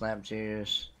that? More slap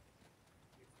juice.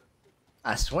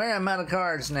 I swear I'm out of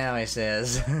cards now, he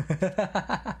says.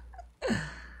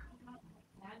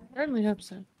 Certainly hope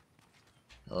so.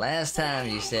 Last time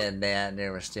you said that,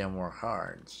 there were still more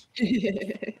cards.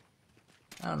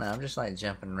 I don't know, I'm just like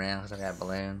jumping around because I got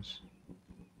balloons.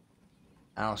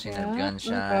 I don't see no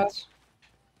gunshots.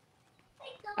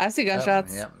 I see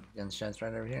gunshots. Oh, yep, gunshots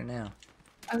right over here now.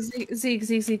 Oh,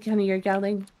 Zeke, honey, you're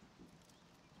yelling.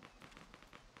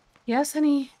 Yes,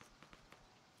 honey.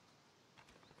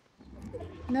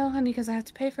 No, honey, because I have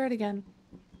to pay for it again.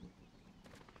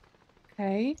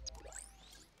 Okay.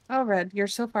 Oh, Red, you're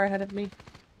so far ahead of me.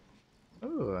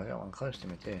 Ooh, I got one close to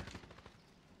me too.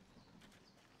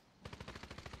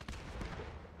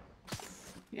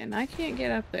 Yeah, and I can't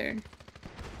get up there.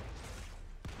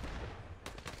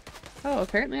 Oh,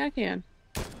 apparently I can.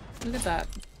 Look at that.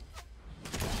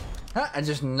 Huh, I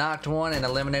just knocked one and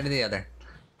eliminated the other.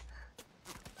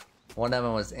 One of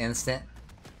them was instant.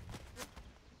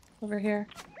 Over here.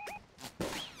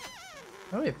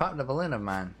 Oh, he popped a balloon of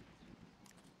mine.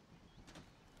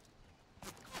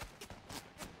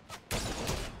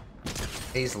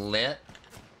 He's lit.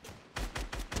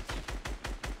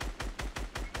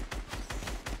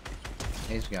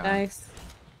 He's gone. Nice.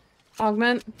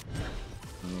 Augment.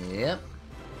 Yep.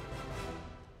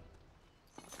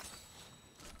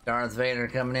 Darth Vader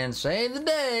coming in, save the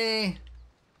day.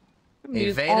 He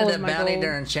evaded a bounty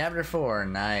during chapter 4.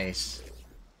 Nice.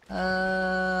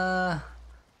 I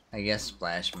guess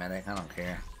Splash Medic. I don't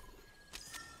care.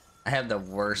 I have the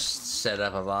worst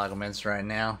setup of augments right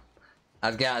now.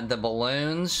 I've got the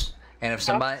balloons, and if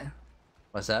somebody...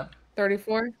 What's up?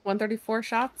 134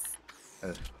 shots.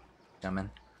 Oh, coming.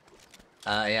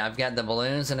 Yeah, I've got the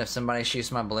balloons, and if somebody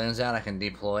shoots my balloons out, I can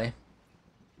deploy.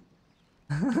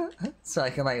 So I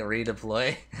can, like,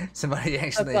 redeploy. Somebody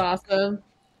actually... That's awesome.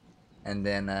 And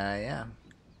then, yeah.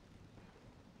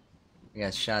 We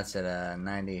got shots at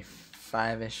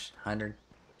 95-ish, 100.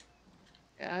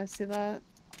 Yeah, I see that.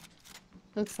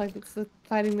 Looks like it's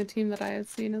fighting the team that I had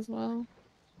seen as well.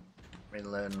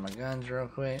 Reloading my guns real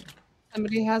quick.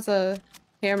 Somebody has a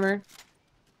hammer.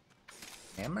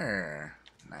 Hammer.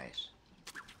 Nice.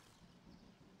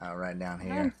 Oh, right down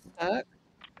here. I'm stuck.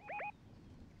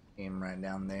 Team right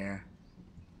down there.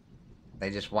 They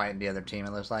just wiped the other team,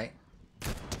 it looks like.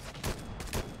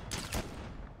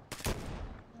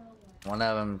 One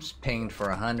of them's pinged for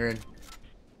 100.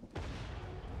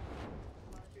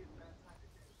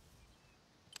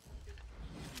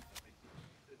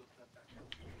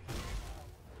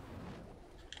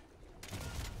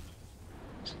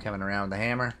 Coming around with the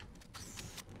hammer.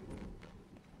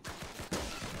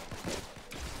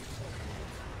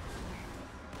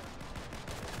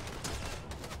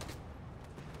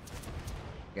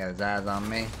 Got his eyes on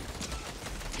me.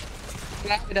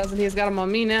 Yeah, he doesn't. He's got him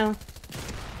on me now.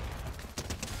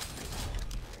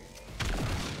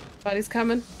 Buddy's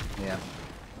coming. Yeah.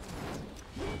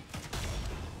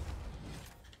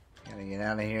 Gotta get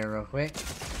out of here real quick.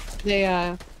 They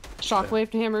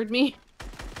shockwave hammered me.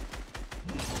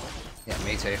 Yeah,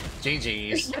 me too.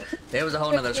 GG's. There was a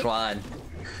whole nother squad.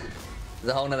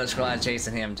 There's a whole nother squad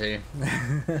chasing him too.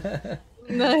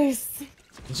 Nice.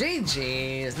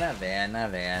 GG's. Not bad,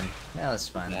 not bad. That was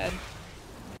fun.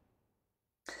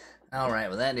 Alright,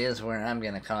 well that is where I'm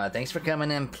gonna call it. Thanks for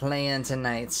coming and playing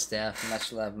tonight, Steph.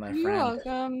 Much love, my You're friend.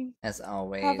 welcome. As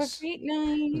always. Have a great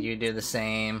night. You do the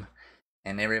same.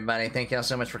 And everybody, thank y'all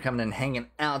so much for coming and hanging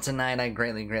out tonight. I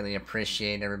greatly, greatly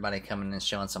appreciate everybody coming and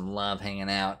showing some love, hanging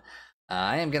out.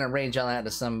 I am gonna raid y'all out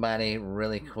to somebody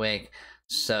really quick,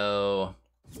 so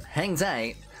hang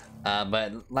tight.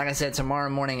 But like I said, tomorrow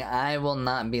morning I will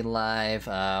not be live.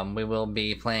 We will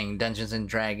be playing Dungeons and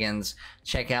Dragons.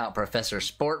 Check out Professor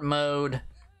Sport Mode.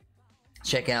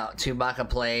 Check out Tubaka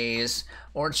Plays,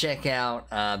 or check out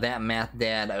That Math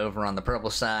Dad over on the purple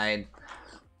side.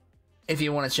 If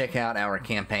you want to check out our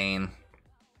campaign,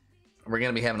 we're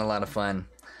going to be having a lot of fun.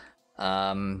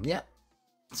 Yeah.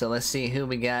 So let's see who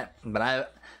we got.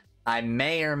 But I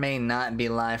may or may not be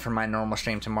live for my normal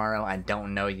stream tomorrow. I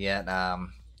don't know yet.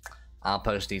 I'll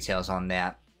post details on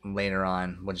that later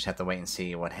on. We'll just have to wait and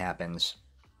see what happens.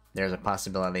 There's a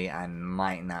possibility I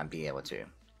might not be able to.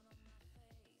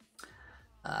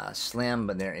 Slim,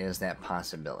 but there is that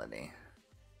possibility.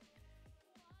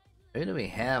 Who do we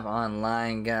have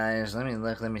online, guys? Let me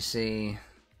look, let me see.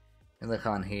 Let me look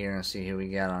on here and see who we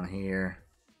got on here.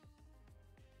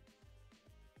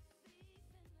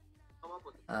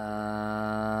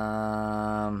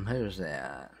 Who's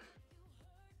that?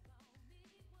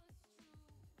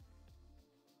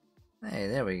 Hey,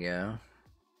 there we go.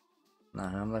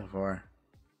 Not who I'm looking for.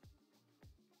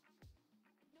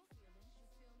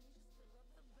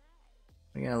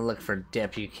 We're gonna look for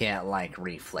Depucat-like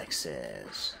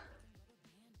reflexes.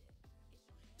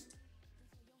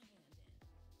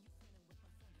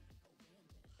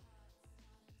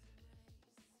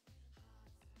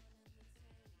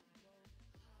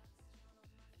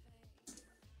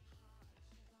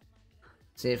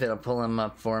 See if it'll pull him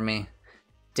up for me.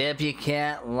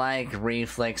 Depucat-like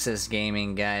reflexes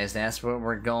gaming, guys. That's what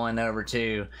we're going over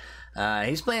to.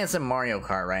 He's playing some Mario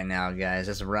Kart right now, guys.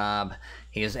 It's Rob.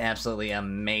 He is absolutely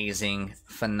amazing,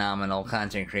 phenomenal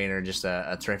content creator, just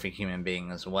a terrific human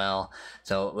being as well.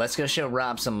 So let's go show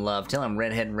Rob some love. Tell him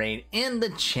Redhead Raid in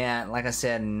the chat. Like I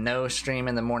said, no stream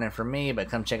in the morning for me, but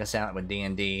come check us out with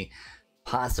D&D.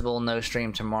 Possible no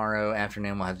stream tomorrow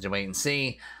afternoon. We'll have to wait and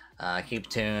see. Keep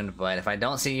tuned. But if I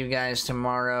don't see you guys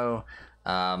tomorrow,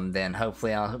 then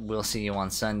hopefully we'll see you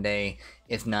on Sunday.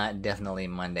 If not, definitely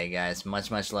Monday, guys.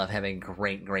 Much love. Have a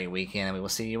great weekend, and we will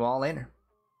see you all later.